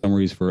brief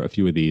summaries for a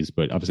few of these,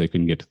 but obviously I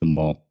couldn't get to them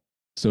all.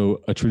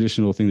 So a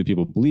traditional thing that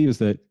people believe is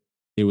that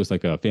it was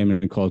like a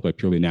famine caused by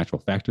purely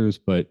natural factors,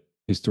 but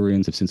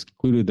historians have since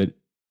concluded that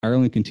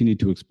Ireland continued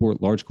to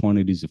export large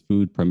quantities of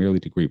food primarily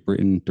to Great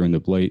Britain during the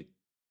Blight.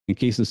 In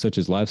cases such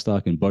as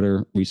livestock and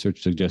butter,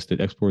 research suggests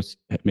that exports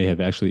may have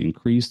actually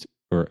increased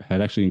or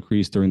had actually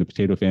increased during the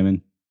potato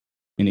famine.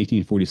 In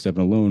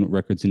 1847 alone,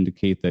 records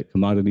indicate that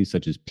commodities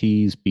such as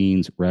peas,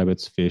 beans,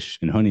 rabbits, fish,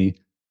 and honey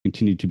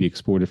continued to be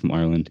exported from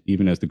Ireland,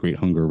 even as the Great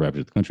Hunger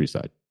ravaged the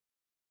countryside.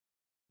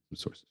 Some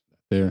sources for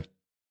that there.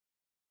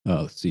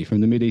 Let's see,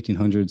 from the mid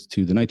 1800s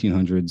to the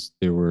 1900s,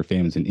 there were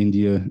famines in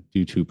India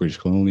due to British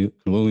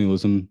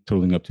colonialism,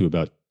 totaling up to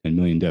about 10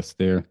 million deaths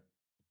there.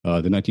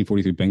 The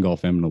 1943 Bengal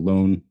famine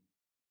alone,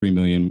 3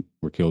 million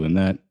were killed in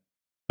that.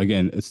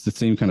 Again, it's the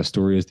same kind of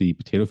story as the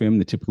potato famine.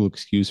 The typical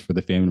excuse for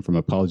the famine from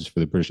apologists for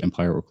the British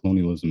Empire or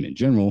colonialism in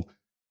general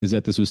is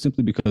that this was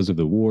simply because of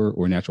the war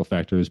or natural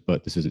factors,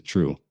 but this isn't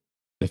true.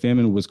 The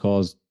famine was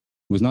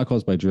not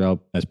caused by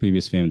drought as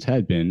previous famines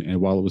had been, and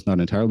while it was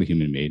not entirely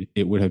human-made,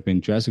 it would have been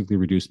drastically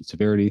reduced in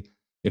severity,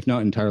 if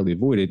not entirely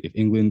avoided, if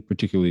England,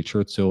 particularly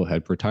Churchill,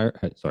 had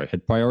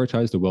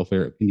prioritized the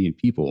welfare of Indian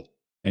people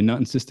and not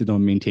insisted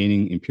on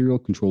maintaining imperial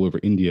control over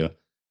India,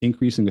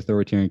 increasing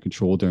authoritarian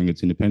control during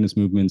its independence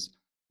movements,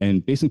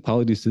 and basing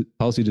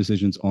policy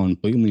decisions on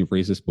blatantly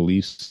racist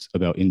beliefs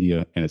about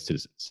India and its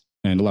citizens.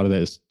 And a lot of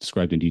that is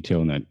described in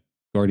detail in that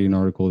Guardian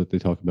article that they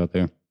talk about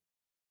there.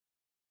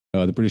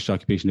 The British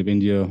occupation of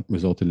India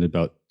resulted in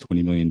about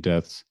 20 million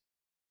deaths.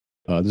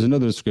 There's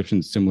another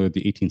description similar to the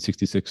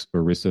 1866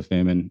 Orissa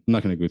famine. I'm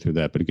not going to go through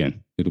that, but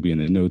again, it'll be in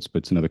the notes,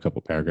 but it's another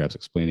couple paragraphs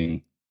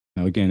explaining.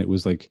 Now, again, it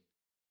was like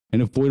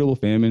an avoidable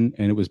famine,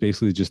 and it was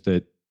basically just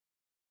that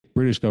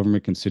British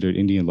government considered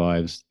Indian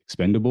lives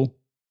expendable.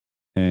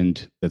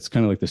 And that's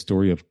kind of like the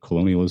story of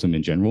colonialism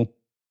in general.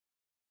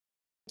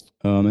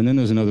 And then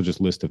there's another just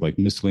list of like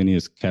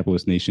miscellaneous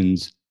capitalist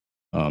nations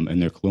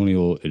and their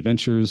colonial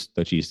adventures,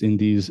 Dutch East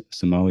Indies,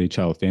 Somali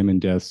child famine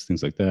deaths,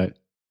 things like that.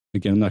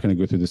 Again, I'm not going to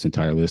go through this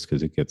entire list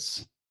because it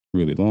gets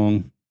really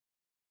long.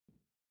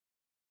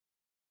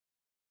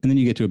 And then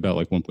you get to about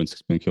like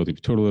 1.6 million killed. If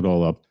you total it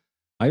all up,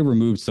 I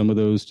removed some of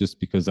those just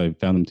because I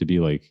found them to be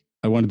like,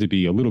 I wanted to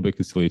be a little bit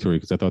conciliatory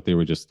because I thought they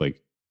were just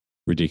like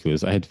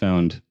ridiculous. I had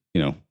found,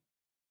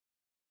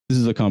 this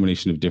is a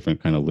combination of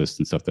different kind of lists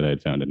and stuff that I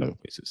had found in other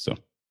places. So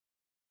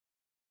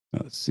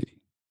let's see.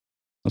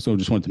 Also,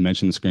 just wanted to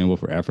mention the Scramble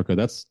for Africa.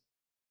 That's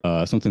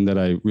something that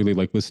I really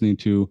like listening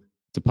to.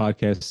 It's a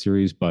podcast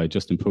series by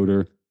Justin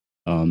Potter,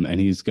 and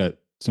he's got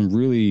some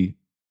really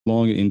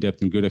long and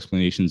in-depth and good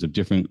explanations of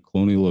different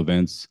colonial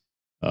events,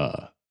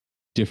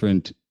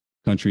 different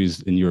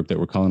countries in Europe that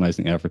were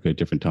colonizing Africa at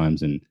different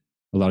times, and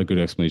a lot of good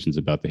explanations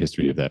about the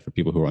history of that for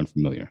people who are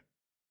unfamiliar.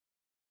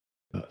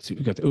 So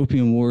we've got the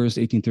Opium Wars,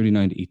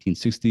 1839 to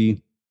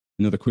 1860.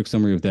 Another quick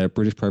summary of that.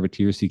 British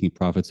privateers seeking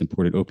profits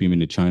imported opium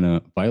into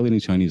China, violating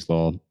Chinese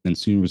law, and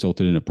soon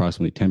resulted in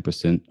approximately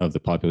 10% of the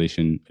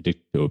population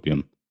addicted to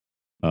opium.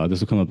 This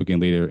will come up again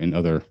later in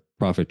other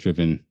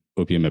profit-driven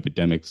opium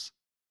epidemics.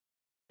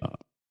 Let's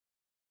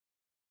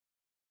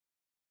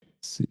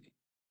see.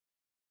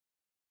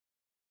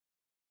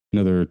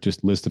 Another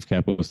just list of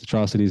capitalist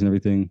atrocities and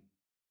everything.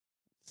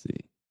 see.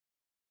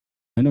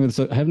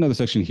 I have another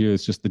section here.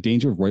 It's just the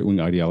danger of right wing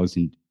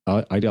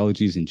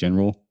ideologies in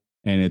general,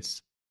 and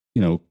it's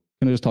kind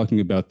of just talking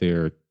about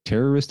their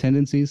terrorist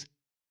tendencies.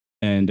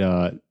 And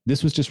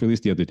this was just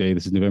released the other day.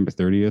 This is November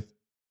 30th.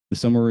 The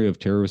summary of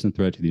terrorism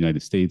threat to the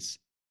United States.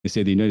 They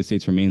say the United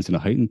States remains in a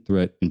heightened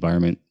threat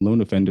environment.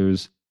 Lone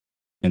offenders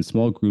and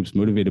small groups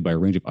motivated by a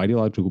range of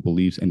ideological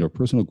beliefs and or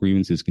personal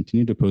grievances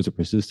continue to pose a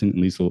persistent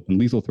and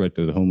lethal threat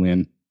to the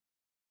homeland.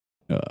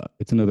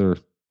 It's another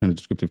kind of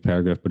descriptive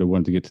paragraph, but I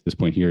wanted to get to this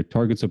point here.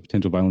 Targets of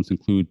potential violence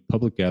include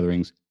public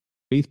gatherings,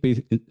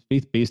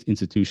 faith-based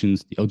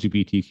institutions, the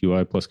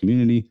LGBTQI plus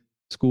community,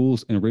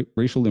 schools and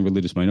racial and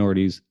religious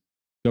minorities,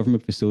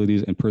 government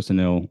facilities and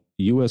personnel,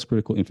 U.S.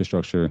 critical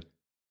infrastructure,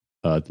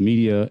 the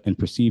media, and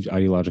perceived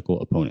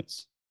ideological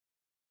opponents.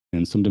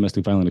 And some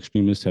domestic violent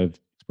extremists have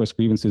expressed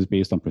grievances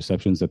based on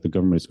perceptions that the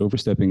government is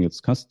overstepping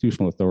its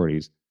constitutional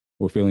authorities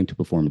or failing to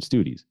perform its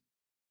duties.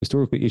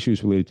 Historically,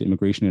 issues related to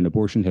immigration and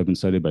abortion have been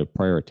cited by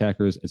prior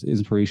attackers as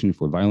inspiration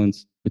for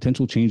violence.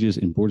 Potential changes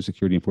in border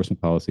security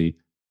enforcement policy,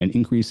 an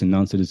increase in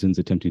non-citizens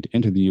attempting to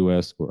enter the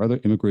U.S., or other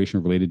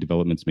immigration-related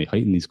developments may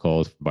heighten these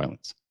calls for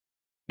violence.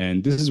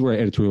 And this is where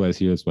I editorialize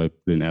here, that's why I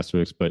put an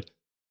asterisk, but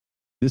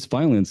this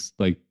violence,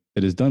 like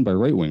that is done by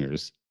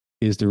right-wingers,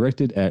 is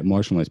directed at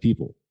marginalized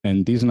people.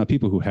 And these are not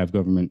people who have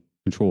government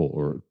control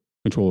or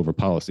control over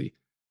policy.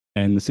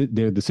 And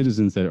they're the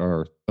citizens that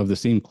are of the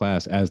same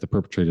class as the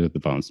perpetrators of the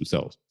violence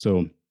themselves.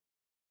 So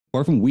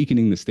far from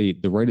weakening the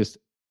state, the rightist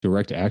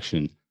direct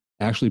action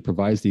actually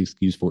provides the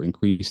excuse for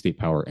increased state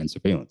power and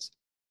surveillance.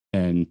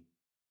 And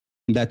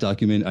that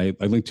document, I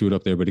linked to it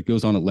up there, but it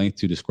goes on at length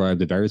to describe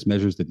the various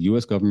measures that the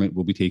US government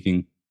will be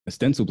taking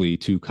ostensibly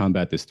to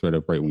combat this threat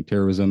of right-wing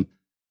terrorism.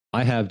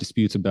 I have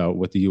disputes about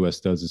what the US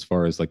does as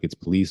far as like its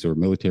police or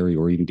military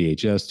or even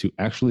DHS to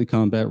actually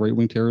combat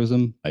right-wing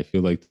terrorism. I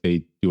feel like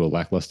they do a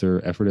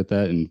lackluster effort at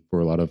that, and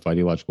for a lot of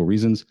ideological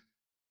reasons.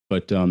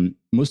 But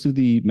most of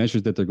the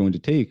measures that they're going to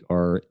take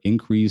are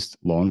increased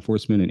law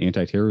enforcement and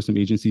anti-terrorism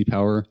agency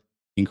power,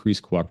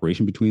 increased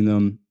cooperation between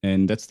them.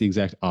 And that's the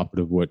exact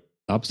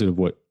opposite of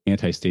what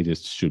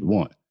anti-statists should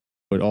want,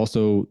 but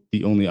also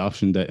the only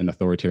option that an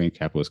authoritarian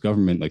capitalist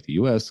government like the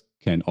US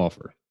can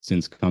offer,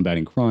 since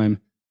combating crime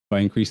by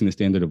increasing the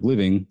standard of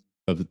living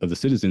of the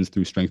citizens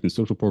through strengthened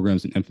social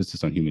programs and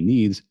emphasis on human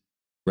needs,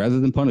 rather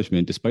than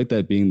punishment, despite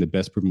that being the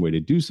best proven way to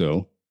do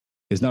so,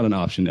 is not an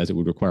option, as it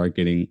would require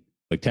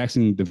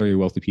taxing the very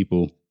wealthy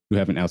people who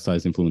have an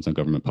outsized influence on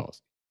government policy.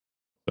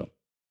 So,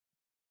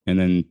 and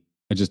then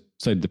I just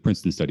cited the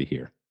Princeton study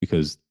here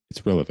because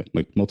it's relevant.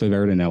 Like,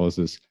 multivariate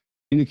analysis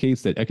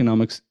indicates that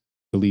economic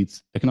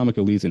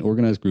elites and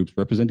organized groups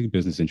representing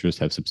business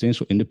interests have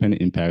substantial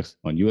independent impacts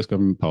on U.S.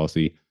 government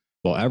policy,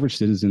 while average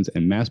citizens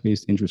and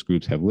mass-based interest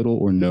groups have little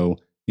or no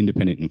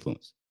independent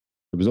influence.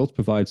 The results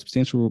provide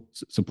substantial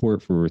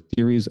support for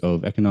theories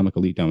of economic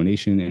elite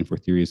domination and for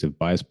theories of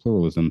biased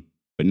pluralism,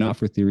 but not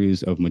for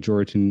theories of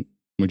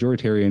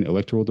majoritarian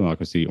electoral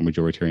democracy or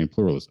majoritarian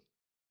pluralism,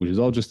 which is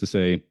all just to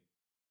say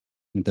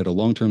that a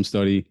long-term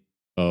study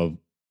of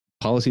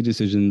policy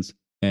decisions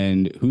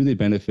and who they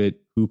benefit,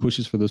 who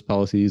pushes for those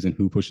policies, and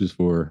who pushes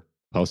for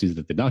policies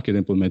that did not get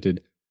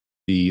implemented.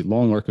 The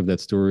long arc of that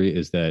story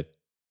is that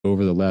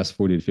over the last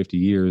 40 to 50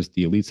 years,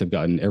 the elites have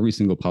gotten every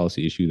single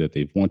policy issue that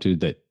they've wanted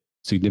that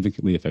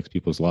significantly affects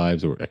people's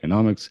lives or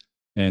economics,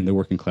 and the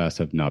working class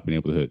have not been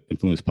able to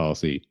influence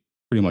policy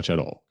pretty much at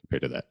all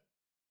compared to that.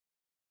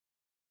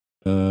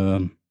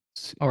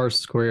 R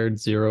squared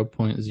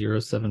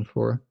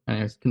 0.074.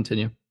 Anyways,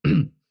 continue.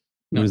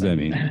 What does that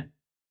mean?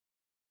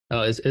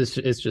 Oh,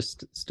 it's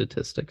just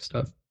statistic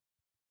stuff.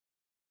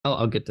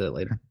 I'll get to it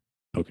later.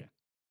 Okay.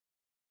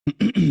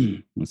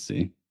 Let's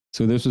see.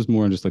 So this is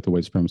more on just like the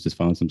white supremacist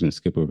violence. I'm going to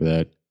skip over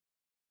that.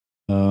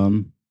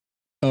 And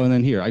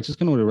then here, I just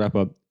kind of want to wrap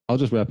up. I'll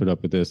just wrap it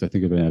up with this. I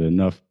think I've had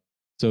enough.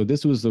 So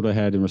this was what I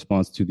had in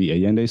response to the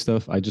Allende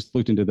stuff. I just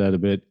looked into that a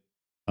bit.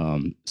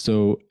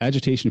 So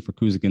agitation for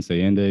coups against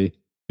Allende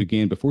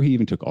began before he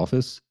even took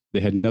office. They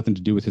had nothing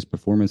to do with his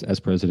performance as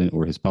president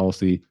or his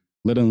policy,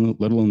 let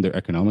alone their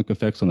economic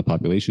effects on the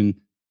population.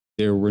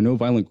 There were no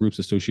violent groups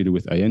associated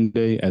with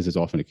Allende, as is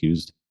often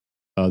accused.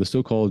 The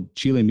so-called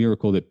Chile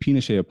miracle that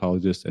Pinochet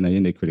apologists and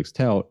Allende critics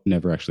tout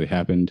never actually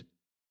happened.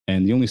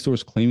 And the only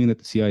source claiming that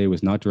the CIA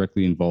was not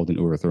directly involved in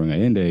overthrowing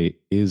Allende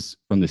is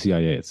from the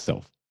CIA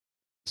itself.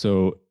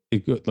 So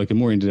like a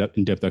more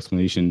in-depth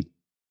explanation.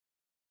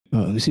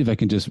 Let me see if I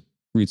can just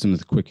read some of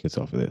the quick hits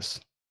off of this.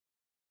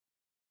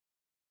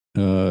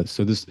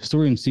 So this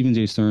historian Stephen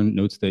J. Stern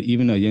notes that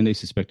even Allende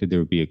suspected there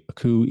would be a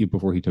coup even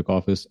before he took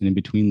office, and in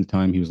between the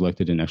time he was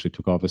elected and actually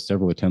took office,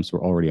 several attempts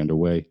were already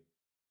underway.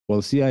 While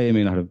the CIA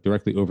may not have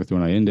directly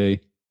overthrown Allende,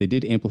 they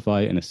did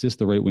amplify and assist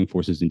the right-wing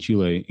forces in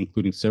Chile,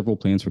 including several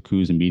plans for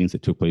coups and meetings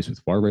that took place with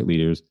far-right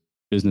leaders,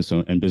 business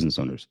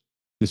owners.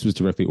 This was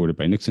directly ordered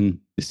by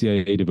Nixon. The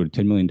CIA devoted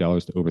 $10 million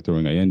to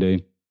overthrowing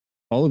Allende.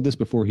 All of this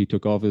before he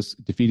took office,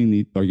 defeating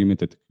the argument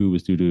that the coup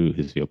was due to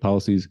his failed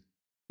policies.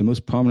 The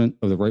most prominent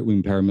of the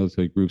right-wing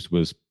paramilitary groups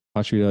was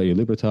Patria y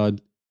Libertad,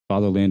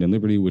 Fatherland and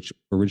Liberty, which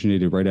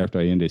originated right after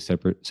Allende's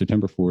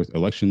September 4th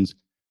elections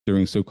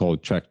during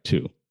so-called Track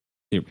 2.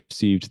 It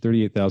received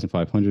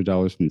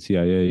 $38,500 from the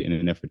CIA in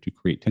an effort to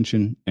create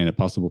tension and a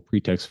possible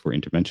pretext for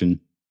intervention.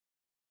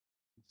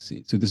 Let's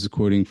see. So this is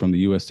quoting from the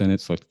U.S.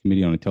 Senate Select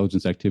Committee on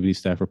Intelligence Activities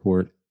staff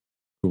report,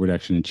 Covert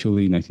Action in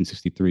Chile,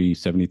 1963,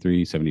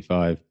 73,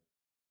 75.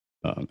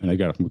 And I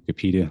got it from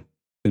Wikipedia.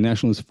 The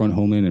Nationalist Front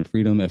Homeland and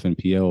Freedom,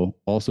 FNPL,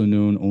 also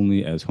known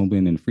only as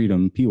Homeland and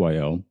Freedom,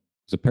 PYL,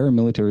 was a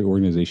paramilitary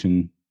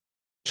organization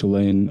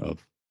Chilean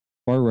of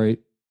far-right,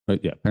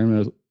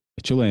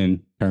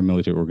 Chilean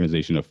paramilitary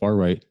organization of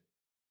far-right,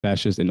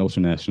 fascist and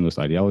ultranationalist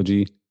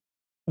ideology.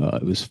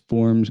 It was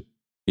formed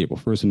April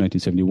 1st,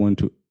 1971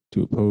 to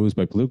oppose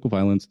by political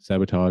violence,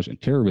 sabotage,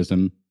 and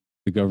terrorism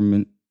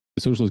the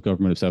socialist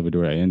government of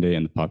Salvador Allende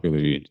and the Popular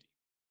Unity.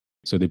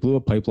 So they blew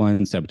up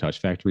pipelines,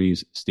 sabotaged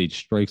factories, staged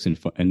strikes,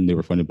 and they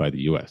were funded by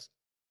the U.S.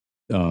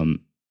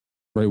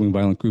 Right-wing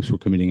violent groups were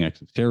committing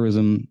acts of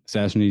terrorism,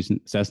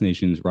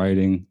 assassinations,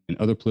 rioting, and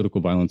other political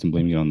violence and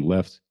blaming it on the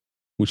left,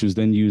 which was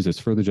then used as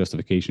further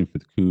justification for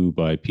the coup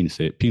by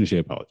Pinochet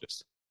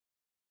apologists.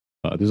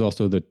 There's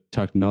also the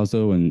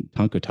Tacnazo and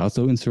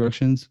Tancatazo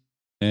insurrections.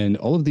 And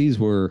all of these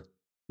the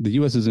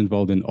U.S. is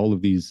involved in all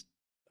of these,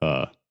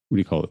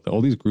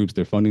 all these groups.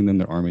 They're funding them,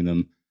 they're arming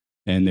them,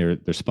 and they're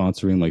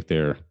sponsoring, like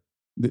they're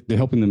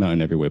helping them out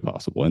in every way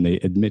possible. And they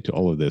admit to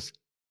all of this.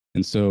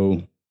 And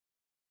so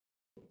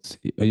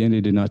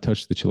Allende did not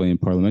touch the Chilean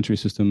parliamentary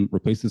system,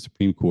 replace the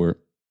Supreme Court,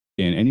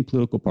 ban any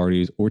political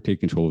parties, or take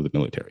control of the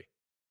military.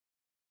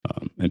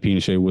 And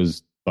Pinochet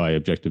was, by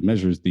objective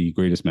measures, the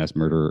greatest mass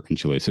murderer in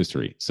Chile's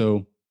history.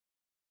 So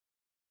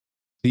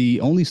the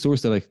only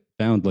source that I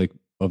found, like,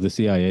 of the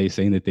CIA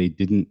saying that they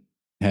didn't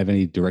have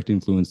any direct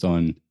influence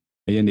on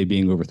Allende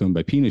being overthrown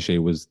by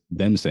Pinochet was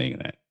them saying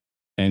that.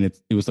 And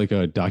it was like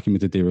a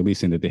document that they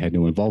released saying that they had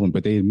no involvement,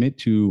 but they admit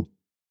to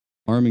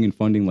arming and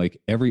funding like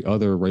every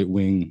other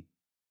right-wing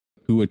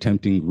coup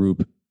attempting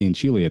group in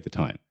Chile at the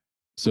time.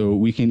 So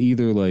we can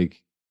either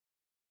like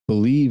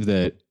believe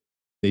that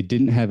they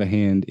didn't have a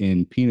hand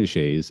in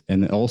Pinochet's,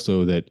 and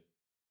also that,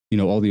 you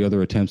know, all the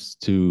other attempts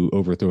to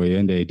overthrow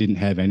Allende didn't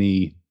have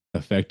any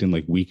effect in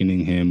like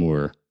weakening him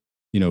or,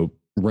 you know,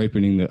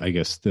 ripening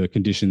the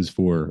conditions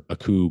for a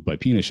coup by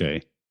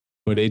Pinochet.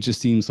 But it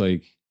just seems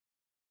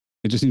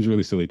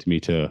really silly to me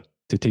to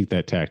take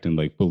that tact and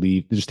like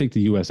just take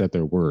the U.S. at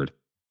their word.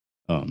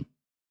 And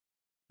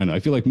I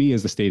feel like me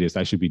as the statist,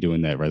 I should be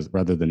doing that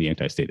rather than the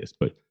anti-statist.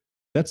 But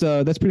that's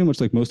pretty much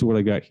like most of what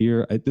I got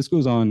here. This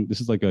goes on. This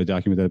is like a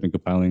document that I've been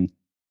compiling,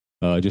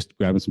 just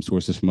grabbing some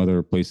sources from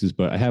other places.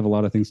 But I have a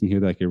lot of things in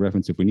here that I can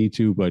reference if we need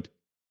to. But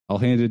I'll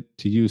hand it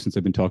to you since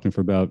I've been talking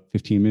for about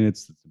 15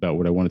 minutes. It's about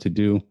what I wanted to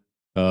do.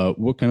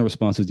 What kind of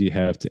responses do you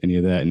have to any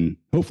of that? And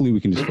hopefully we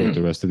can just fill up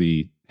the rest of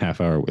the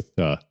half hour with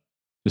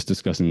just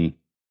discussing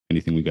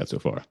anything we got so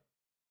far.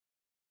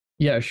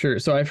 Yeah, sure.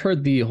 So I've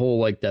heard the whole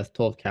like death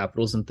toll of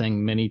capitalism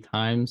thing many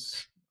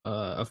times.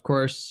 Of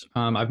course,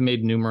 I've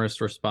made numerous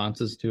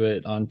responses to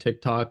it on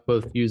TikTok,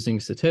 both using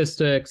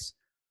statistics,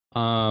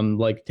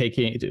 like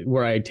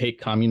where I take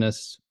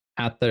communists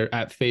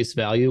at face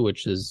value,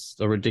 which is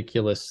a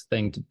ridiculous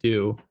thing to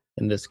do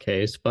in this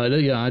case. But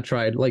I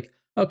tried like,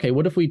 okay,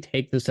 what if we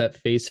take this at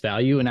face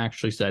value and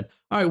actually said,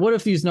 all right, what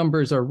if these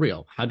numbers are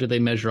real? How do they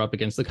measure up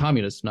against the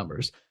communist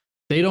numbers?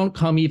 They don't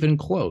come even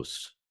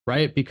close,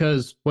 right?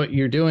 Because what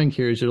you're doing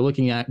here is you're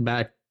looking at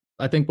back,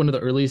 I think one of the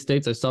earliest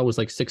dates I saw was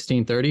like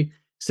 1630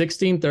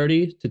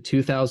 to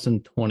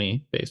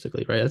 2020,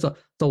 basically, right? That's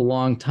a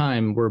long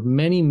time where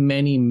many,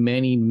 many,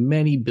 many,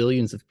 many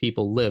billions of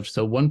people lived.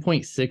 So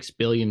 1.6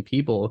 billion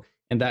people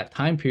in that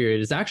time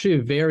period is actually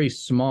a very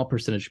small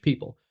percentage of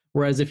people.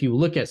 Whereas if you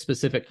look at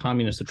specific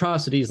communist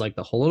atrocities like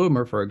the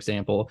Holodomor, for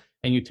example,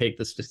 and you take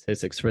the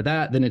statistics for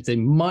that, then it's a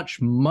much,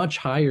 much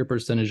higher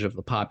percentage of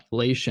the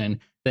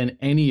population than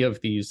any of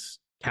these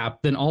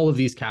than all of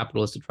these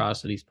capitalist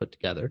atrocities put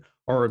together.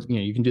 Or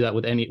you can do that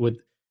with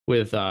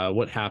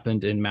what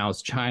happened in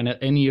Mao's China,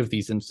 any of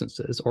these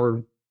instances,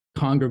 or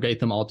congregate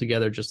them all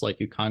together just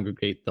like you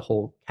congregate the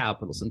whole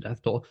capitalism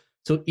death toll.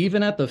 So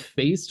even at the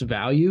face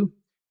value,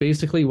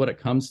 basically what it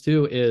comes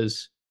to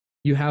is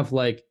you have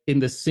like in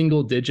the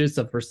single digits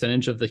of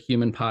percentage of the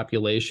human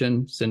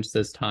population since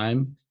this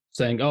time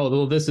saying, oh,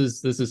 well, this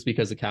is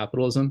because of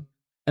capitalism.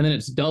 And then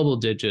it's double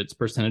digits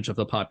percentage of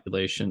the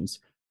populations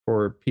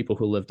for people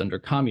who lived under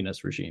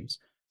communist regimes.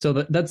 So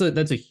that's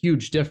a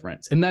huge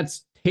difference. And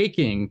that's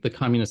taking the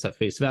communists at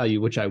face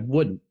value, which I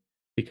wouldn't,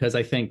 because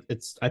I think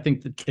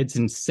it's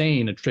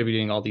insane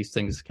attributing all these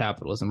things to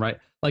capitalism, right?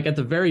 Like at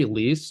the very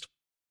least,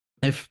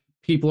 if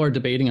people are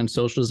debating on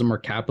socialism or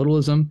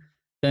capitalism,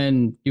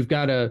 then you've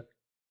got to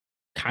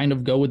kind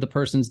of go with the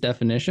person's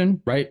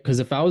definition, right? Because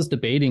if I was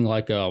debating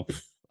like a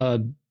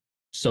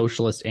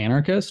socialist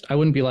anarchist, I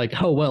wouldn't be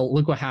like, oh, well,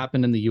 look what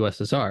happened in the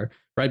USSR,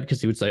 right?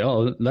 Because he would say,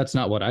 oh, that's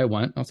not what I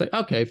want. I'll say,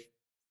 okay,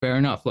 fair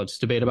enough. Let's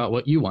debate about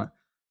what you want.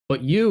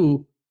 But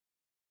you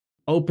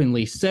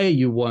openly say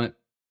you want,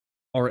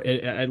 or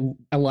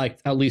like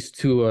at least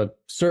to a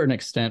certain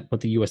extent,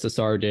 what the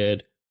USSR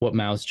did, what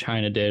Mao's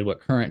China did,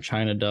 what current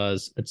China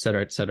does, et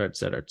cetera, et cetera, et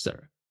cetera, et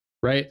cetera.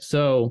 Right.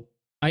 So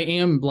I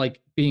am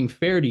like being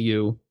fair to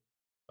you,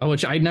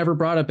 which I never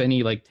brought up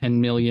any like 10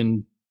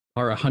 million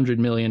or 100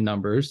 million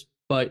numbers.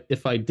 But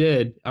if I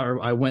did,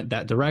 or I went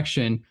that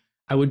direction,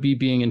 I would be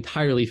being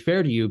entirely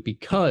fair to you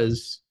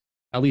because,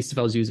 at least if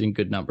I was using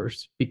good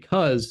numbers,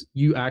 because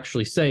you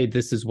actually say,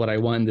 this is what I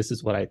want, this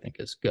is what I think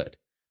is good.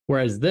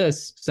 Whereas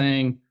this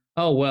saying,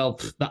 oh, well,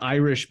 the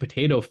Irish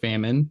potato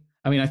famine,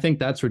 I mean, I think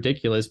that's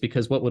ridiculous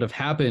because what would have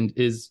happened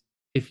is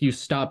if you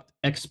stopped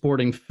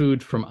exporting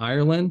food from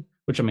Ireland,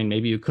 which I mean,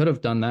 maybe you could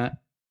have done that,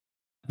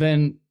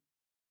 then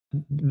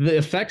the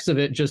effects of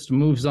it just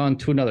moves on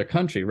to another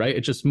country, right?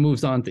 It just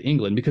moves on to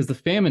England because the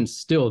famine's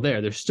still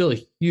there. There's still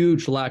a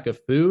huge lack of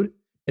food.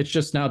 It's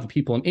just now the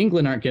people in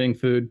England aren't getting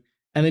food,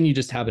 and then you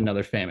just have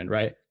another famine,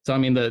 right? So, I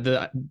mean,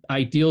 the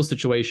ideal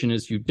situation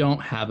is you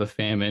don't have a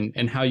famine,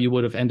 and how you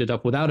would have ended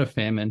up without a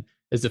famine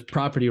is if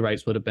property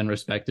rights would have been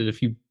respected.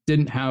 If you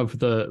didn't have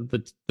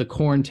the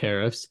corn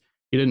tariffs,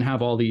 you didn't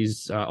have all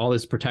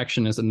this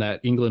protectionism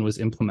that England was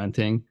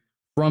implementing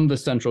from the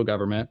central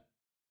government,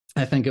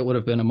 I think it would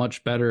have been a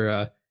much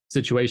better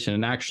situation.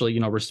 And actually,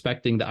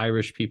 respecting the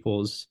Irish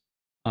people's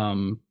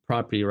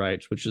property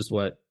rights, which is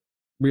what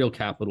real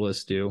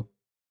capitalists do.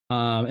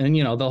 And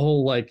the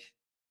whole like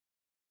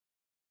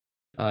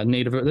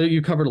native,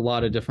 you covered a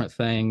lot of different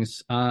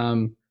things.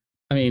 I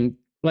mean,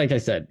 like I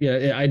said,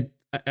 yeah,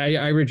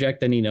 I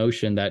reject any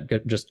notion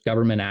that just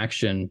government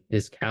action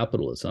is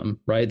capitalism,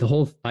 right? The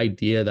whole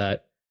idea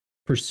that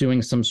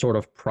pursuing some sort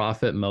of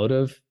profit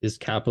motive is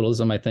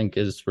capitalism, I think,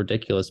 is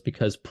ridiculous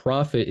because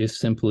profit is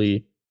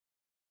simply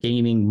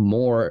gaining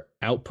more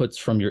outputs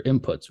from your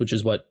inputs, which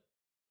is what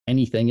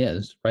anything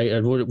is,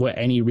 right? What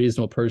any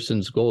reasonable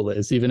person's goal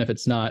is, even if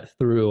it's not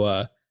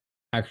through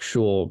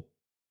actual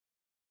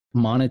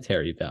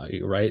monetary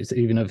value, right? So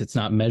even if it's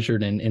not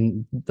measured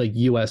in like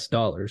US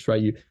dollars,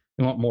 right? You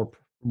want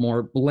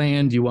more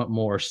land, you want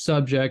more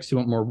subjects, you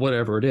want more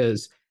whatever it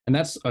is. And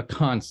that's a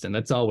constant.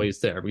 That's always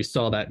there. We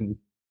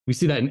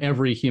see that in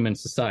every human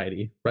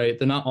society, right?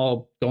 They're not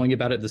all going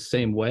about it the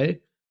same way,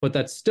 but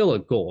that's still a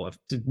goal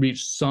to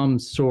reach some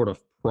sort of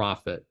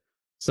profit.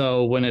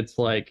 So when it's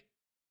like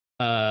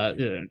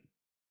the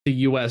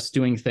US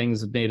doing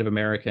things with Native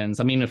Americans,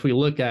 I mean, if we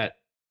look at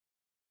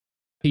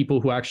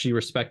people who actually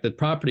respected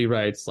property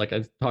rights, like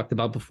I've talked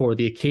about before,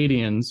 the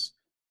Acadians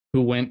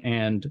who went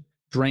and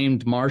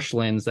drained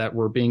marshlands that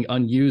were being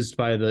unused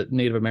by the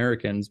Native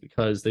Americans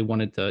because they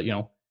wanted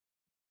to,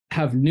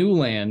 have new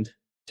land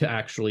to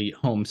actually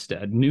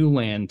homestead, new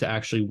land to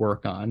actually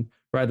work on,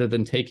 rather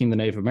than taking the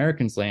Native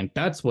Americans' land.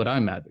 That's what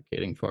I'm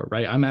advocating for,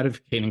 right? I'm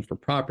advocating for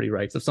property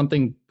rights. If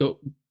something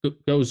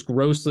goes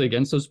grossly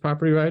against those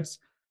property rights,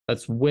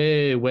 that's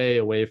way, way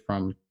away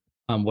from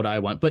what I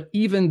want. But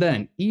even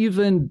then,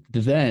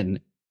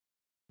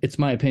 it's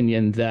my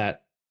opinion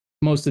that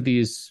most of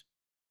these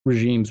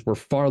regimes were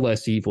far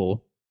less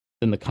evil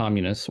than the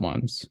communist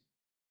ones.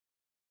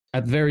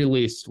 At the very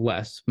least,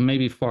 less,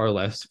 maybe far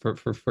less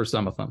for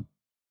some of them.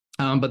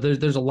 But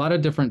there's a lot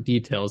of different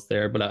details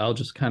there, but I'll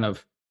just kind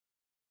of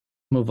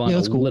move on a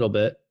little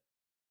bit.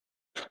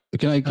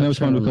 Can I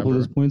respond to a couple of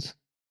those points?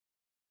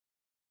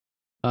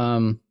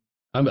 I'm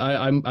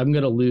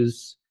gonna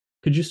lose.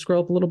 Could you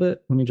scroll up a little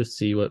bit? Let me just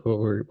see what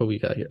we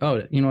got here.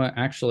 Oh, you know what?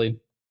 Actually,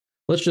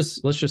 let's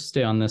just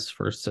stay on this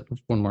for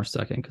one more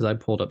second because I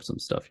pulled up some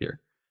stuff here.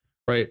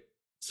 Right.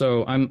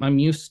 So I'm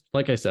used,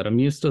 like I said, I'm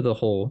used to the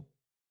whole.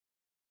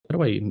 How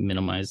do I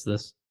minimize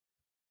this?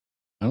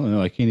 I don't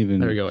know. I can't even.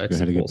 There we go. Exit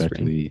how to get back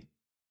screen. To the.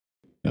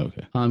 Oh,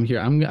 okay. Here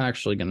I'm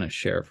actually gonna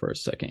share for a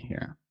second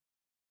here.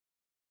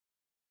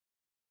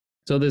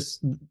 So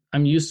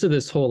I'm used to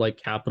this whole like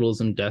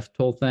capitalism death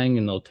toll thing,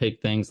 and they'll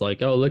take things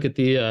like, oh, look at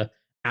the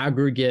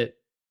aggregate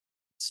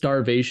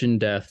starvation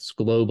deaths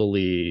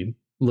globally.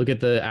 Look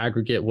at the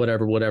aggregate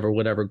whatever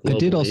globally. I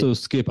did also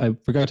skip. I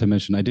forgot to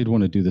mention. I did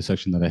want to do the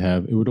section that I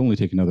have. It would only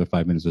take another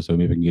 5 minutes or so.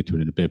 Maybe I can get to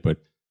it in a bit, but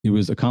it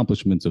was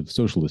accomplishments of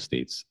socialist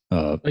states.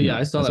 Yeah,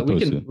 I saw that.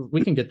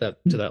 We can get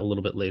to that a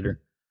little bit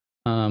later.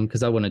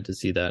 Because I wanted to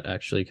see that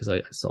actually, because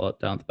I saw it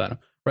down at the bottom.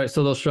 Right.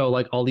 So they'll show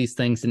like all these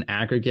things in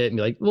aggregate and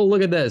be like, well,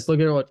 look at this. Look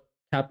at what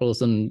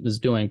capitalism is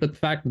doing. But the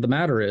fact of the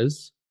matter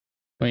is,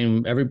 I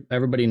mean,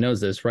 everybody knows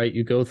this, right?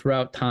 You go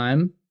throughout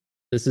time.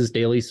 This is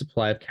daily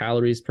supply of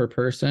calories per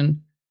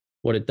person.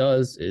 What it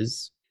does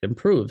is it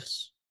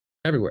improves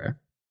everywhere.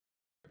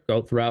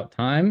 Go throughout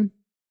time.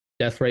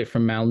 Death rate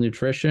from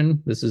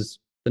malnutrition. This is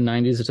the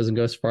 90s. It doesn't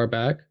go as far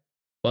back.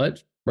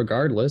 But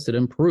regardless, it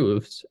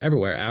improves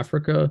everywhere.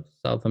 Africa,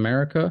 South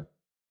America.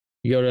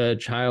 You go to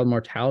child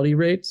mortality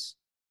rates.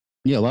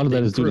 Yeah, a lot of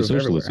that is due to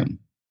socialism.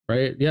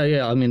 Right?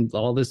 Yeah. I mean,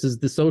 all this is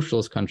the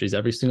socialist countries,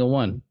 every single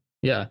one.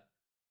 Yeah.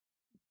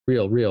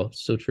 Real.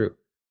 So true.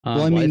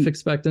 Well, I mean, life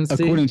expectancy.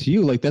 According to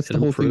you, like that's the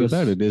whole thing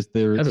about it is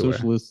they're everywhere.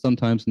 Socialists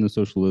sometimes and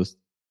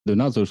they're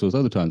not socialists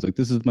other times. Like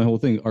this is my whole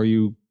thing. Are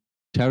you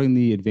touting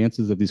the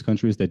advances of these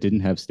countries that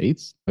didn't have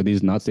states? Are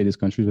these not statist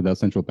countries without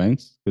central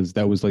banks? Because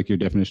that was like your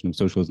definition of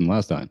socialism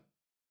last time.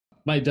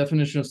 My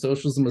definition of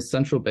socialism was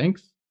central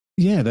banks?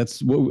 Yeah,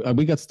 that's what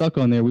we got stuck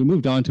on there. We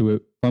moved on to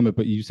it from it,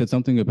 but you said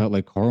something about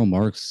like Karl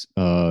Marx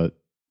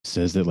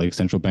says that like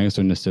central banks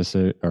are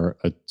necessary or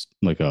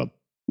like a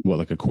what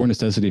like a core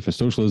necessity for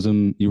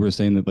socialism. You were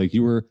saying that like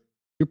your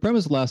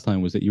premise last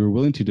time was that you were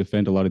willing to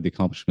defend a lot of the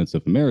accomplishments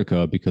of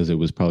America because it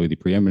was probably the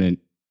preeminent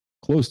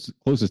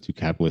closest to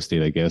capitalist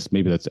state, I guess.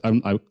 Maybe that's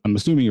I'm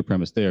assuming your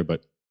premise there,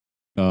 but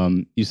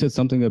you said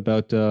something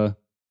about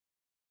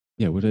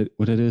yeah, what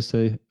did it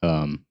say?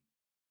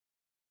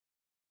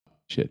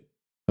 Shit.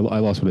 I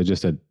lost what I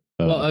just said.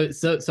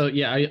 So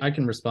yeah, I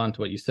can respond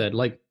to what you said.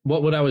 Like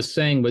what I was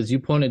saying was you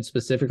pointed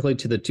specifically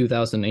to the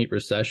 2008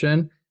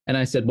 recession, and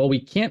I said, well,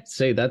 we can't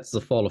say that's the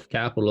fault of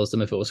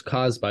capitalism if it was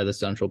caused by the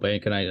central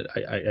bank. And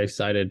I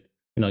cited,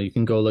 you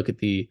can go look at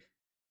the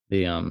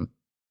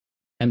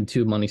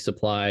M2 money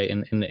supply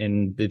and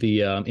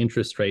the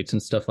interest rates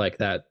and stuff like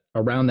that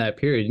around that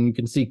period, and you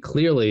can see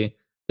clearly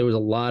there was a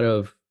lot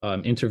of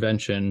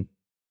intervention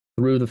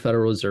through the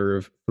Federal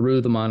Reserve,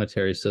 through the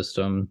monetary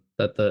system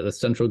that the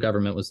central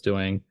government was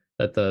doing,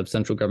 that the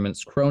central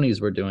government's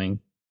cronies were doing.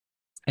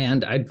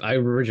 And I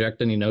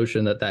reject any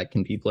notion that that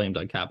can be blamed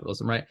on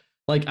capitalism, right?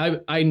 Like I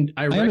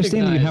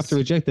understand that you have to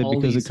reject that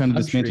because it kind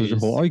of dismantles your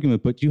whole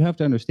argument, but you have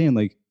to understand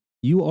like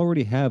you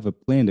already have a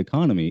planned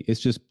economy. It's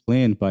just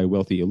planned by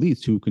wealthy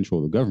elites who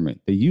control the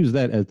government. They use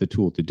that as the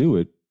tool to do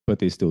it, but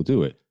they still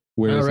do it.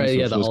 Whereas right,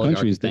 yeah, the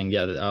oligarchy thing.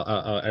 Yeah,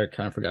 I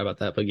kind of forgot about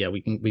that, but yeah,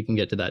 we can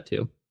get to that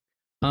too.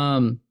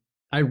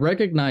 I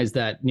recognize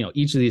that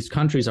each of these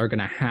countries are going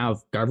to have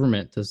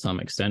government to some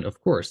extent, of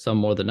course, some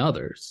more than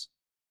others,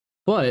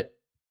 but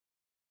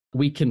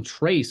we can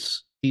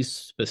trace these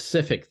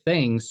specific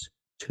things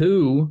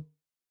to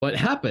what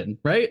happened,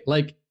 right?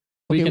 Like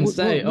we can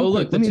say, oh,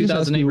 look, the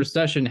 2008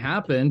 recession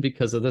happened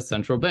because of the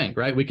central bank,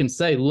 right? We can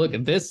say, look,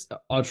 this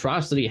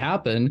atrocity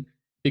happened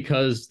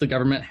because the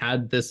government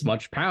had this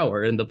much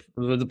power and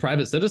the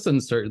private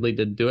citizens certainly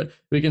didn't do it.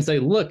 We can say,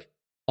 look,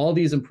 all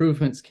these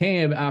improvements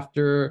came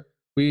after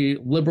we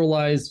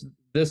liberalized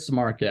this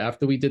market,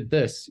 after we did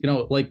this,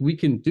 like we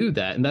can do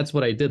that. And that's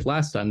what I did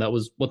last time. That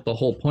was what the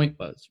whole point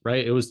was,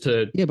 right? It was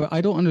to... Yeah, but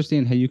I don't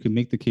understand how you could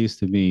make the case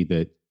to me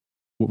that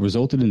what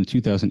resulted in the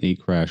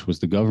 2008 crash was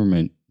the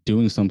government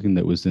doing something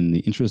that was in the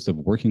interest of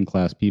working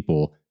class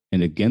people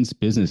and against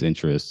business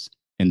interests,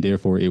 and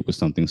therefore it was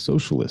something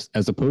socialist,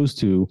 as opposed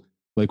to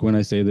like when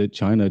I say that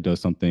China does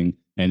something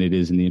and it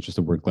is in the interest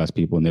of working class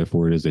people, and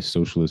therefore it is a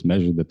socialist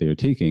measure that they are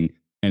taking,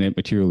 and it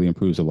materially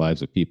improves the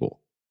lives of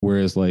people.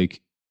 Whereas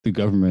like the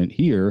government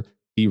here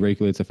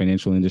deregulates the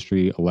financial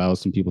industry,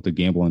 allows some people to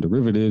gamble on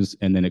derivatives,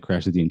 and then it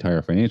crashes the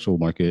entire financial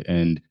market,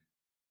 and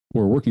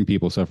poor working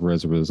people suffer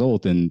as a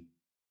result, and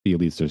the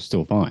elites are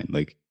still fine.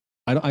 Like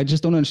I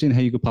just don't understand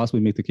how you could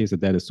possibly make the case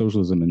that that is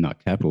socialism and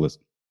not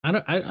capitalism.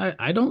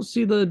 I don't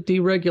see the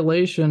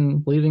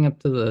deregulation leading up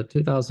to the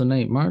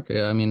 2008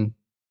 market. I mean,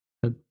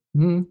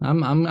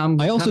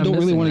 I also don't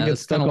really want to get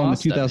stuck on the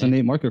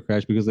 2008 market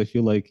crash because I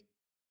feel like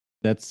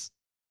that's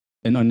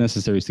an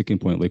unnecessary sticking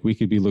point. Like we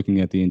could be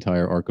looking at the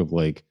entire arc of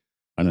like,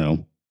 I don't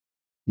know,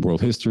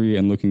 world history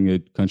and looking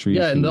at countries.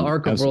 Yeah, and the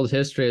arc of world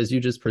history as you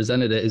just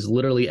presented it is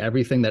literally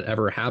everything that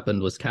ever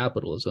happened was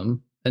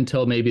capitalism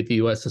until maybe the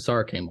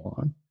USSR came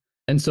along.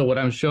 And so what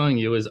I'm showing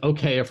you is,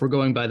 okay, if we're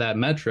going by that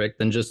metric,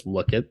 then just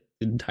look at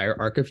the entire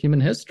arc of human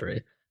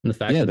history. And the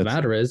fact of the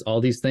matter is all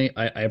these things,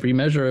 every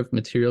measure of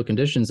material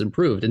conditions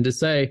improved. And to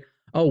say,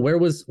 oh, where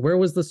was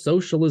the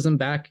socialism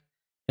back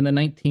in the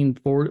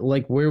 1940s?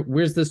 Like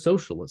where's the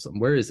socialism?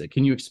 Where is it?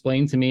 Can you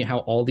explain to me how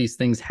all these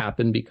things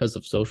happen because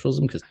of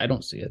socialism? Because I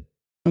don't see it.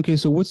 Okay,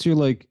 so what's your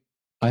like?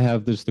 I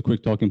have this the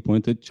quick talking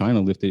point that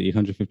China lifted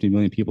 850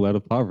 million people out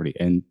of poverty,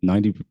 and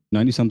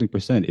 90 something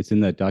percent. It's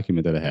in that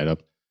document that I had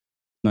up.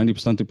 90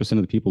 something percent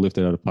of the people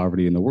lifted out of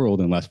poverty in the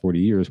world in the last 40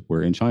 years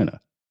were in China.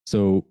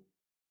 So,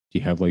 do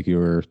you have like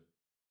your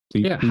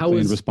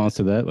response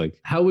to that? Like,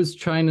 how was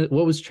China?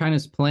 What was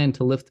China's plan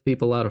to lift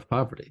people out of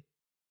poverty?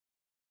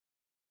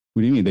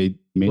 What do you mean they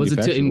was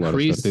it to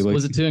increase?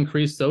 Was it to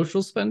increase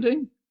social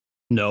spending?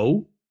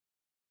 No.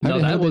 No,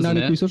 that wasn't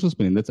not increase social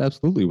spending. That's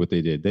absolutely what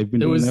they did. They've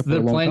been doing that for a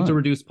long time. The plan to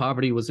reduce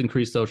poverty was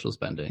increase social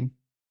spending.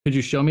 Could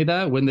you show me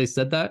that when they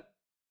said that?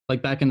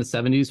 Like back in the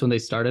 70s when they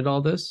started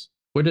all this?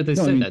 Where did they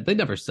say that? They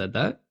never said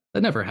that.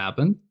 That never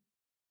happened.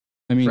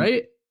 I mean,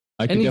 right?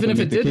 And even if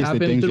it did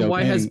happen, then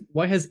why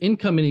has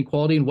income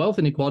inequality and wealth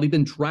inequality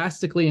been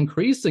drastically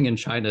increasing in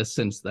China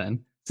since then?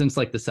 Since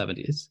like the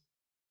 70s?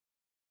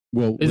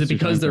 Well, is it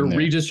because they're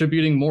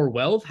redistributing more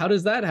wealth? How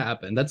does that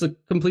happen? That's a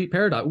complete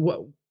paradox.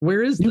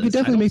 Where is this? You could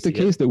definitely make the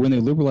case that when they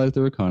liberalized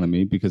their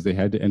economy because they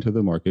had to enter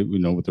the market,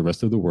 with the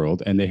rest of the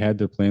world, and they had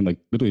their plan, like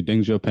literally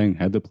Deng Xiaoping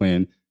had the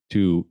plan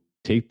to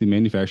take the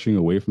manufacturing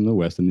away from the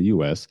West and the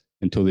US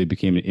until they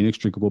became an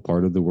inextricable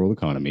part of the world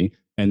economy,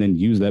 and then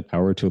use that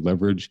power to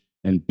leverage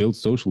and build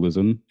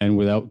socialism, and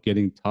without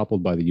getting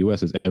toppled by the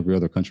US as every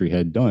other country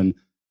had done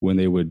when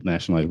they would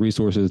nationalize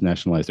resources,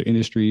 nationalize their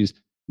industries,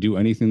 do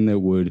anything that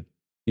would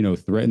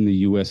threaten the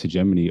US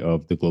hegemony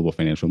of the global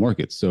financial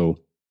markets. So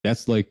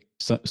That's like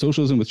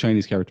socialism with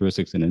Chinese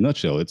characteristics in a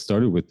nutshell. It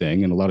started with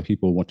Deng, and a lot of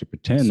people want to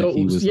pretend that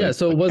he was like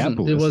so a it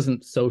capitalist.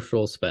 wasn't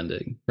social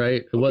spending,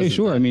 right? It Okay, wasn't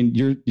sure. I that. mean,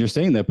 you're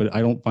saying that, but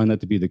I don't find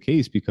that to be the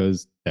case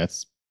because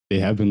that's they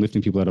have been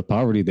lifting people out of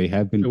poverty. They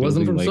have been It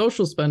wasn't building from like.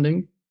 social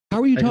spending.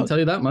 How are you I can talking? tell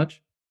you that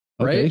much,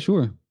 Okay, right?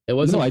 sure. It No,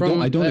 wasn't I don't.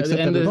 from I don't accept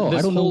and that at all.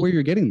 I don't know where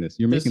you're getting this.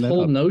 You're this making that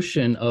whole up.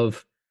 notion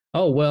of,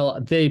 oh well,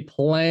 they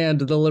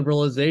planned the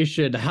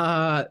liberalization.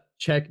 Ha,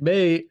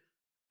 checkmate.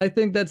 I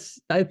think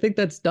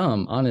that's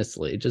dumb,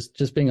 honestly.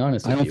 Just being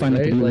honest I with don't you, find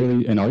that to right? be Like,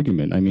 really an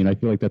argument. I mean, I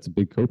feel like that's a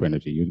big cope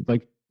energy. You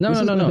like no, this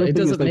no, is no, the no. whole It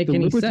thing is doesn't like make the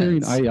any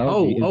libertarian sense.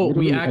 ideology is We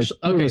literally a actually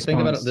fear okay.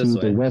 Think about response it this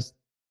to the way. West.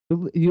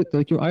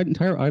 Like your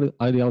entire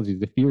ideology is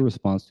the fear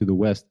response to the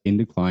West in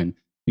decline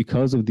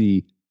because of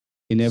the So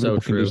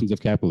inevitable true. conditions of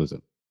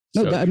capitalism.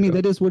 No, So I mean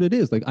true. that is what it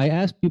is. Like I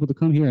ask people to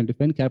come here and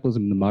defend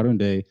capitalism in the modern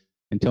day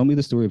and tell me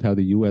the story of how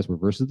the U.S.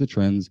 reverses the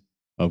trends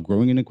of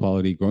growing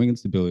inequality, growing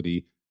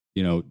instability.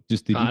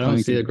 Just the I don't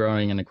declining see the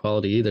growing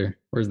inequality either.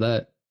 Where's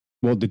that?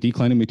 well, the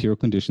declining material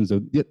conditions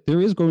of yeah,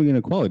 there is growing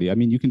inequality. I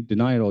mean, you can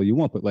deny it all you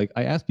want, but like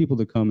I ask people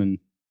to come and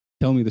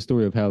tell me the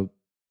story of how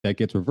that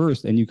gets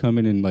reversed, and you come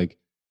in and like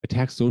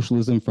attack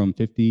socialism from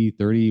 50,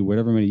 30,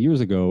 whatever many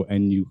years ago,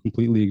 and you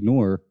completely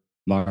ignore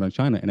modern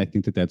China. And I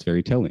think that that's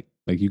very telling.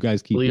 Like you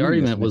guys Well, keep the doing this,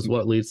 argument and I was think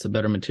what leads to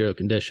better material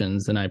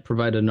conditions, and I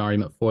provided an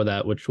argument for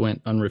that, which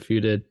went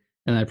unrefuted,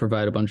 and I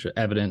provide a bunch of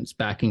evidence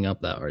backing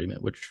up that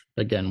argument, which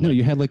again no, went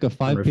you had like a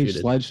 5 page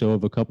unrefuted. slideshow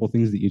of a couple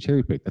things that you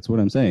cherry picked. That's what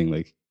I'm saying.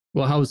 Like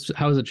Well, how was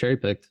it cherry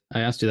picked? I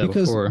asked you that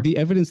because before. the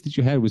evidence that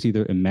you had was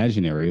either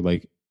imaginary,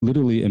 like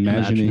literally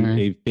imagining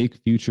Imaginary. a fake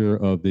future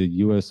of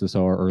the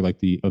USSR or like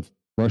the of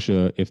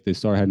Russia if the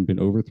Tsar hadn't been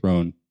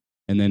overthrown,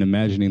 and then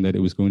imagining that it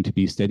was going to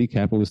be steady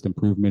capitalist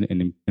improvement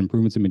and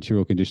improvements in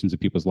material conditions of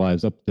people's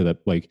lives up to that,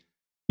 like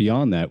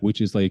beyond that, which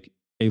is like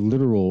a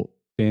literal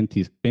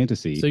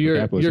fantasy So for your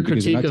capitalism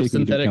because you're critique not of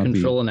taking into synthetic account the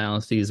control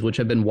analyses, which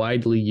have been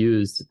widely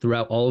used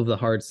throughout all of the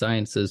hard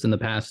sciences in the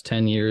past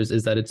 10 years,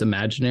 is that it's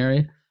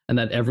imaginary and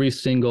that every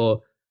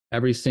single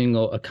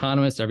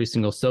economist, every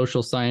single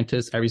social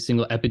scientist, every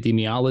single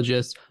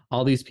epidemiologist,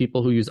 all these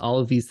people who use all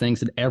of these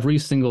things in every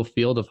single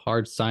field of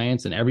hard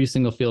science and every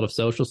single field of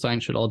social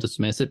science should all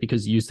dismiss it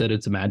because you said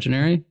it's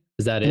imaginary.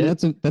 Is that and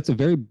it? that's a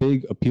very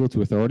big appeal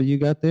to authority you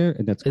got there,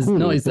 and that's Is no,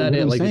 cool. is But that what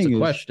it? I'm Like it's a saying is,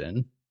 question. Do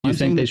you I'm think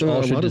saying they that there are all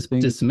a should lot of just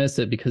things. dismiss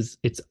it because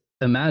it's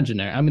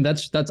imaginary? I mean,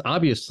 that's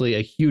obviously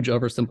a huge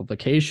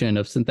oversimplification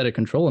of synthetic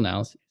control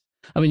analysis.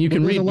 I mean, Well,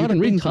 there's a you lot can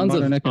of read things in tons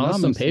of modern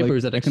awesome economics, like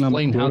papers that economic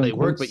explain how quote they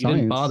work, unquote but you didn't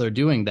science. bother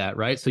doing that,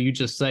 right? So you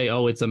just say,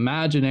 "Oh, it's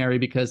imaginary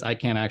because I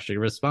can't actually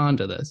respond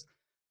to this."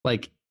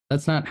 Like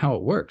that's not how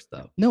it works,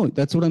 though. No,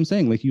 that's what I'm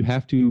saying. Like you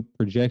have to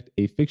project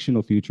a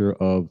fictional future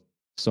of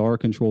Tsar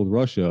controlled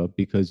Russia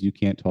because you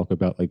can't talk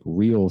about like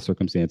real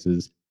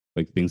circumstances,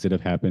 like things that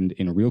have happened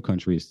in real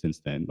countries since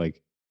then.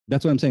 Like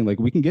that's what I'm saying. Like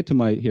we can get to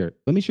my here.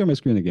 Let me share my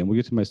screen again. We'll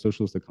get to my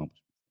socialist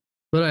accomplishment.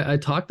 But I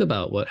talked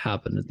about what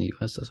happened in the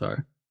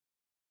USSR,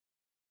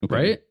 Okay.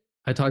 right?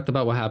 I talked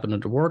about what happened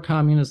under war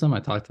communism. I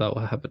talked about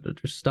what happened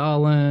under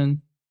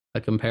Stalin. I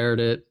compared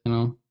it.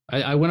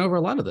 I went over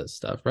a lot of this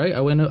stuff, right?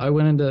 I went into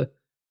How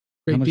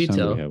great much time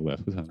do we detail. have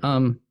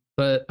left?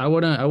 But I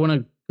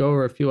wanna go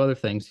over a few other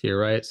things here,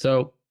 right?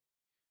 So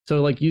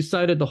like you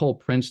cited the whole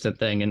Princeton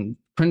thing, and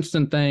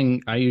Princeton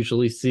thing I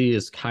usually see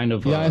is kind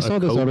of Yeah, I saw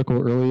this cope.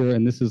 article earlier,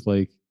 and this is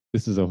a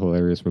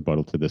hilarious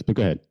rebuttal to this. But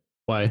go ahead.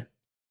 Why?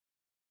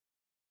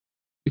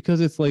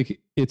 Because it's like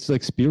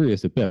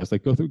spurious at best.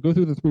 Like go through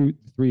the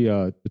three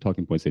the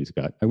talking points that he's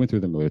got. I went through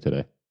them earlier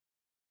today.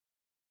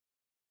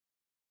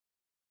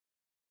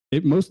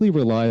 It mostly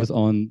relies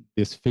on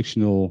this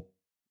fictional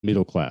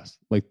middle class.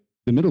 Like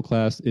the middle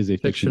class is a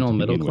fiction Fictional to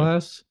middle begin with.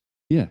 class?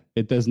 Yeah,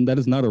 it doesn't. That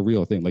is not a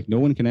real thing. Like no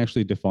one can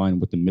actually define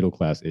what the middle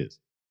class is.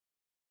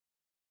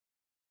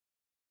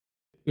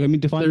 I mean,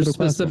 define There's middle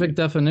class for me. specific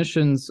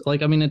definitions.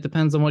 Like, I mean, it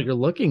depends on what you're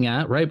looking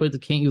at, right? But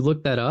can't you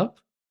look that up?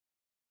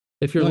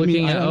 If you're No, I mean,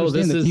 looking I at, oh,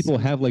 understand this that is people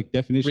have like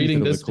definitions reading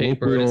that are this like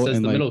paper and it colloquial says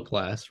and the like, middle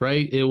class,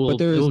 right? but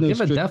there It is will no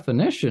give a strict.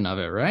 definition of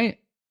it, right?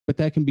 But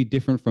that can be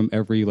different from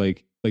every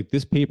like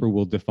this paper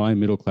will define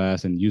middle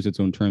class and use its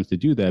own terms to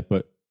do that.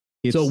 But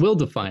it's So it will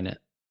define it.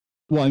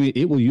 well, I mean,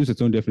 it will use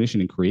its own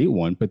definition and create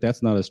one, but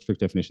that's not a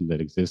strict definition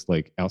that exists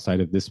like outside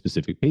of this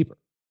specific paper.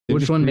 They're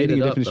Which just one made creating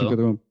it a up definition for though?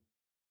 their own.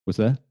 What's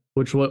that?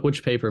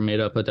 Which paper made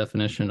up a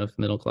definition of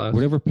middle class?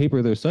 Whatever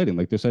paper they're citing,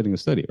 like they're citing a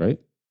study, right?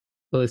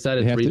 Well, they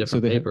cited They have three to, so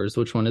different they have, papers.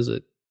 Which one is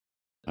it?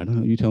 I don't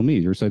know. You tell me.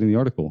 You're citing the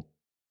article.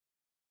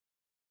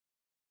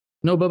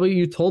 No, but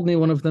you told me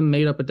one of them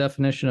made up a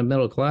definition of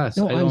middle class.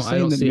 No, I'm I saying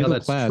don't that see how middle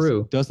that's class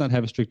true. does not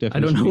have a strict I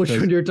definition. don't know which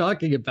because, one you're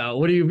talking about.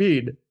 What do you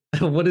mean?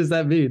 What does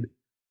that mean?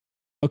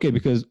 okay,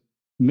 because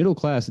middle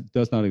class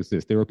does not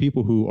exist. There are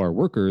people who are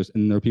workers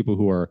and there are people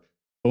who are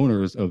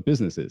owners of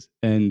businesses.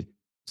 And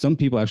some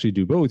people actually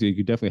do both. You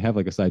could definitely have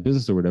like a side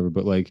business or whatever,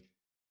 but like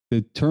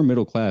the term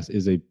middle class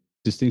is a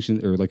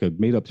distinction or like a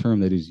made up term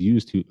that is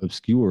used to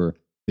obscure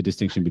the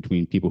distinction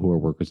between people who are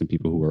workers and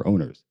people who are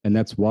owners. And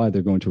that's why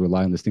they're going to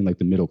rely on this thing like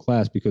the middle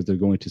class, because they're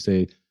going to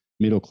say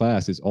middle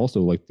class is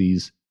also like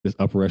these this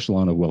upper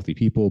echelon of wealthy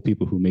people,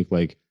 people who make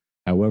like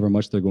however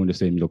much they're going to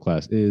say middle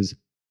class is,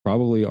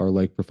 probably are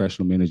like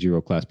professional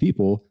managerial class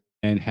people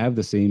and have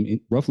the same,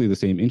 roughly the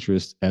same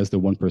interests as the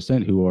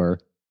 1% who are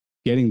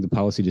getting the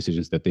policy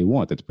decisions that they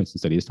want, that the Princeton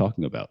study is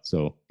talking about.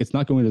 So it's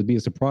not going to be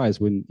a surprise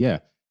when, yeah,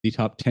 the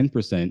top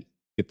 10%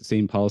 get the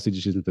same policy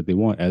decisions that they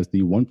want as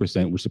the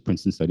 1%, which the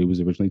Princeton study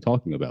was originally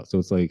talking about. So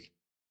it's like,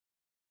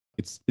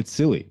 it's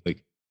silly.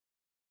 Like,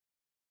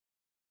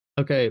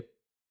 Okay,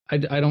 I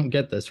don't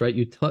get this, right?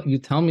 You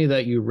tell me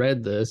that you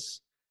read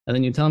this, and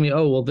then you tell me,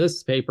 oh, well,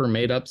 this paper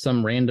made up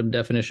some random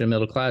definition of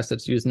middle class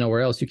that's used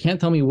nowhere else. You can't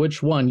tell me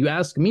which one. You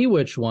ask me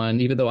which one,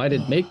 even though I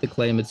didn't make the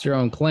claim. It's your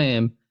own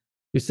claim.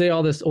 You say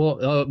all this,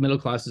 oh, middle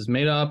class is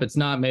made up. It's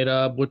not made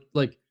up. What,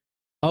 like,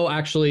 oh,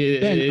 actually,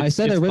 Ben, I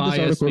said I read this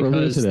article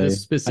earlier today.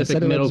 This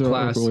specific middle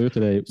class. Earlier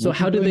today. So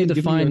how did they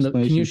define the?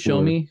 Can you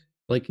show me?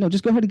 Like, no,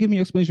 just go ahead and give me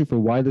your explanation for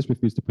why this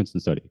refutes the Princeton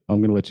study. I'm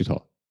going to let you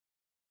talk.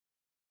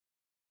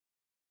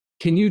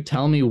 Can you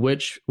tell me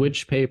which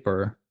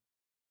paper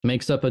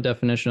makes up a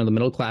definition of the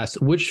middle class,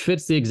 which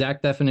fits the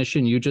exact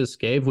definition you just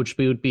gave, which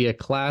would be a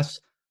class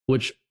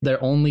which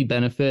their only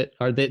benefit,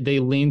 or they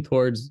lean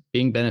towards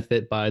being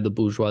benefit by the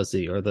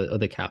bourgeoisie or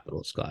the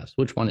capitalist class?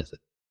 Which one is it?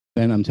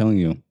 Ben, I'm telling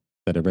you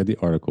that I read the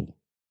article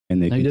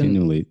and they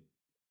continually.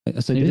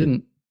 I said you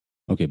didn't.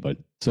 Okay, bud.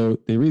 So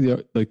they read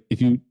the, like,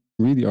 if you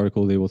read the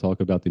article, they will talk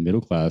about the middle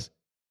class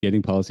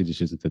getting policy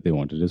decisions that they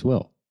wanted as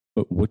well.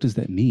 But what does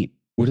that mean?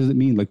 What does it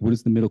mean? Like, what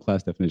is the middle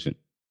class definition?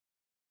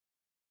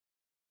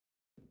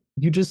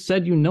 You just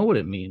said you know what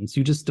it means.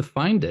 You just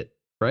defined it,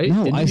 right?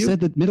 No, I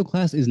said that middle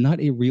class is not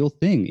a real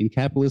thing in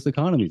capitalist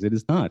economies. It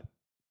is not.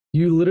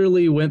 You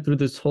literally went through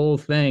this whole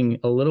thing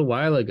a little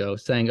while ago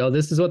saying, oh,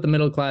 this is what the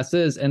middle class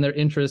is, and their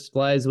interest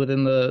lies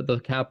within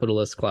the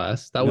capitalist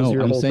class. That was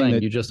your whole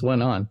thing. You just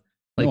went on.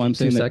 Like, no, I'm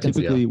saying that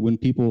typically when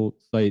people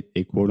cite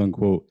a quote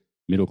unquote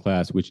middle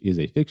class, which is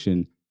a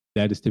fiction,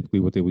 that is typically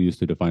what they will use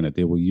to define it.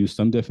 They will use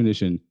some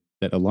definition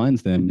that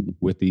aligns them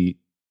with the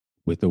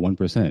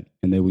 1%,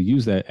 and they will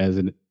use that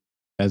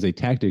as a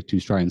tactic to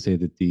try and say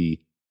that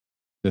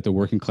the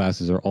working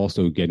classes are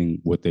also getting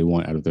what they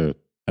want out of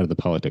the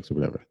politics or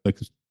whatever. Like,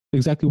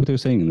 exactly what they're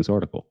saying in this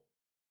article.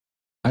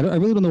 I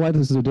really don't know why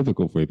this is so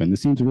difficult for you, Ben.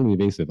 This seems really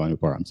evasive on your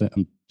part. I'm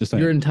just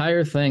saying. Your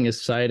entire thing is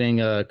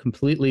citing a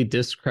completely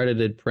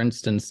discredited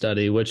Princeton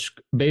study, which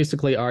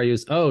basically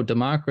argues, oh,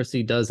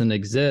 democracy doesn't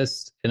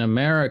exist in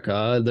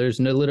America. There's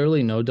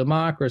literally no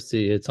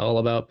democracy. It's all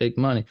about big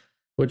money,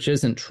 which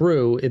isn't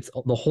true. It's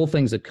the whole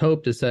thing's a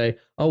cope to say,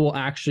 oh, well,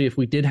 actually, if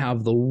we did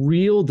have the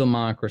real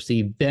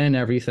democracy, then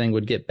everything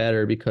would get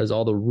better because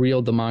all the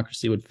real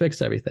democracy would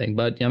fix everything.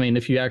 But I mean,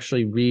 if you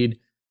actually read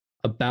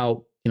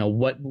about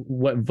what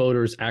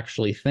voters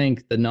actually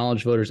think, the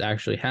knowledge voters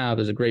actually have.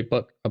 There's a great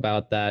book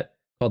about that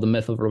called The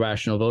Myth of a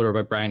Rational Voter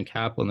by Bryan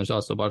Caplan. There's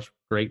also a bunch of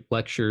great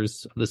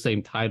lectures of the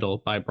same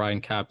title by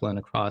Bryan Caplan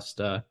across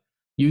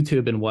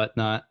YouTube and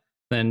whatnot.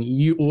 Then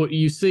what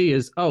you see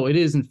is, oh, it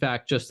is in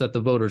fact just that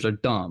the voters are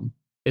dumb.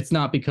 It's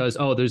not because,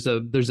 oh, there's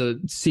a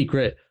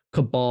secret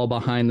cabal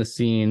behind the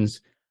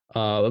scenes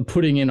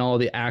putting in all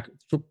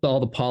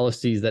the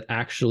policies that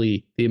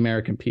actually the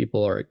American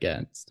people are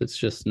against. It's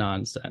just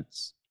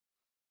nonsense.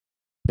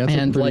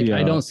 And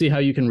I don't see how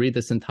you can read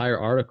this entire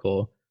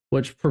article,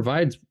 which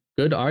provides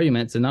good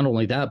arguments, and not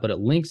only that, but it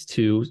links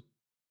to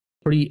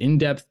pretty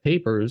in-depth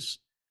papers,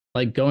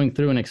 like going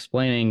through and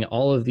explaining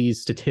all of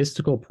these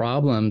statistical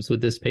problems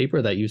with this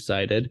paper that you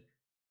cited,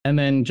 and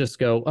then just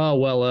go, oh,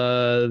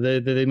 well,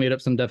 they made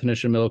up some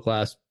definition of middle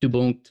class,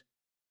 debunked.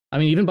 I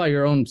mean, even by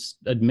your own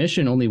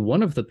admission, only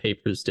one of the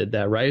papers did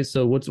that, right?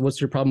 So what's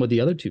your problem with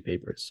the other two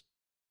papers?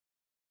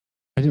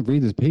 I didn't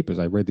read these papers.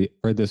 I read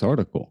this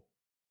article.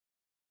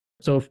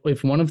 So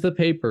if one of the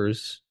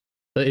papers,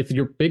 if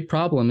your big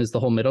problem is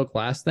the whole middle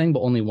class thing, but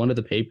only one of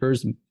the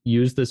papers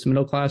used this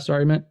middle class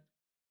argument,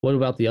 what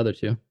about the other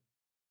two?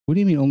 What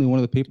do you mean only one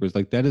of the papers?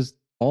 Like, that is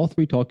all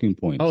three talking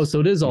points. Oh, so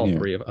it is all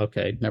three of,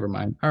 okay, never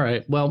mind. All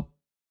right. Well,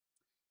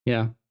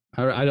 yeah,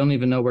 I don't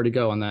even know where to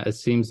go on that. It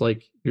seems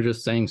like you're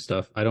just saying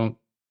stuff. I don't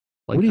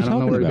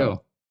know where to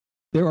go.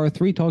 There are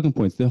three talking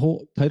points. The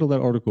whole title of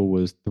that article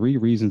was 3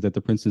 reasons that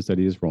the Princeton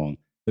study is wrong.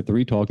 The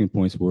 3 talking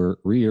points were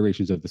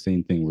reiterations of the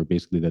same thing, were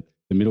basically that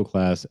the middle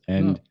class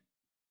and...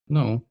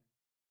 No,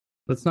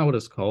 that's not what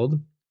it's called.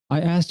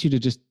 I asked you to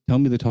just tell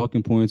me the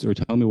talking points or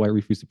tell me why it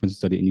refutes the Princeton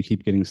study, and you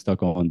keep getting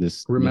stuck on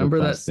this.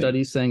 Remember that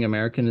study saying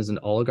American is an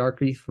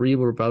oligarchy? 3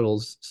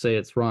 rebuttals say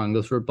it's wrong.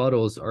 Those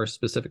rebuttals are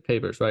specific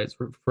papers, right? It's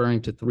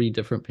referring to 3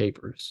 different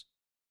papers.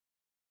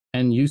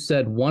 And you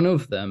said one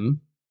of them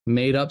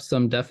made up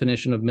some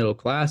definition of middle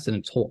class, and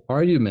its whole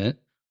argument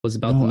was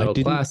about the middle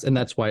class, and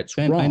that's why it's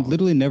wrong. I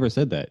literally never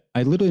said that.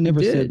 I literally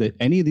never said that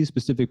any of these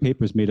specific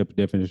papers made up a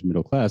definition of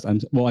middle class.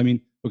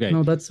 Okay.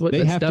 No, that's what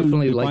they have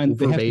definitely to define, like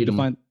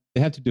verbatim.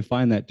 They have to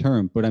define that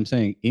term, but I'm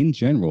saying in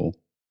general,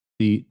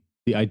 the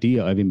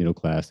idea of a middle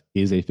class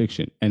is a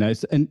fiction. And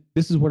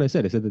this is what I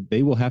said. I said that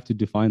they will have to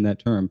define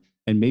that term,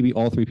 and maybe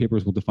all 3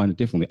 papers will define it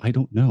differently. I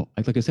don't know.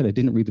 Like I said, I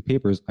didn't read the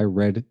papers. I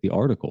read the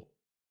article.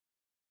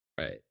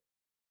 Right.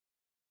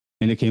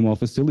 and it came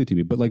off as silly to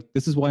me. But like,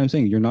 this is why I'm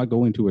saying you're not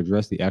going to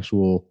address the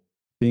actual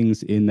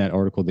things in that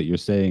article that you're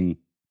saying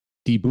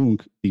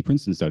debunk the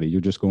Princeton study.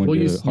 You're just going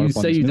you to harp on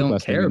say this you middle don't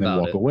class thing care and then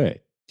about walk it.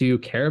 away. Do you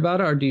care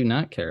about it or do you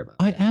not care about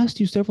it? I asked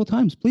you several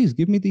times. Please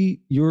give me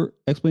your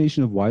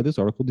explanation of why this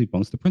article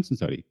debunks the Princeton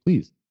study.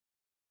 Please.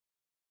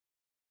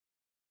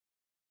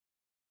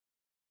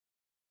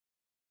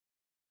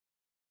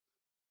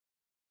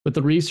 But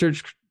the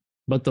researchers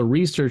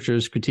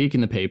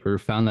critiquing the paper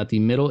found that the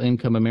middle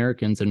income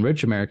Americans and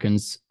rich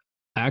Americans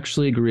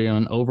actually agree on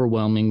an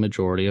overwhelming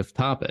majority of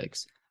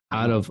topics.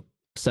 Out of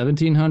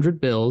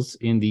 1,700 bills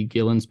in the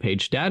Gillen's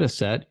Page data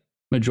set,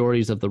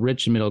 majorities of the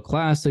rich and middle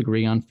class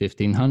agree on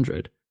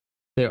 1,500.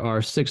 There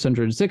are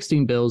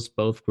 616 bills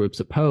both groups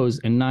oppose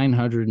and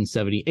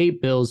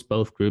 978 bills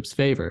both groups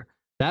favor.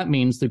 That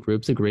means the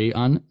groups agree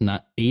on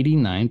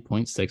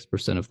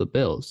 89.6% of the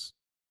bills.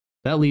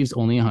 That leaves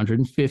only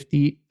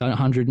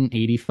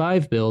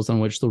 185 bills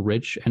on which the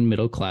rich and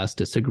middle class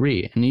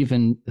disagree. And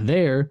even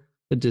there,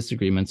 the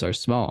disagreements are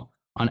small.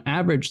 On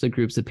average, the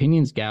group's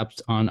opinions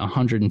gaps on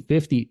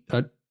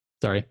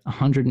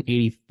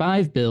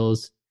 185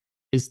 bills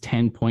is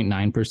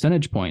 10.9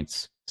 percentage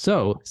points.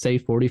 So, say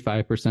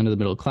 45% of the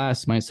middle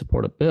class might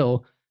support a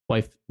bill,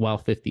 while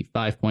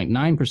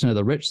 55.9% of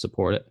the rich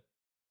support it.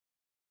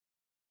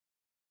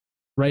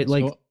 Right?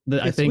 Like, So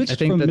I think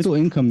from that's middle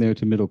income there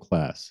to middle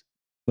class.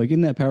 Like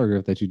in that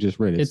paragraph that you just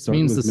read, it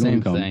means the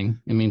same thing.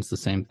 It means the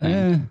same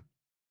thing.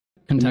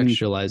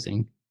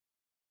 Contextualizing.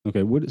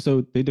 Okay.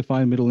 So they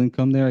define middle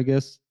income there, I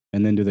guess,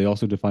 and then do they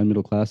also define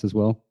middle class as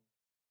well?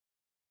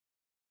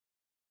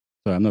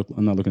 Sorry, I'm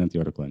not looking at the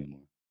article anymore.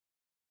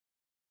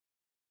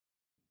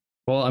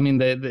 Well, I mean,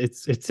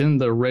 it's in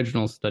the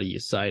original study you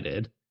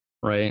cited,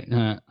 right?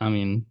 I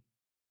mean,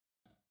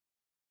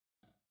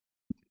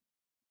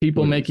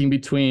 people making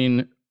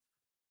between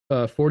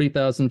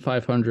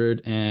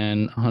 40,500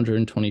 and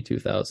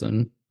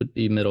 122,000 would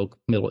be middle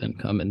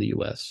income in the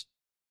U.S.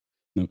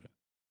 Okay.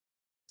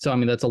 So I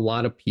mean, that's a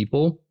lot of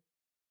people.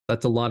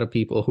 That's a lot of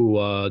people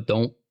who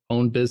don't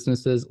own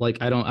businesses. Like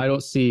I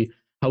don't see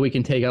how we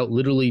can take out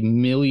literally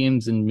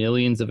millions and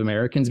millions of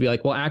Americans and be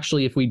like, well,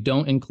 actually, if we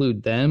don't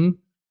include them,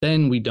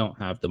 then we don't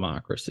have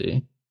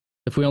democracy.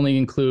 If we only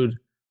include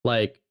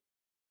like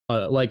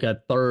a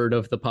third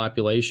of the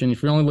population,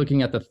 if you're only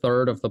looking at the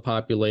third of the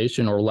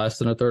population or less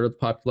than a third of the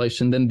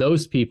population, then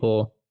those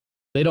people,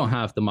 they don't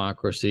have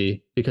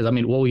democracy because I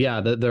mean, well,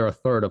 yeah, they're a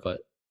third of it.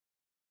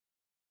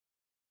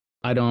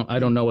 I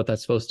don't know what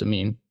that's supposed to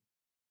mean.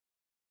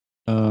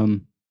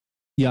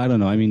 Yeah, I don't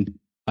know. I mean,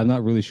 I'm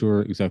not really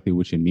sure exactly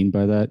what you mean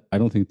by that. I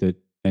don't think that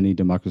any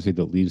democracy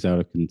that leaves out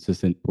a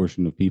consistent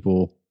portion of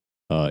people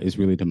is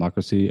really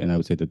democracy, and I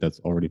would say that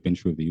that's already been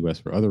true of the U.S.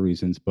 for other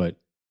reasons. But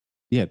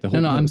yeah, the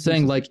whole I'm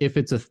saying like if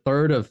it's a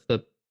third of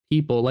the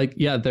people, like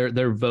yeah,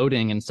 they're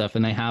voting and stuff,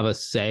 and they have a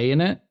say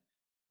in it,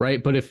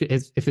 right? But if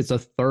it's a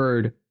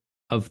third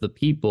of the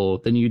people,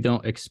 then you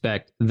don't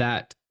expect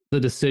that the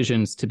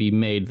decisions to be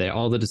made there,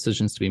 all the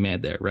decisions to be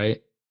made there,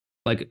 right?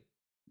 Like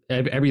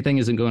everything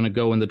isn't going to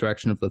go in the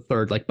direction of the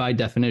third, like by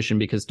definition,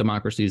 because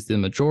democracy is the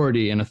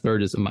majority and a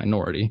third is a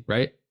minority,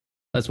 right?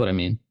 That's what I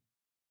mean.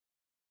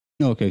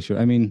 Okay, sure.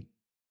 I mean,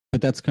 but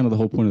that's kind of the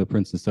whole point of the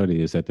Princeton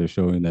study is that they're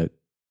showing that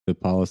the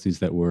policies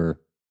that were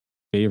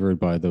favored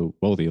by the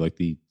wealthy, like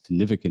the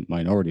significant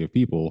minority of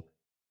people,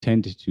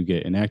 tend to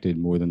get enacted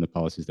more than the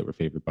policies that were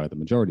favored by the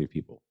majority of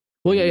people.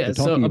 Well, yeah.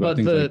 So, but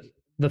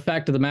the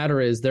fact of the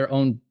matter is, their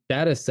own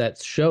data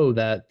sets show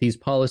that these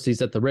policies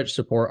that the rich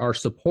support are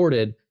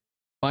supported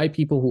by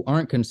people who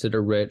aren't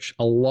considered rich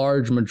a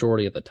large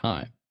majority of the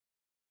time.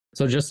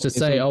 So just to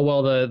say, oh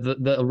well,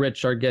 the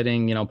rich are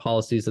getting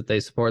policies that they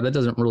support, that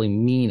doesn't really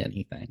mean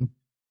anything.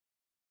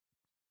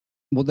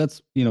 Well,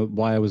 that's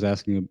why I was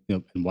asking,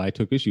 and why I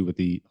took issue with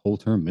the whole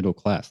term middle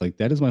class. Like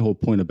that is my whole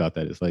point about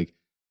that. Is like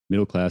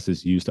middle class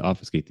is used to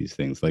obfuscate these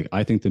things. Like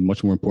I think the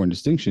much more important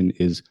distinction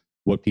is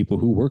what people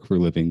who work for a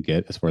living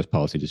get as far as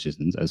policy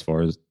decisions, as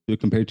far as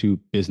compared to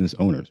business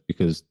owners,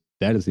 because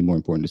that is the more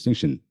important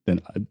distinction. Then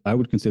I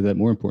would consider that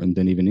more important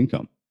than even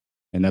income,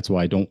 and that's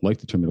why I don't like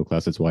the term middle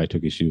class. That's why I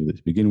took issue with it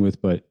to begin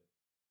with. But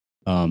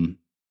what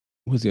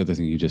was the other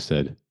thing you just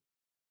said?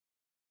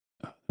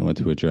 I want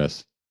to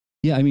address.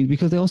 Yeah, I mean,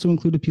 because they also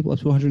included people up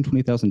to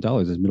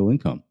 $120,000 as middle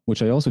income,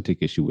 which I also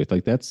take issue with.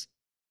 Like that's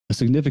a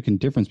significant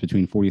difference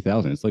between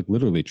 40,000. It's like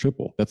literally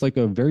triple. That's like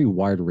a very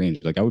wide range.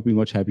 Like I would be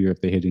much happier if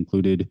they had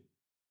included,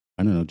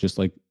 I don't know, just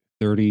like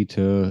 30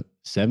 to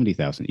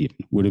 70,000 even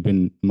would have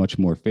been much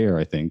more fair,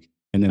 I think.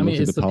 And then I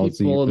mean, it's the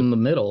policy, people in the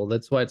middle.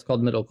 That's why it's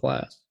called middle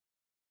class.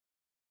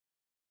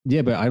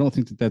 Yeah, but I don't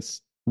think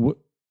that's what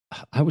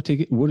I would take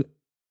it.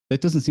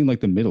 That doesn't seem like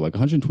the middle. Like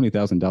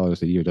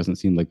 $120,000 a year doesn't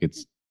seem like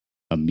it's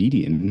a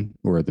median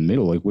or the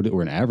middle, like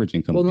or an average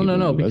income. Well,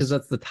 no, because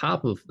that's the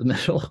top of the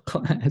middle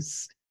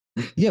class.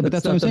 Yeah, but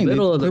that's what I'm saying. They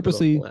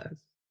purposely,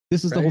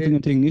 this is the whole thing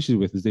I'm taking issues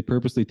with, is they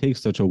purposely take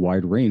such a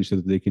wide range so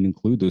that they can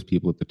include those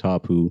people at the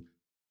top who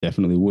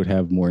definitely would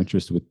have more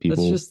interest with people.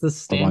 That's just the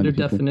standard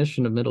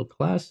definition of middle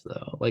class,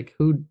 though. Like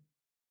who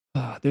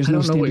There's I no don't know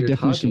what standard you're definition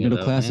talking of middle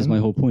about, class. Is my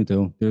man. whole point,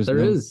 though. There's There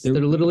no is. there.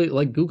 They're literally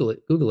like Google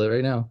it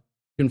right now.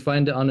 You can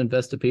find it on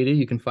Investopedia.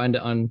 You can find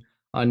it on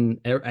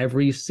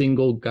every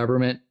single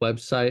government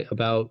website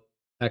about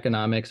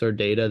economics or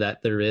data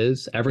that there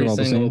is. They're Every all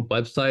the single same.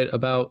 website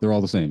about They're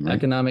all the same, right?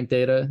 economic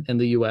data in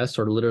the US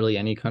or literally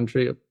any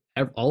country,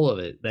 all of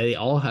it, they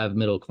all have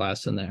middle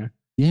class in there.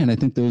 Yeah, and I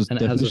think those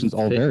And it has a definitions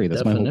all fit vary.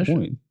 That's my whole point.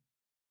 definition.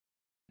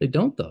 They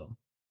don't though.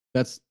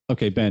 That's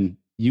okay, Ben.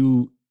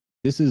 You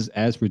this is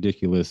as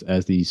ridiculous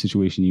as the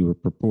situation you were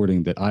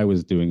purporting that I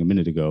was doing a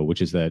minute ago,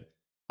 which is that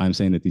I'm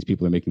saying that these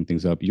people are making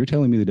things up. You're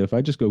telling me that if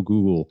I just go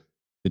Google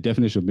the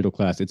definition of middle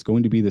class, it's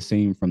going to be the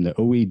same from the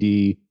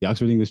OED, the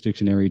Oxford English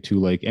Dictionary, to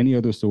like any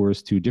other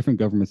source, to different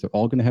governments. They're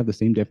all going to have the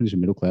same definition of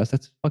middle class.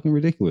 That's fucking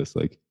ridiculous.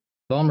 Like,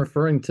 So I'm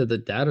referring to the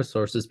data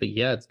sources, but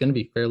yeah, it's going to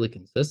be fairly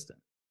consistent,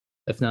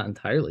 if not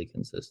entirely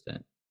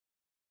consistent.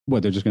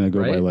 what they're just going to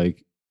go by Right?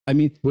 like. I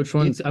mean, Which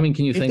ones? I mean,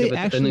 can you think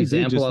of an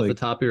example off the like,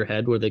 top of your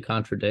head where they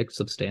contradict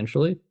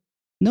substantially?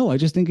 no, I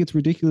just think it's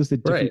ridiculous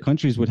that different Right.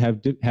 countries would have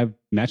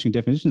matching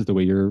definitions the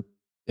way you're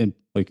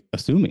like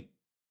assuming.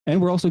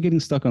 And we're also getting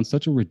stuck on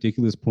such a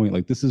ridiculous point.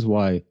 Like this is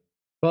why.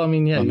 Well, I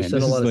mean, yeah, Oh, you man, said a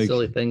this is lot of like-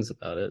 silly things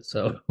about it,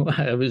 so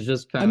I was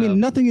just kind I mean, of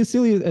nothing is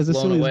silly as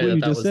blown silly as away what that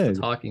you that just was said.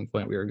 the talking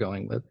point we were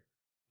going with.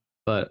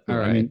 But all I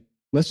right, mean,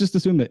 let's just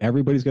assume that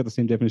everybody's got the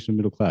same definition of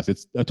middle class.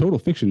 It's a total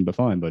fiction, but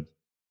fine. But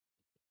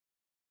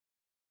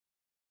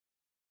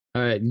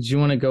all right. Did you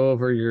want to go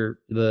over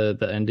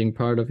the ending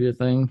part of your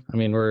thing? I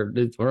mean, we're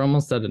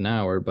almost at an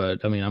hour,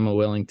 but I mean, I'm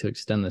willing to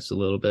extend this a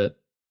little bit.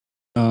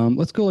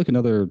 let's go like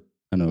another,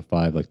 I don't know,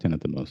 5, like 10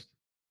 at the most.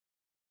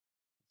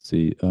 Let's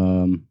see.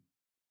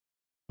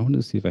 I wanted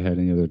to see if I had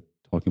any other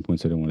talking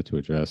points that I wanted to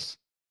address.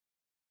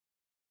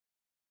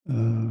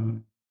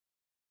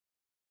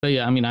 But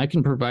yeah, I mean, I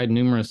can provide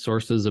numerous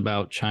sources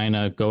about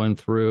China going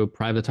through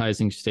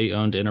privatizing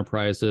state-owned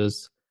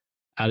enterprises,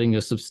 adding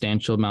a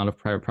substantial amount of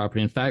private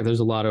property. In fact,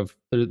 there's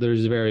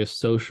various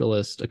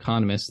socialist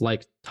economists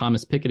like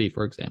Thomas Piketty,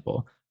 for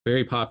example,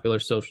 very popular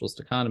socialist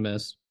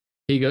economist.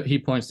 He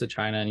points to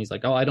China and he's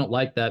like, "Oh, I don't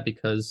like that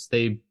because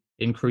they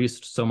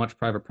increased so much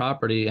private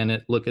property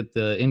and look at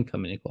the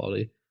income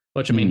inequality."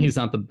 Which I mean, he's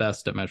not the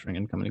best at measuring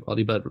income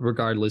inequality, but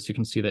regardless, you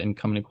can see that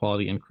income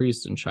inequality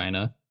increased in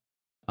China.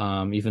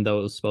 Even though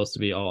it was supposed to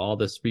be all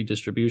this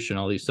redistribution,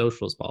 all these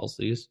socialist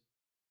policies,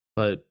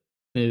 but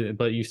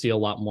you see a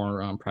lot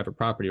more private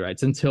property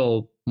rights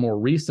until more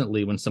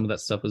recently when some of that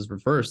stuff was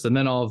reversed, and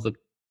then all of the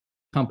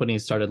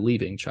companies started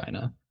leaving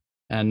China,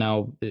 and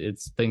now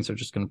things are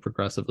just going to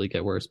progressively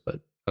get worse. But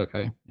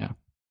okay, yeah.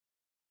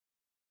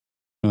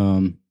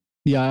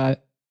 Yeah,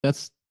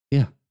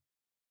 yeah.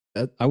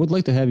 I would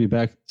like to have you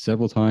back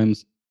several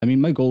times. I mean,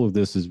 my goal of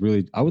this is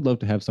really, I would love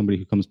to have somebody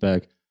who comes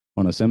back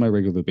on a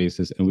semi-regular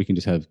basis and we can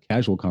just have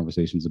casual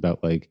conversations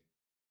about like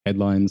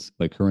headlines,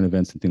 like current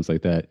events and things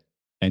like that,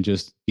 and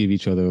just give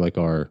each other like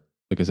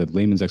like I said,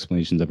 layman's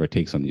explanations of our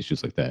takes on the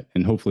issues like that,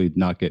 and hopefully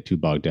not get too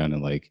bogged down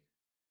in like,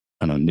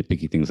 I don't know,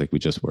 nitpicky things like we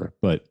just were.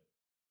 But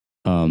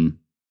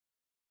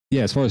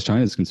yeah, as far as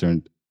China is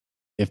concerned,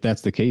 if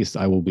that's the case,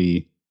 I will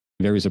be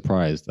very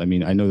surprised. I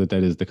mean, I know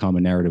that is the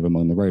common narrative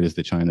among the right, is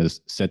that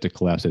China's set to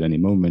collapse at any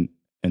moment,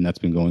 and that's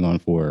been going on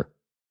for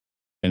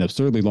an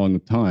absurdly long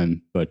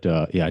time. But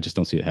yeah, I just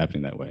don't see it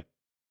happening that way.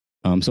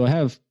 So I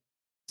have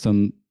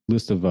some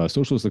list of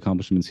socialist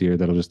accomplishments here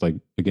that I'll just like,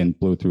 again,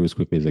 blow through as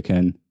quickly as I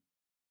can.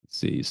 Let's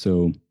see.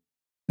 So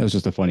that was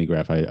just a funny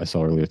graph I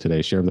saw earlier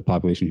today. Share of the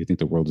population who think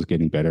the world is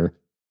getting better.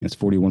 It's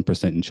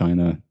 41% in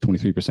China,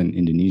 23% in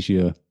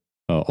Indonesia,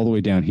 all the way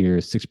down here,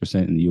 6%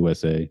 in the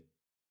USA.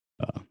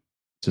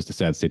 Just a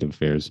sad state of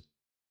affairs.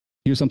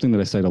 Here's something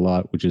that I cite a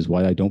lot, which is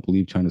why I don't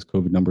believe China's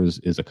COVID numbers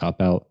is a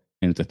cop-out,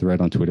 and it's a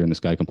thread on Twitter, and this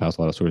guy compiles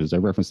a lot of sources. I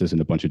reference this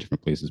in a bunch of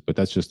different places, but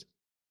that's just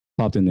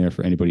popped in there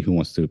for anybody who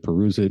wants to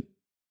peruse it.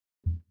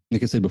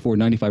 Like I said before,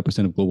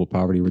 95% of global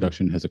poverty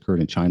reduction has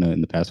occurred in China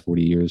in the past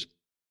 40 years.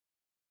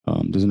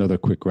 There's another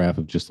quick graph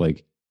of just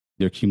like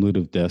their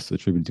cumulative deaths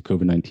attributed to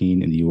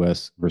COVID-19 in the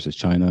US versus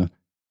China,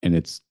 and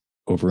it's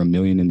over 1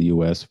 million in the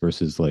US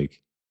versus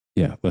like,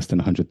 yeah, less than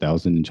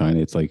 100,000 in China.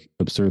 It's like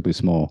absurdly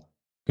small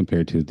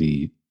compared to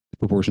the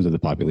proportions of the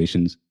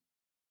populations.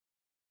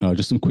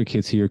 Just some quick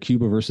hits here.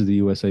 Cuba versus the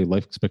USA.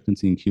 Life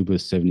expectancy in Cuba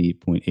is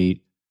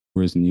 78.8,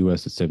 whereas in the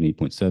US it's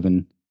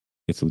 78.7.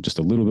 It's just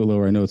a little bit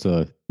lower. I know it's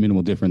a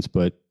minimal difference,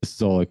 but this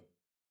is all like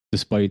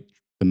despite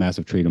the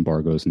massive trade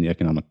embargoes and the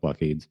economic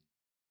blockades.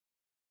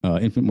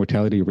 Infant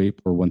mortality rate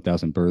per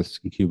 1,000 births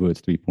in Cuba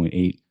is 3.8.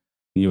 In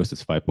the US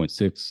it's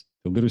 5.6.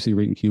 The literacy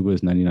rate in Cuba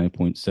is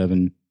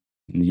 99.7.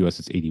 In the US,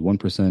 it's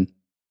 81%.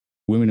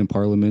 Women in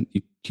parliament,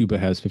 Cuba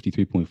has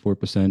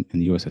 53.4%, and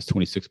the US has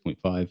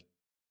 26.5%.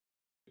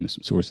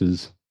 Some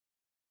sources.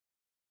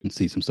 You can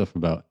see some stuff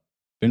about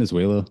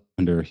Venezuela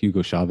under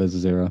Hugo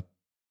Chavez's era.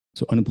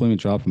 So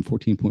unemployment dropped from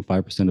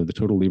 14.5% of the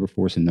total labor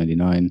force in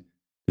 99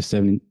 to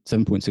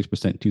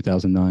 7.6% in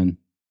 2009.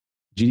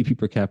 GDP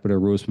per capita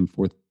rose from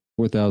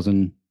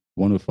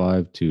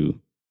 4,105 to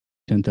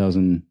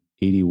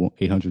 10,801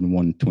 in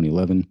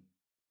 2011.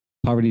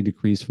 Poverty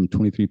decreased from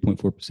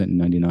 23.4% in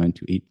 99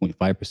 to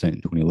 8.5%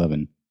 in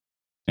 2011.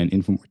 And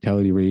infant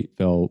mortality rate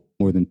fell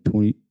more than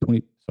 20,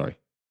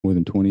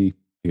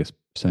 I guess,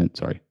 percent,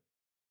 sorry.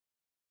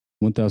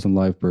 1,000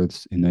 live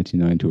births in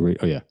 1999 to a rate,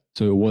 oh yeah.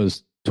 So it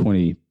was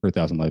 20 per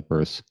 1,000 live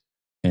births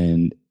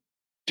and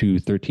to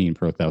 13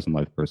 per 1,000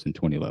 live births in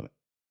 2011.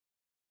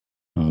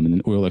 And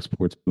then oil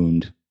exports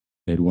boomed.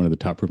 They had one of the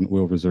top proven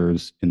oil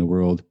reserves in the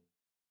world.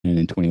 And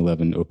in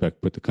 2011, OPEC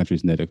put the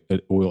country's net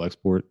oil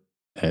export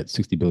at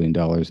 $60 billion.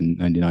 In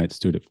 99, it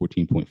stood at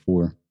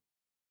 14.4.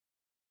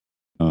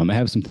 I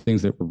have some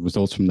things that were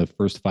results from the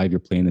first 5-year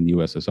plan in the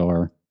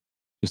USSR,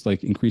 just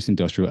like increased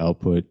industrial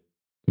output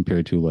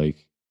compared to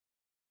like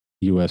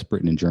US,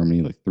 Britain, and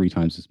Germany, like 3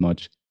 times as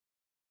much.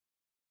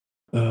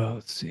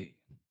 Let's see.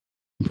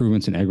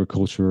 Improvements in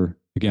agriculture.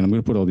 Again, I'm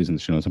going to put all these in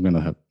the show notes. I'm not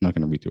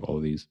going to read through all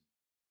of these.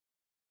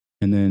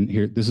 And then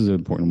here, this is an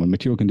important one.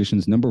 Material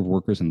conditions, number of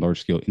workers in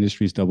large-scale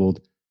industries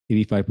doubled,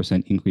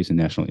 85% increase in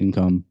national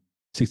income,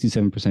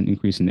 67%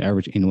 increase in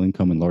average annual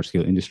income in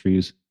large-scale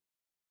industries.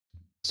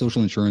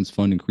 Social insurance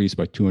fund increased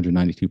by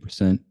 292%,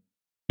 and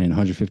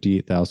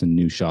 158,000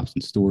 new shops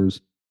and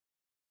stores.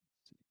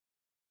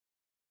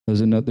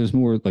 There's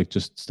more like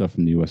just stuff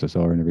from the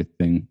USSR and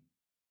everything.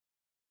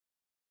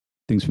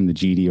 Things from the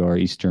GDR,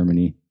 East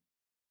Germany.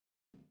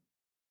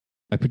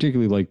 I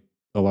particularly like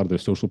a lot of their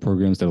social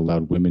programs that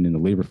allowed women in the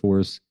labor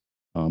force,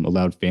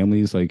 allowed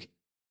families. Like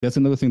that's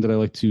another thing that I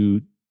like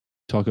to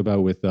talk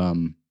about with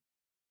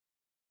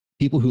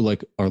people who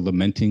like are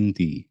lamenting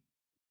the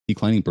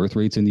declining birth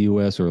rates in the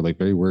U.S. or like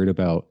very worried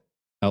about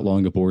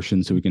outlawing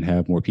abortion so we can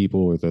have more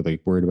people, or they're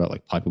like worried about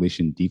like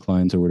population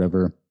declines or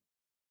whatever.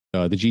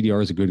 The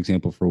GDR is a good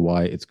example for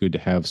why it's good to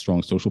have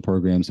strong social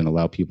programs and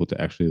allow people to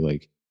actually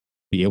like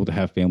be able to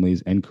have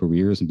families and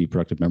careers and be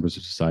productive members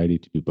of society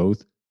to do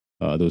both.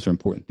 Those are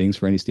important things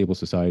for any stable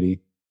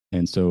society.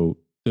 And so,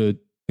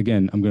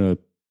 again, I'm going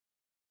to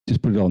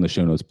just put it all in the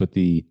show notes, but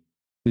the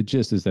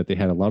gist is that they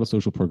had a lot of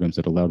social programs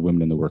that allowed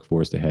women in the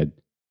workforce. They had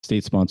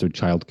state-sponsored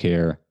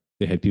childcare.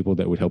 They had people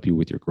that would help you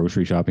with your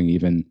grocery shopping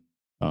even.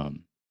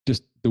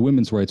 Just the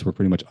women's rights were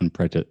pretty much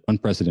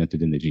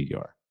unprecedented in the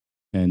GDR.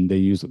 And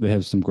they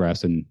have some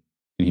graphs in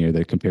here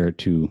that compare it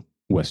to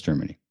West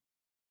Germany.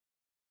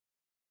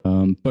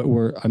 But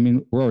we're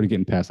already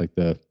getting past like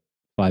the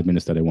 5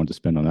 minutes that I wanted to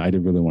spend on it. I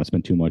didn't really want to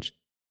spend too much.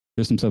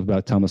 There's some stuff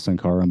about Thomas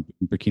Sankara in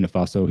Burkina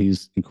Faso.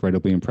 He's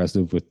incredibly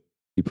impressive with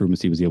the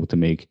improvements he was able to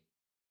make.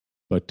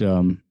 But I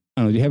don't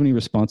know, do you have any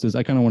responses?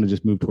 I kind of want to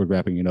just move toward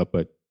wrapping it up,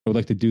 but I would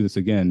like to do this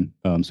again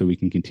so we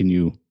can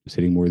continue just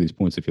hitting more of these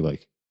points if you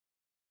like.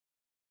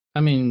 I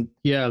mean,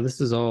 yeah,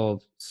 this is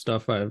all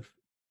stuff I've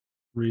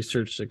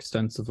researched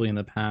extensively in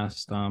the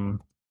past.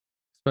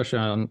 Especially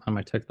on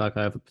my TikTok,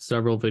 I have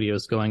several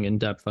videos going in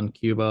depth on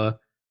Cuba,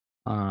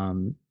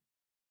 on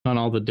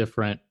all the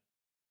different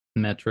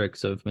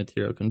metrics of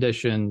material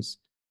conditions,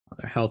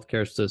 their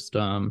healthcare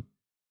system,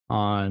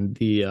 on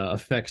the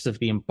effects of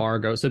the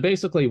embargo. So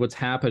basically, what's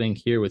happening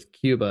here with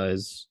Cuba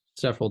is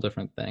several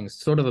different things,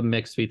 sort of a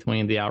mix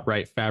between the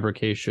outright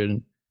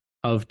fabrication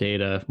of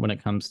data when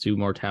it comes to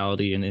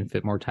mortality and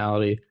infant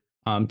mortality.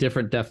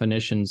 Different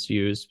definitions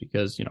used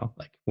because,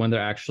 like when they're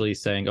actually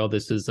saying, oh,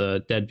 this is a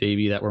dead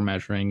baby that we're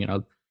measuring,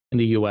 in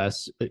the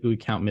US, we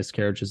count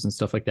miscarriages and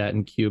stuff like that.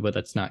 In Cuba,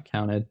 that's not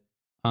counted.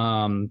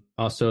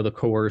 Also the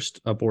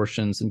coerced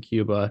abortions in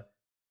Cuba,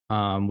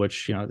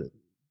 which,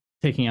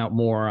 taking out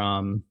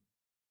more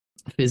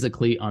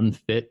physically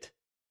unfit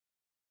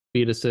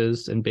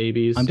fetuses and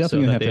babies. I'm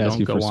definitely gonna have to ask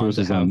you for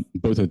sources on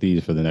both of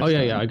these for the next. Oh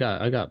yeah, I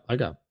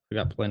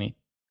got plenty.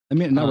 I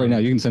mean, not right now.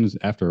 You can send us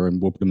after,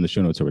 and we'll put them in the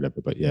show notes or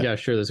whatever. But yeah,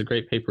 sure. There's a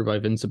great paper by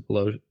Vincent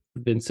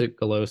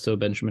Galoso,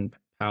 Benjamin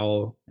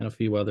Powell, and a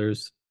few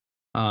others.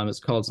 It's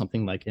called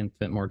something like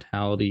 "Infant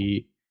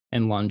Mortality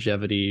and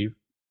Longevity,"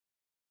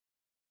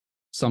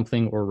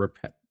 something or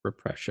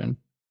repression.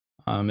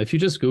 If you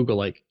just Google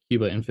like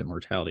Cuba infant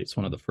mortality, it's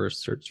one of the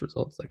first search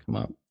results that come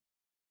up.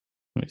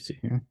 Let me see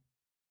here.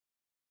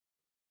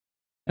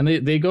 And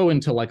they go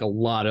into like a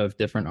lot of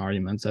different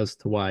arguments as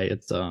to why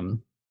it's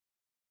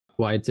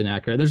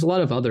inaccurate. There's a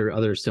lot of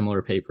other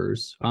similar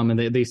papers, and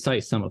they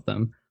cite some of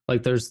them.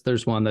 Like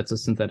there's one that's a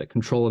synthetic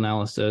control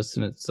analysis,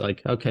 and it's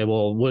like, okay,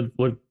 well,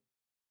 would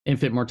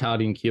infant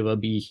mortality in Cuba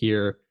be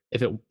here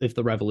if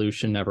the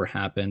revolution never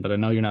happened? But I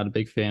know you're not a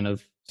big fan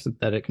of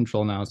synthetic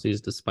control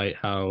analyses, despite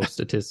how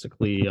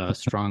statistically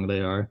strong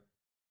they are.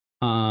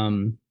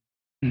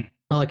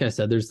 Like I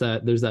said, there's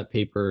that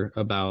paper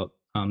about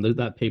there's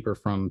that paper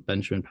from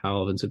Benjamin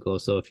Powell, Vincent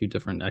Galoso, a few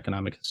different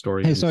economic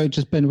historians. Hey, sorry,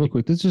 just Ben, real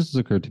quick. This just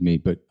occurred to me,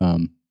 but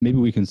maybe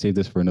we can save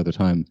this for another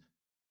time.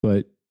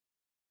 But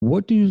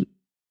what do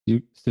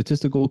you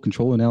statistical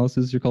control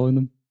analysis you're calling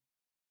them?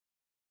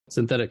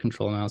 Synthetic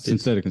control analyses.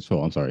 Synthetic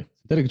control. I'm sorry.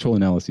 Synthetic control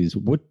analyses.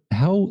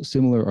 How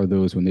similar are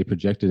those when they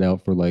project it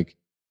out for like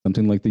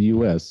something like the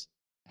U.S.?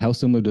 How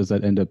similar does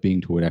that end up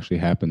being to what actually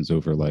happens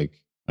over like,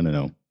 I don't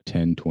know,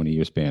 10, 20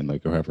 year span,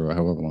 like or however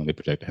long they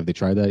project? Have they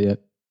tried that yet?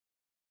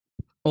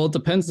 Well, it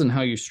depends on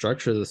how you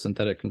structure the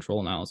synthetic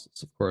control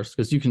analysis, of course,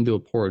 because you can do a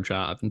poor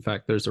job. In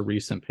fact, there's a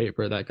recent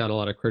paper that got a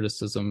lot of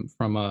criticism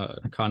from an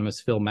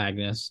economist, Phil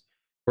Magnus,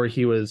 where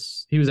he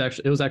was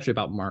actually, it was actually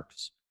about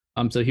Marx.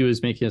 So he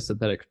was making a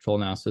synthetic control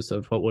analysis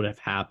of what would have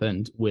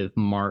happened with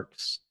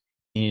Marx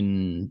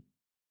in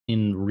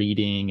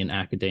reading in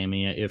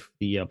academia if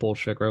the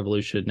Bolshevik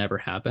Revolution had never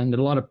happened. And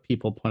a lot of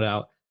people point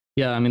out,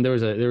 yeah, I mean, there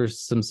was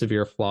some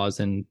severe flaws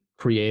in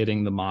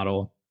creating the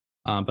model,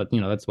 but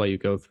that's why you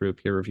go through a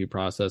peer review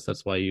process.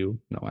 That's why you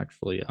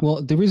actually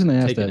well, the reason I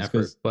asked take that an is effort.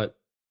 because But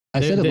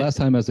I said it last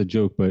time as a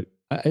joke, but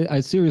I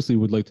seriously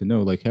would like to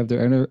know, like, have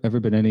there ever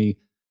been any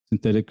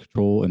synthetic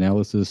control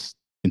analysis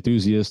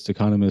enthusiasts,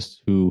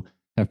 economists who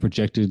have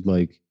projected,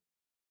 like,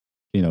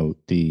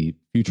 the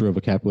future of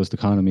a capitalist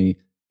economy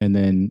and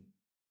then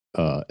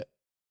uh,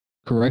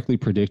 correctly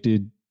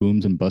predicted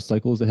booms and bust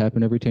cycles that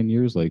happen every 10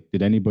 years? Like,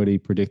 did anybody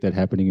predict that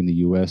happening in the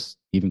US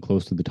even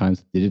close to the times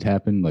that did it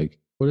happen? Like,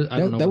 I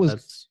don't know that what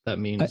was, that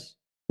means.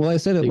 well, I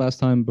said it last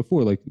time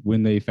before, like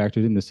when they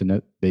factored in this,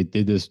 and they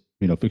did this,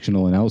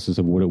 fictional analysis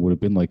of what it would have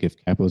been like if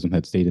capitalism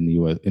had stayed in the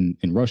U.S. in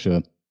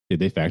Russia. Did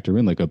they factor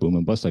in like a boom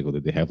and bust cycle?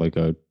 Did they have like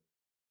a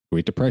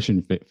Great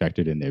Depression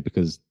factored in there?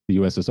 Because the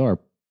USSR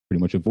pretty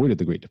much avoided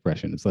the Great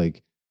Depression. It's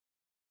like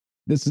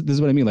this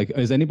is what I mean. Like,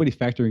 is anybody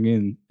factoring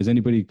in? Is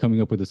anybody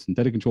coming up with a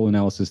synthetic control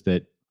analysis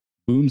that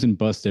booms and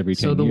busts every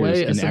 10 So the years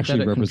way a and actually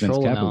synthetic represents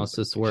control capitalism?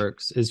 analysis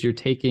works is you're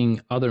taking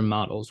other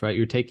models, right?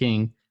 You're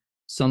taking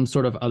some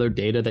sort of other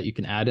data that you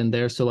can add in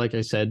there. So like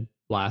I said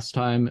last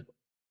time,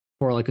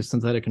 for like a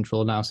synthetic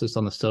control analysis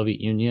on the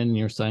Soviet Union, and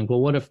you're saying,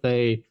 well, what if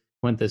they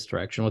went this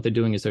direction? What they're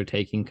doing is they're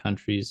taking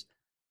countries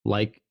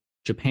like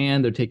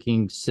Japan, they're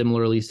taking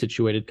similarly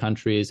situated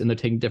countries, and they're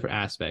taking different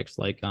aspects.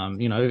 Like,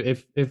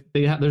 if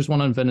there's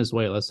one on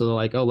Venezuela, so they're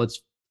like, oh,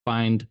 let's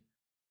find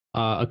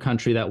a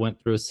country that went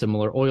through a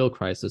similar oil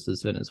crisis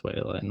as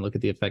Venezuela and look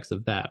at the effects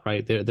of that.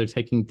 Right? They're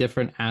taking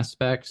different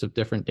aspects of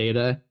different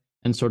data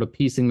and sort of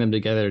piecing them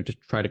together to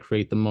try to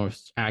create the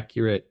most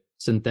accurate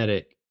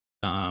synthetic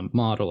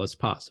model as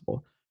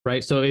possible,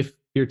 right? So if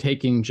you're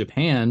taking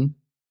Japan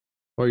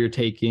or you're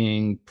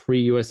taking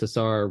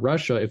pre-USSR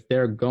Russia, if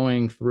they're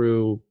going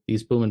through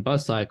these boom and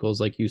bust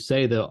cycles, like you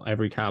say that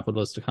every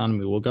capitalist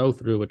economy will go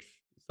through, which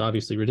is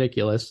obviously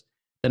ridiculous,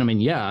 then I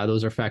mean, yeah,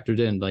 those are factored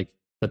in. Like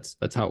that's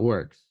how it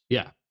works.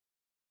 Yeah,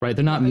 right.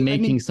 They're not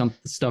making some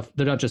stuff.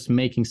 They're not just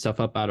making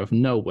stuff up out of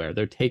nowhere.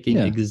 They're taking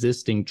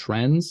existing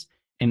trends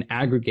and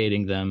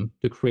aggregating them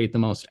to create the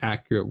most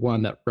accurate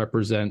one that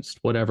represents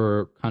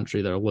whatever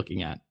country they're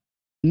looking at.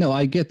 No,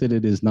 I get that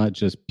it is not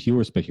just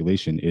pure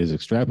speculation, it is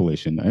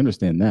extrapolation. I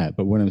understand that.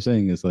 But what I'm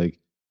saying is, like,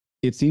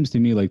 it seems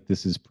to me like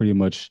this is pretty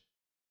much,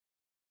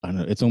 I don't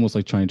know, it's almost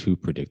like trying to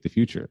predict the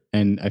future.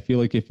 And I feel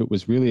like if it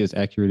was really as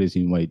accurate as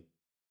you might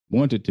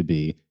want it to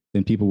be,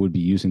 then people would be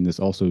using this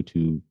also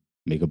to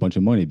make a bunch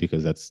of money,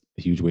 because that's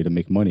a huge way to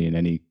make money in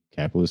any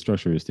capitalist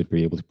structure, is to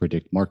be able to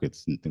predict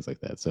markets and things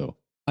like that. So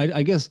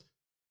I guess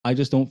I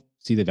just don't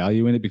see the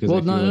value in it, because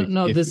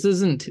no, this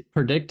isn't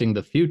predicting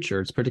the future,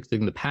 it's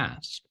predicting the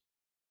past.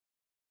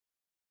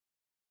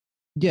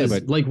 Yeah,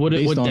 but like what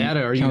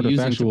data are you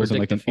using to predict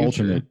like an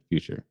alternate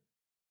future?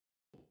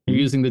 You're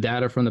using the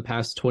data from the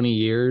past 20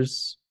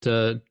 years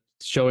to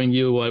showing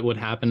you what would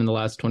happen in the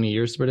last 20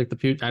 years to predict the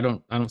future. I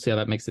don't see how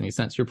that makes any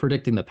sense. You're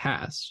predicting the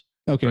past.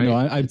 Okay, right? No,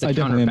 I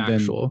definitely am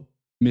then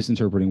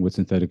misinterpreting what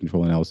synthetic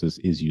control analysis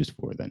is used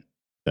for. Then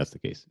that's the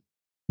case.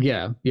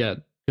 Yeah.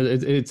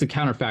 It's a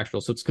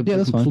counterfactual, so it's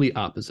complete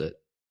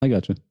opposite. I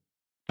gotcha.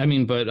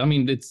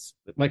 It's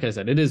like I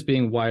said, it is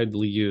being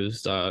widely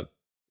used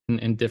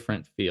in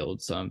different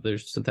fields.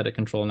 There's synthetic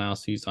control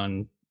analyses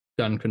on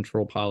gun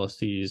control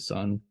policies,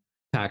 on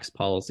tax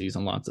policies,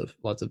 and lots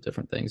of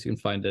different things. You can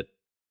find it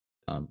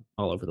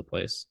all over the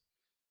place.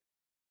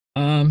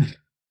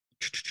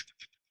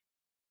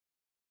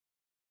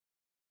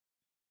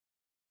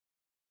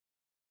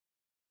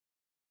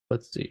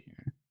 Let's see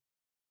here.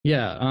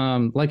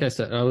 Yeah, like I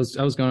said, I was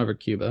going over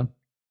Cuba.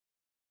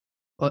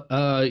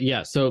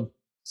 Yeah,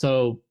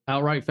 so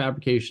outright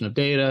fabrication of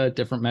data,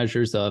 different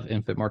measures of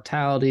infant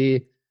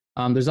mortality.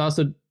 There's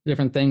also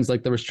different things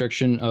like the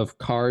restriction of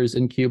cars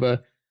in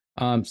Cuba.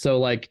 So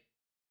like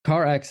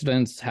car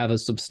accidents have a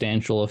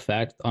substantial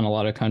effect on a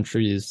lot of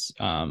countries'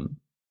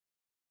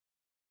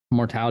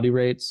 mortality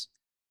rates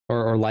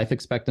or life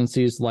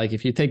expectancies. Like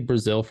if you take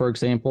Brazil, for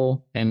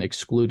example, and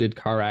excluded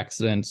car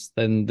accidents,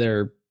 then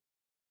their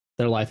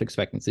life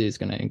expectancy is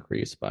going to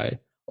increase by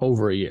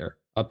over a year,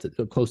 up to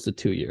close to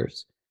 2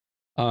 years,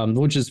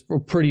 which is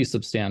pretty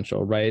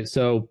substantial, right?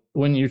 So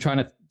when you're trying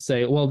to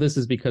say, well, this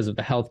is because of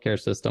the healthcare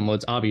system, well,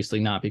 it's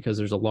obviously not, because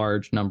there's a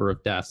large number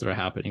of deaths that are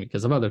happening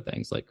because of other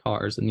things like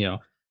cars. And,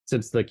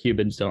 since the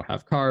Cubans don't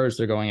have cars,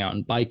 they're going out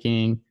and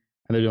biking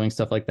and they're doing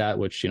stuff like that,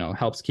 which,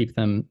 helps keep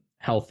them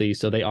healthy.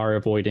 So they are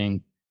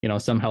avoiding,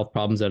 some health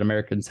problems that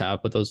Americans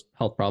have, but those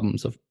health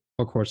problems, of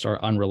course, are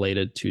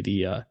unrelated to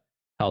the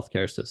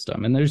healthcare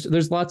system. And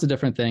there's lots of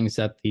different things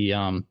that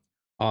the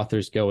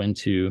authors go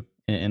into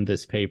in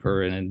this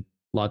paper, and in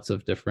lots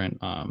of different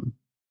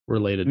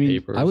related I mean,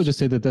 papers. I would just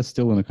say that that's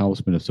still an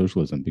accomplishment of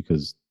socialism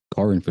because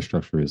car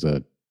infrastructure is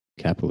a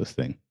capitalist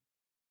thing.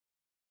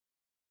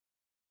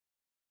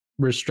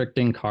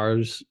 Restricting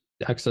cars,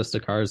 access to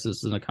cars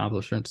is an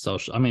accomplishment.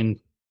 Social. I mean, if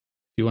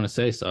you want to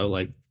say so,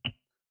 like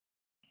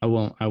I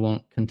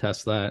won't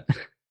contest that.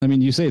 I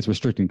mean, you say it's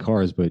restricting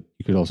cars, but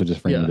you could also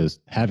just frame Yeah. it as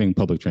having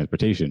public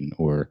transportation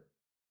or,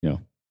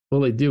 Well,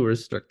 they do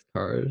restrict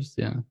cars.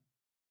 Yeah.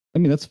 I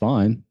mean, that's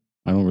fine.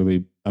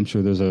 I'm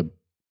sure there's a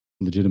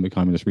legitimate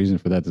communist reason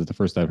for that. That's the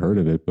first I've heard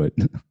of it, but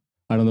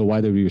I don't know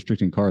why they'd be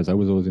restricting cars. I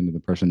was always under the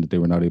impression that they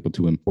were not able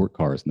to import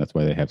cars, and that's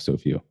why they have so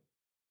few.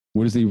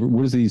 What is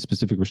the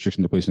specific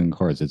restriction they're placing on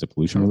cars? Is it I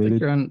pollution don't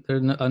think related?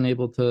 they're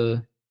unable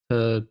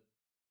to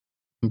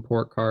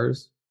import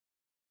cars.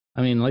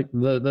 I mean, like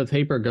the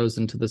paper goes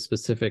into the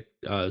specific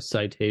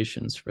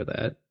citations for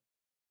that.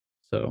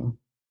 So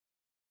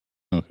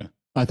Okay.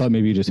 I thought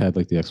maybe you just had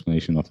like the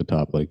explanation off the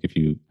top, like if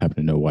you happen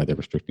to know why they're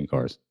restricting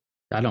cars.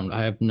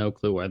 I have no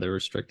clue why they're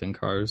restricting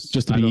cars.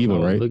 Just to I be don't evil,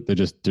 know. right? The, They're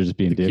just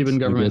being the dicks, Cuban I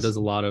government guess. does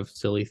a lot of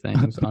silly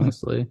things,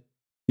 honestly.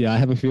 Yeah, I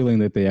have a feeling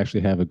that they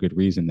actually have a good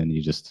reason. Then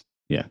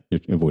you're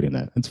avoiding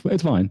that.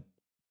 It's fine.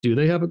 Do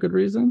they have a good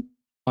reason?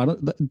 I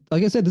don't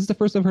like I said, this is the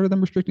first I've heard of them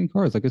restricting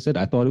cars. Like I said,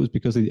 I thought it was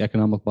because of the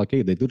economic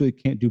blockade. They literally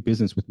can't do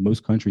business with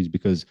most countries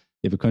because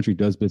if a country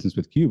does business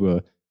with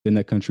Cuba, then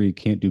that country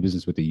can't do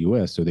business with the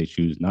US, so they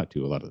choose not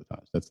to a lot of the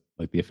times. That's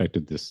like the effect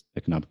of this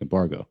economic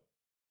embargo.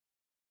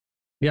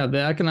 Yeah, the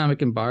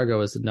economic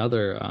embargo is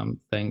another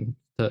thing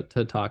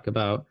to talk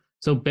about.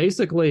 So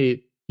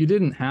basically, you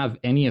didn't have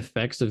any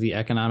effects of the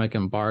economic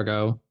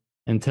embargo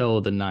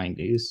until the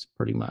 90s,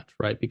 pretty much,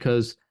 right?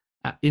 Because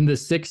in the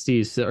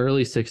 60s, the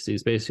early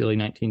 60s, basically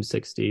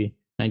 1960,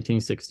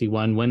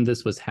 1961, when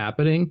this was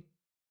happening,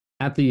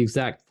 at the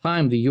exact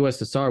time, the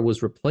USSR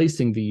was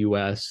replacing the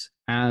US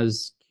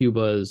as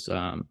Cuba's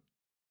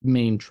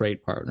main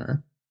trade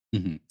partner.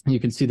 Mm-hmm. You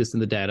can see this in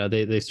the data.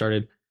 They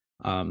started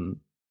um,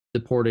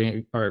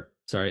 exporting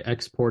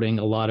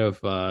a lot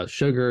of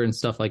sugar and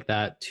stuff like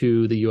that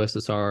to the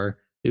USSR.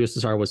 The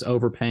USSR was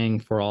overpaying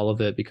for all of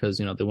it because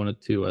they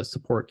wanted to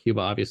support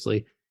Cuba,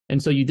 obviously,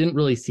 and so you didn't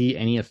really see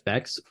any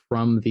effects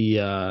from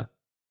the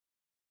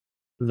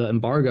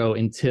embargo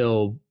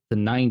until the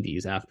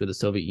 90s after the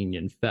Soviet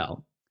Union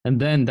fell. And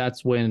then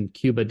that's when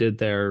Cuba did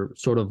their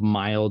sort of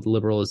mild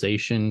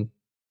liberalization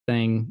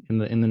thing in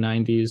the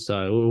 90s.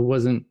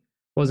 It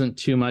wasn't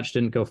too much,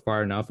 didn't go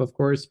far enough, of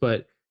course,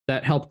 but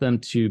that helped them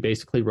to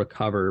basically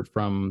recover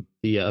from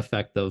the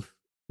effect of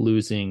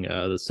losing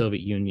the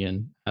Soviet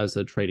Union as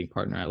a trading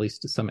partner, at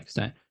least to some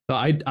extent. So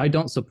I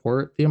don't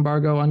support the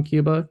embargo on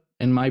Cuba.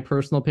 In my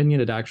personal opinion,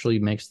 it actually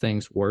makes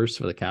things worse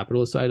for the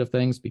capitalist side of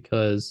things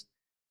because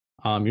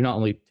you're not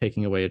only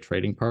taking away a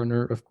trading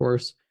partner, of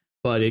course,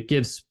 but it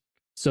gives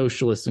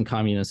socialists and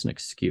communists an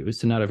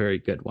excuse, and not a very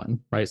good one,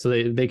 right? So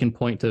they can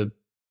point to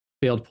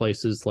failed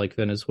places like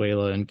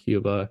Venezuela and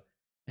Cuba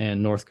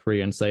and North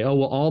Korea and say, oh,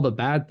 well, all the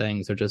bad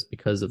things are just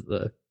because of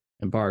the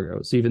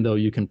embargoes. Even though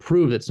you can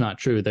prove it's not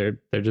true, they're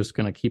just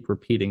going to keep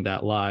repeating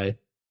that lie.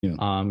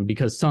 Yeah.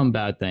 Because some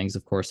bad things,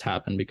 of course,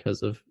 happen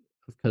because of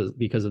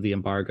the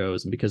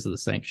embargoes and because of the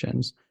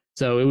sanctions.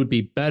 So it would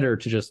be better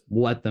to just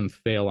let them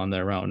fail on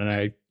their own. And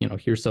I,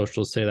 hear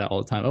socialists say that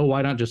all the time. Oh,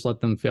 why not just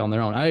let them fail on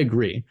their own? I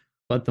agree.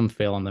 Let them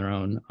fail on their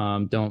own.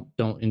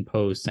 Don't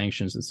impose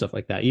sanctions and stuff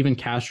like that. Even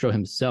Castro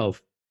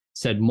himself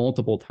said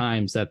multiple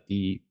times that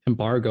the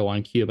embargo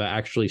on Cuba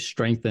actually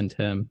strengthened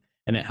him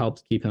and it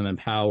helped keep him in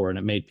power, and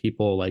it made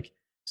people like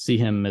see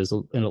him as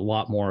in a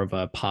lot more of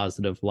a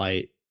positive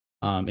light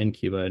in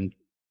Cuba.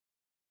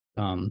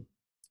 And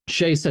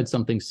Shea said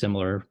something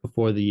similar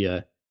before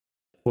the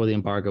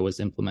embargo was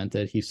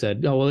implemented. He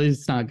said, "Oh well,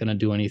 it's not going to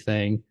do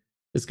anything.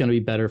 It's going to be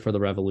better for the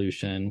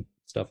revolution,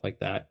 stuff like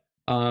that."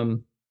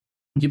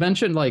 You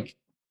mentioned like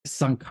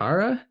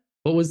Sankara.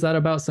 What was that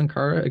about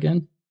Sankara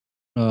again?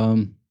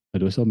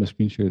 Do I still have my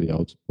screen share?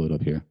 I'll just pull it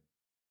up here.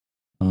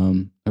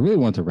 I really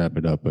want to wrap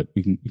it up, but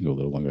we can go a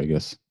little longer, I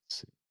guess.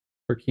 Let's see.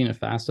 Burkina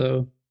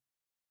Faso.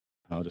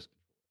 I'll just.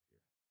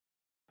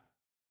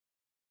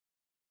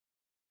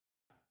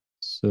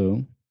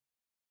 So,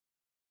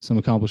 some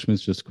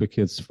accomplishments, just quick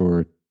hits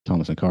for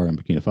Thomas Sankara in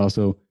Burkina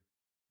Faso.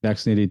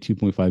 Vaccinated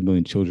 2.5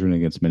 million children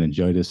against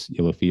meningitis,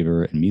 yellow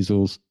fever, and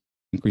measles.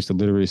 Increased the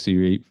literacy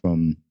rate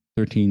from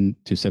 13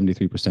 to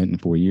 73% in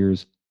 4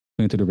 years.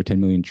 Planted over 10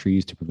 million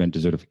trees to prevent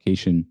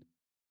desertification.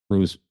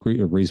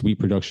 Raised wheat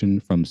production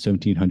from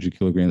 1,700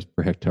 kilograms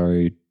per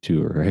hectare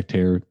to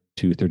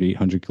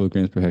 3,800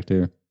 kilograms per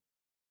hectare.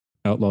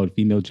 Outlawed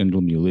female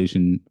genital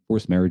mutilation,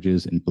 forced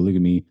marriages, and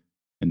polygamy,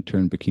 and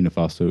turned Burkina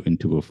Faso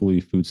into a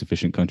fully food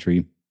sufficient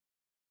country.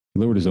 He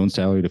lowered his own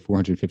salary to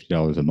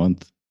 $450 a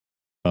month.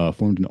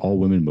 Formed an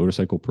all-women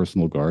motorcycle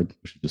personal guard,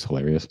 which is just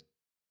hilarious.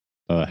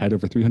 Had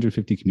over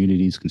 350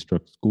 communities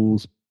construct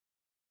schools.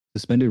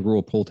 Suspended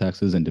rural poll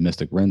taxes and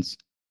domestic rents.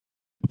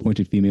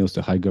 Appointed females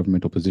to high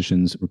governmental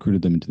positions,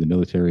 recruited them into the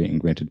military, and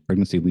granted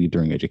pregnancy leave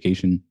during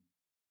education.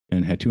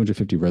 And had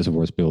 250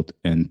 reservoirs built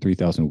and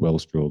 3,000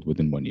 wells drilled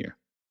within 1 year.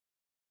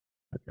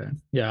 Okay.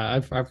 Yeah,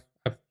 I've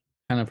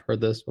kind of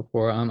heard this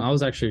before. I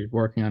was actually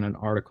working on an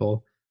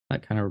article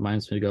that kind of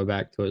reminds me to go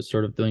back to it,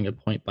 sort of doing a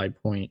point by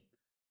point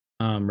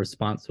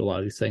response to a lot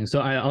of these things.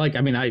 So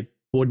I mean, I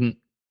wouldn't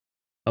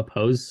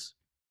oppose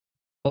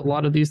a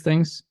lot of these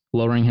things.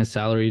 Lowering his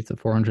salary to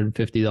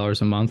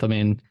 $450 a month. I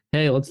mean,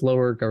 hey, let's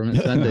lower government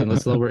spending.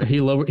 Let's lower.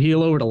 He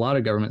lowered a lot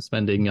of government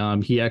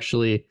spending. He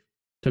actually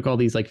took all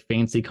these like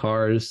fancy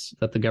cars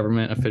that the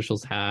government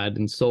officials had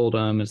and sold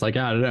them. It's like,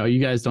 I don't know,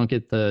 you guys don't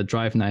get to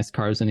drive nice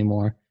cars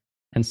anymore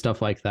and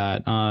stuff like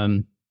that.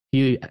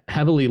 He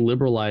heavily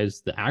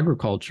liberalized the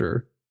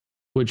agriculture,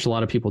 which a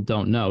lot of people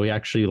don't know. He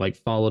actually like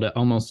followed it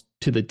almost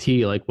to the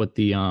T, like what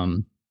the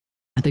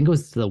I think it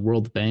was the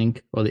World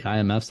Bank or the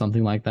IMF,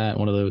 something like that.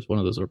 One of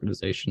those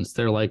organizations.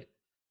 They're like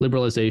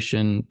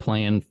liberalization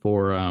plan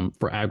for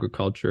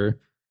agriculture.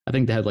 I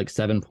think they had like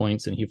 7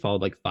 points, and he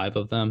followed like 5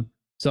 of them.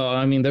 So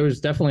I mean, there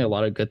was definitely a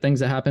lot of good things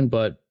that happened,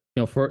 but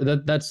for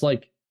that's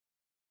like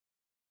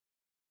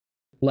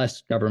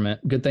less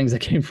government, good things that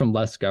came from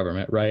less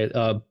government, right?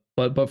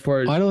 But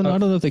for I don't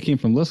know if they came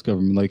from less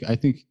government. Like I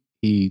think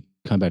he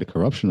combated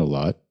corruption a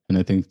lot, and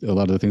I think a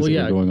lot of the things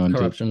that were going on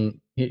corruption.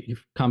 He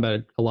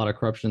combated a lot of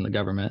corruption in the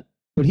government.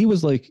 But he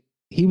was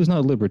not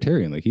a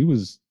libertarian. Like he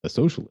was a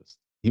socialist.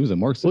 He was a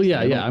Marxist. Well, yeah.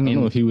 I mean, I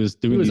don't know if he was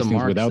doing these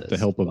things without the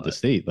help of the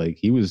state. Like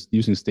he was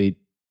using state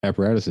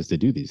apparatuses to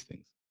do these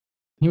things.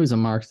 He was a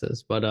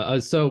Marxist, but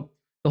so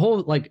the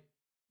whole like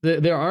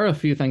there are a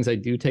few things I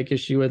do take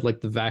issue with,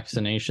 like the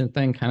vaccination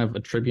thing, kind of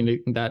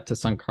attributing that to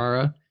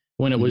Sankara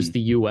when it was the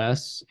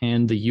U.S.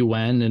 and the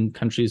UN and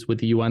countries with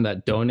the UN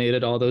that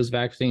donated all those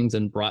vaccines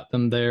and brought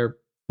them there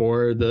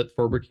for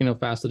Burkina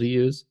Faso to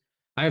use.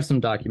 I have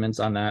some documents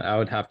on that. I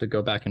would have to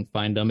go back and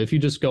find them. If you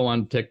just go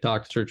on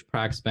TikTok, search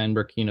Praxben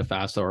Burkina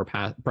Faso or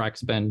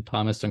Praxben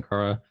Thomas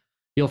Sankara,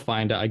 you'll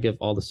find it. I give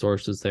all the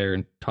sources there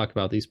and talk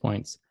about these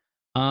points.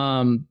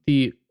 Hold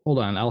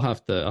on, I'll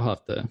have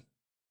to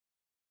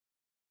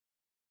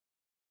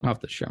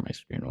share my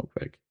screen real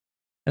quick.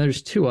 And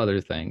there's 2 other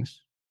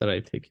things that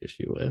I take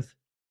issue with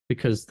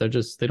because they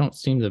don't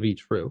seem to be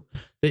true.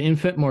 The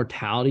infant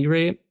mortality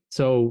rate.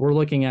 So we're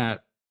looking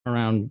at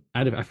around,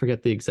 I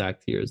forget the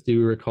exact years. Do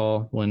you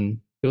recall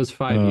when it was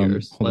 5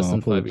 years, less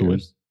than 5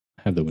 years?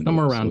 Have the window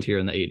somewhere around here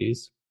in the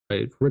 80s,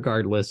 right?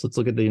 Regardless, let's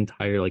look at the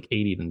entire like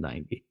 80 to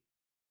 90.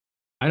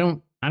 I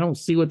don't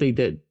see what they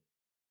did.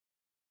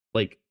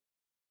 Like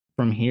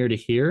from here to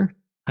here,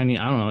 I mean,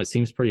 I don't know. It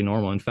seems pretty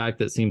normal. In fact,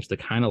 it seems to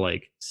kind of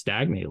like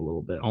stagnate a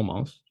little bit,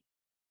 almost.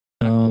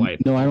 No, I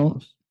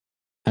don't.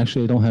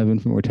 Actually, I don't have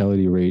infant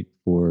mortality rate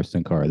for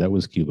Sankara. That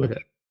was Cuba.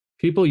 Okay.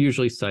 People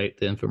usually cite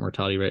the infant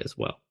mortality rate as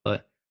well,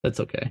 but that's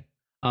okay.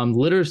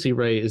 Literacy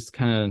rate is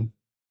kind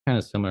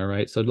of similar,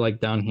 right? So like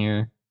down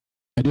here,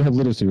 I do have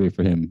literacy rate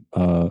for him.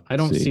 I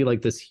don't see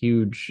like this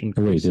huge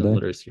increase in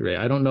literacy rate.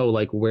 I don't know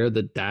like where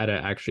the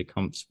data actually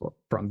comes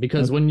from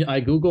because when I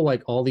Google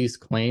like all these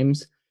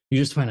claims, you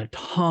just find a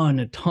ton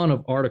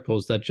of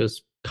articles that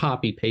just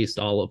copy paste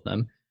all of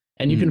them.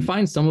 And you can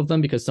find some of them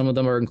because some of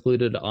them are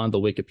included on the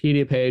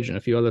Wikipedia page and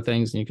a few other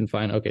things. And you can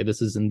find, okay, this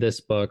is in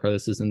this book or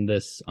this is in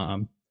this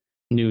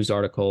news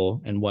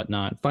article and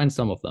whatnot. Find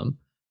some of them.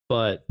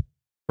 But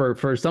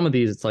for some of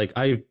these, it's like,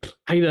 I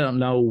don't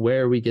know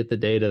where we get the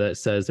data that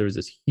says there's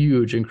this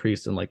huge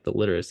increase in like the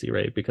literacy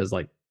rate because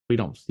like we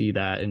don't see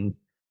that in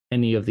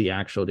any of the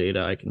actual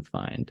data I can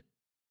find.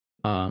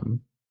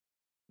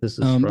 This is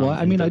well,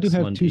 I mean, I do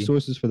have 2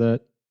 sources for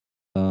that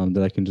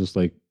that I can just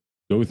like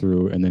go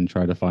through and then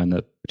try to find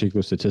that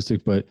particular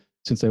statistic. But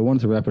since I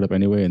wanted to wrap it up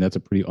anyway, and that's a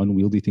pretty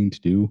unwieldy thing to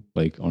do,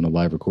 like on a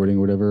live recording or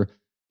whatever,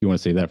 you want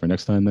to save that for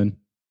next time then?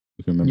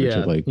 You can remember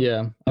to like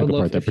I would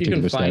love if you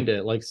can find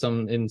it like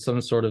in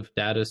some sort of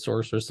data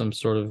source or some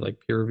sort of like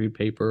peer review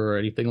paper or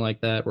anything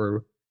like that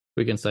where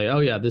we can say, oh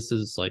yeah, this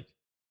is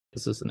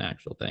an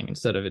actual thing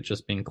instead of it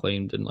just being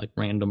claimed in like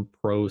random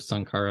pro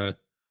Sankara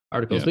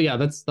articles. But yeah,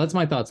 that's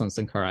my thoughts on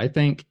Sankara. I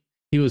think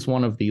he was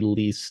one of the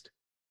least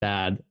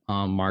bad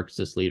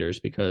Marxist leaders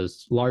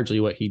because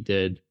largely what he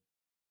did,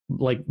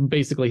 like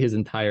basically his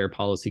entire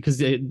policy, because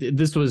he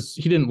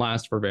didn't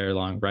last for very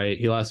long, right?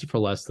 He lasted for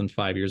less than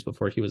 5 years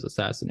before he was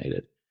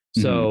assassinated.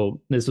 So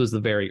this was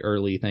the very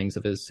early things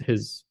of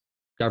his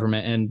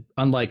government. And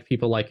unlike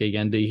people like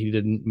Allende, he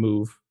didn't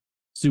move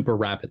super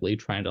rapidly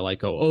trying to like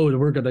go, oh,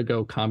 we're going to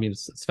go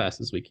communist as fast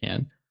as we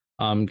can.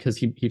 Because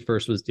he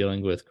first was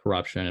dealing with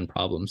corruption and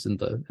problems in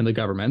the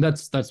government. And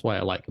that's why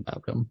I like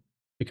about him,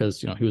 because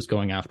he was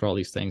going after all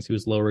these things. He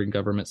was lowering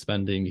government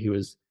spending. He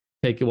was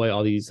taking away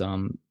all these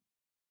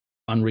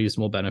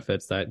unreasonable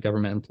benefits that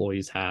government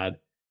employees had,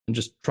 and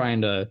just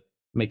trying to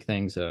make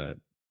things a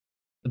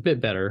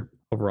bit better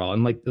overall,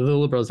 and like the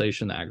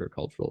liberalization of the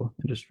agricultural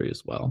industry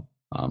as well.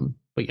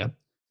 But yeah,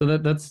 so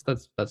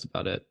that's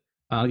about it.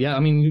 Yeah, I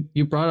mean,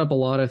 you brought up a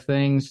lot of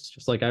things,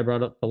 just like I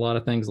brought up a lot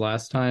of things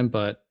last time,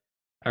 but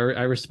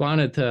I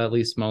responded to at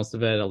least most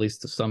of it, at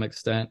least to some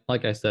extent.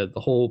 Like I said,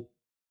 the whole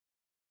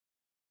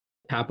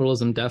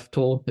capitalism death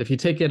toll, if you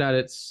take it at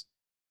its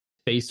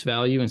face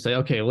value and say,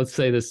 okay, let's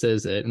say this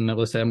is it, and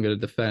let's say I'm going to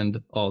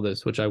defend all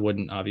this, which I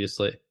wouldn't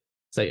obviously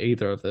say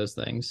either of those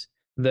things,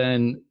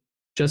 then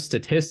just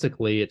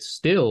statistically, it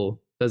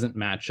still doesn't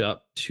match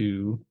up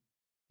to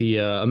the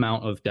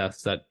amount of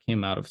deaths that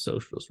came out of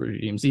socialist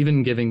regimes,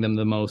 even giving them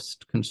the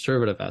most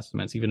conservative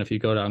estimates, even if you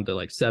go down to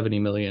like 70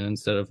 million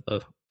instead of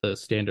the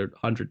standard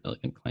 100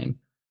 million claim.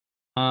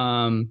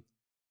 Um,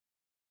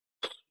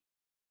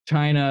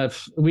 China,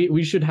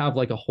 we should have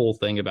like a whole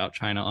thing about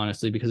China,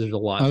 honestly, because there's a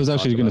lot. I was to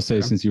actually talk going to about say,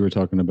 there. since you were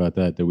talking about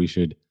that, that we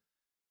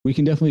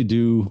can definitely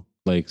do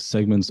like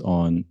segments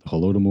on the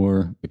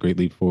Holodomor, the Great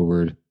Leap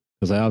Forward,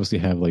 because I obviously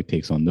have like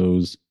takes on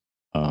those.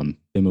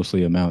 They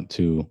mostly amount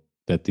to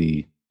that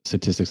the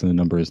statistics and the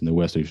numbers in the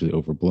West are usually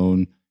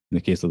overblown. In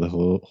the case of the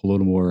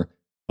Holodomor,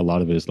 a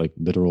lot of it is like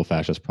literal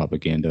fascist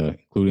propaganda,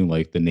 including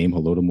like the name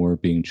Holodomor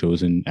being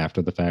chosen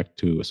after the fact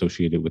to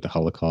associate it with the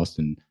Holocaust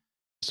and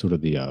sort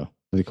of the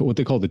what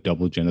they call the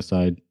double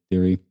genocide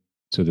theory,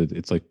 so that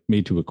it's like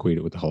made to equate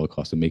it with the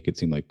Holocaust and make it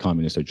seem like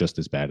communists are just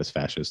as bad as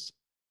fascists,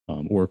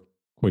 or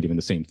quite even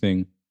the same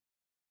thing.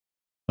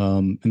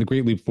 And the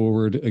Great Leap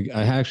Forward,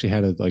 I actually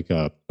had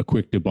a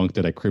quick debunk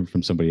that I cribbed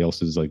from somebody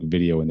else's like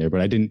video in there,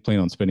 but I didn't plan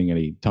on spending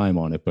any time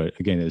on it. But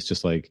again, it's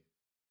just like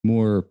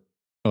more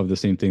of the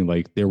same thing.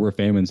 Like there were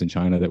famines in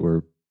China that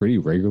were pretty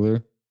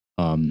regular,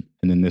 and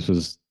then this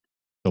was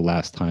the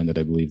last time that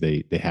I believe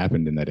they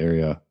happened in that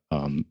area,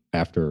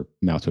 after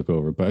Mao took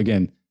over. But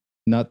again,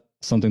 not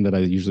something that I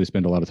usually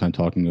spend a lot of time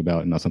talking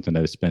about, and not something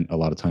that I spent a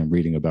lot of time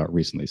reading about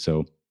recently.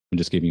 So I'm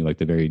just giving you like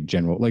the very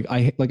general, like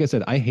I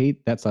said, I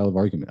hate that style of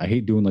argument. I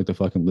hate doing like the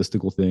fucking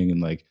listicle thing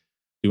and like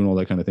doing all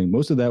that kind of thing.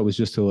 Most of that was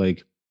just to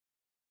like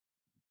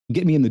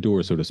get me in the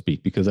door, so to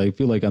speak, because I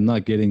feel like I'm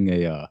not getting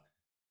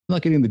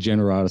the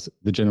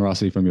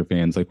generosity from your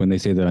fans. Like when they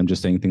say that I'm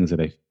just saying things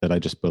that I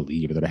just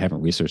believe or that I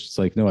haven't researched. It's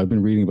like, no, I've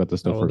been reading about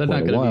this stuff Oh, for they're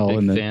quite not a going to while. be big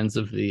And then, fans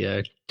of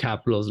the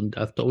capitalism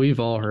death toll. We've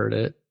all heard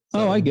it.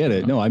 oh, I get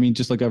it. No, I mean,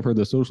 just like I've heard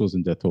the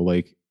socialism death toll.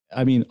 Like,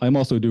 I mean, I'm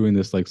also doing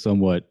this like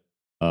somewhat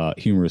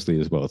humorously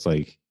as well. It's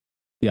like,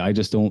 yeah, I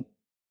just don't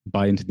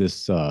buy into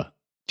this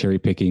cherry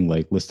picking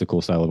like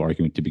listicle style of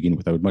argument to begin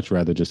with. I would much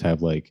rather just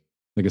have like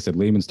I said,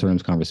 layman's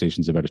terms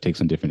conversations about it,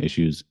 takes on different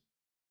issues.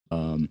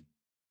 Um,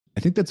 I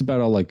think that's about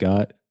all I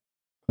got.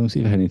 Let's see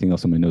if I had anything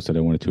else on my notes that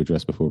I wanted to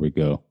address before we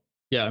go.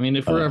 Yeah, I mean,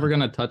 if we're ever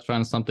going to touch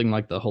on something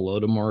like the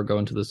Holodomor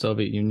going to the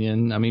Soviet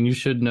Union, I mean, you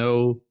should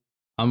know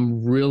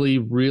I'm really,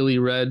 really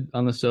read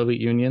on the Soviet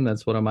Union.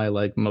 That's one of my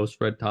like most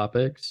read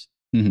topics.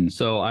 Mm-hmm.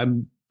 So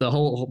I'm the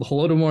whole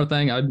Holodomor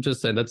thing. I'm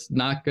just saying that's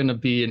not going to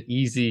be an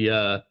easy.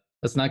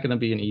 That's not going to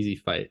be an easy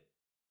fight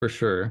for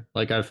sure.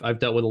 Like I've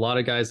dealt with a lot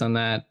of guys on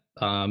that.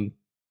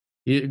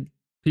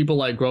 People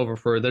like Grover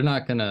Fur, they're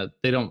not gonna.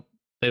 They don't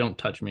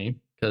touch me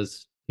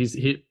because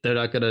they're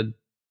not gonna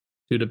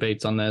do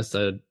debates on this.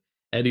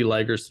 Eddie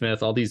Liger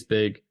Smith, all these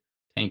big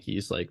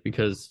tankies, like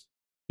because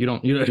you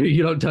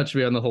don't touch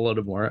me on the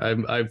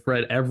Holodomor. I've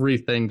read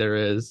everything there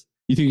is.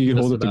 You think you could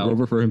hold Just it to about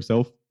Grover for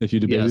himself if you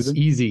debated yes, him?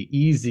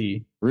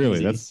 easy. Really?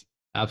 Easy. That's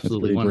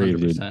Absolutely pretty brave,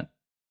 dude. 100%.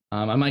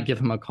 I might give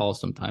him a call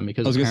sometime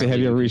because I was gonna say, have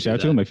apparently you ever can reached do out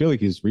to that. him? I feel like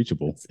he's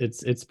reachable.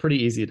 It's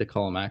pretty easy to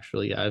call him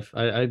actually. Yeah,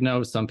 I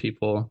know some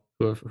people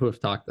who have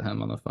talked to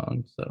him on the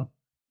phone. So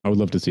I would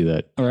love to see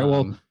that. All right,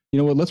 well, you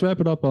know what? Let's wrap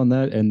it up on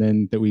that, and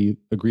then that we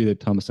agree that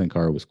Thomas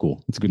Sankara was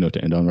cool. It's a good note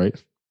to end on, right?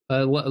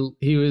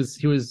 he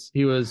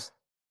was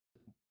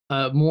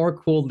more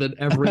cool than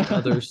every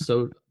other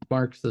so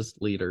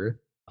Marxist leader.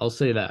 I'll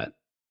say that.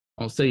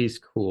 I'll say he's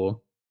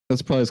cool.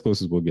 That's probably as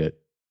close as we'll get.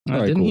 All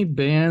right, Didn't cool. he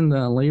ban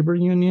the labor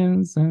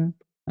unions? I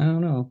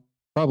don't know.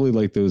 Probably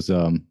like those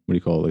what do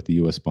you call it? Like the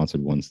U.S.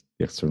 sponsored ones,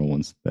 the external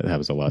ones that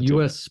happens a lot.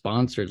 U.S.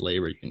 sponsored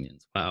labor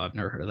unions. Wow, I've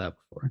never heard of that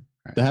before.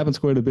 Right. That happens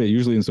quite a bit.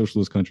 Usually in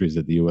socialist countries,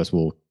 that the U.S.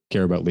 will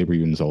care about labor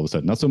unions all of a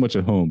sudden. Not so much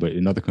at home, but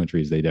in other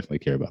countries, they definitely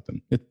care about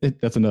them.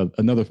 That's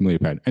another familiar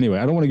pattern. Anyway,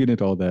 I don't want to get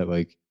into all that.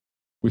 Like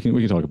we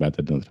can talk about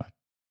that another time.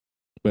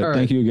 But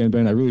thank you again,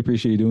 Ben. I really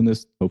appreciate you doing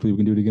this. Hopefully, we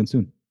can do it again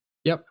soon.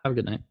 Yep. Have a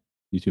good night.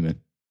 You too, man.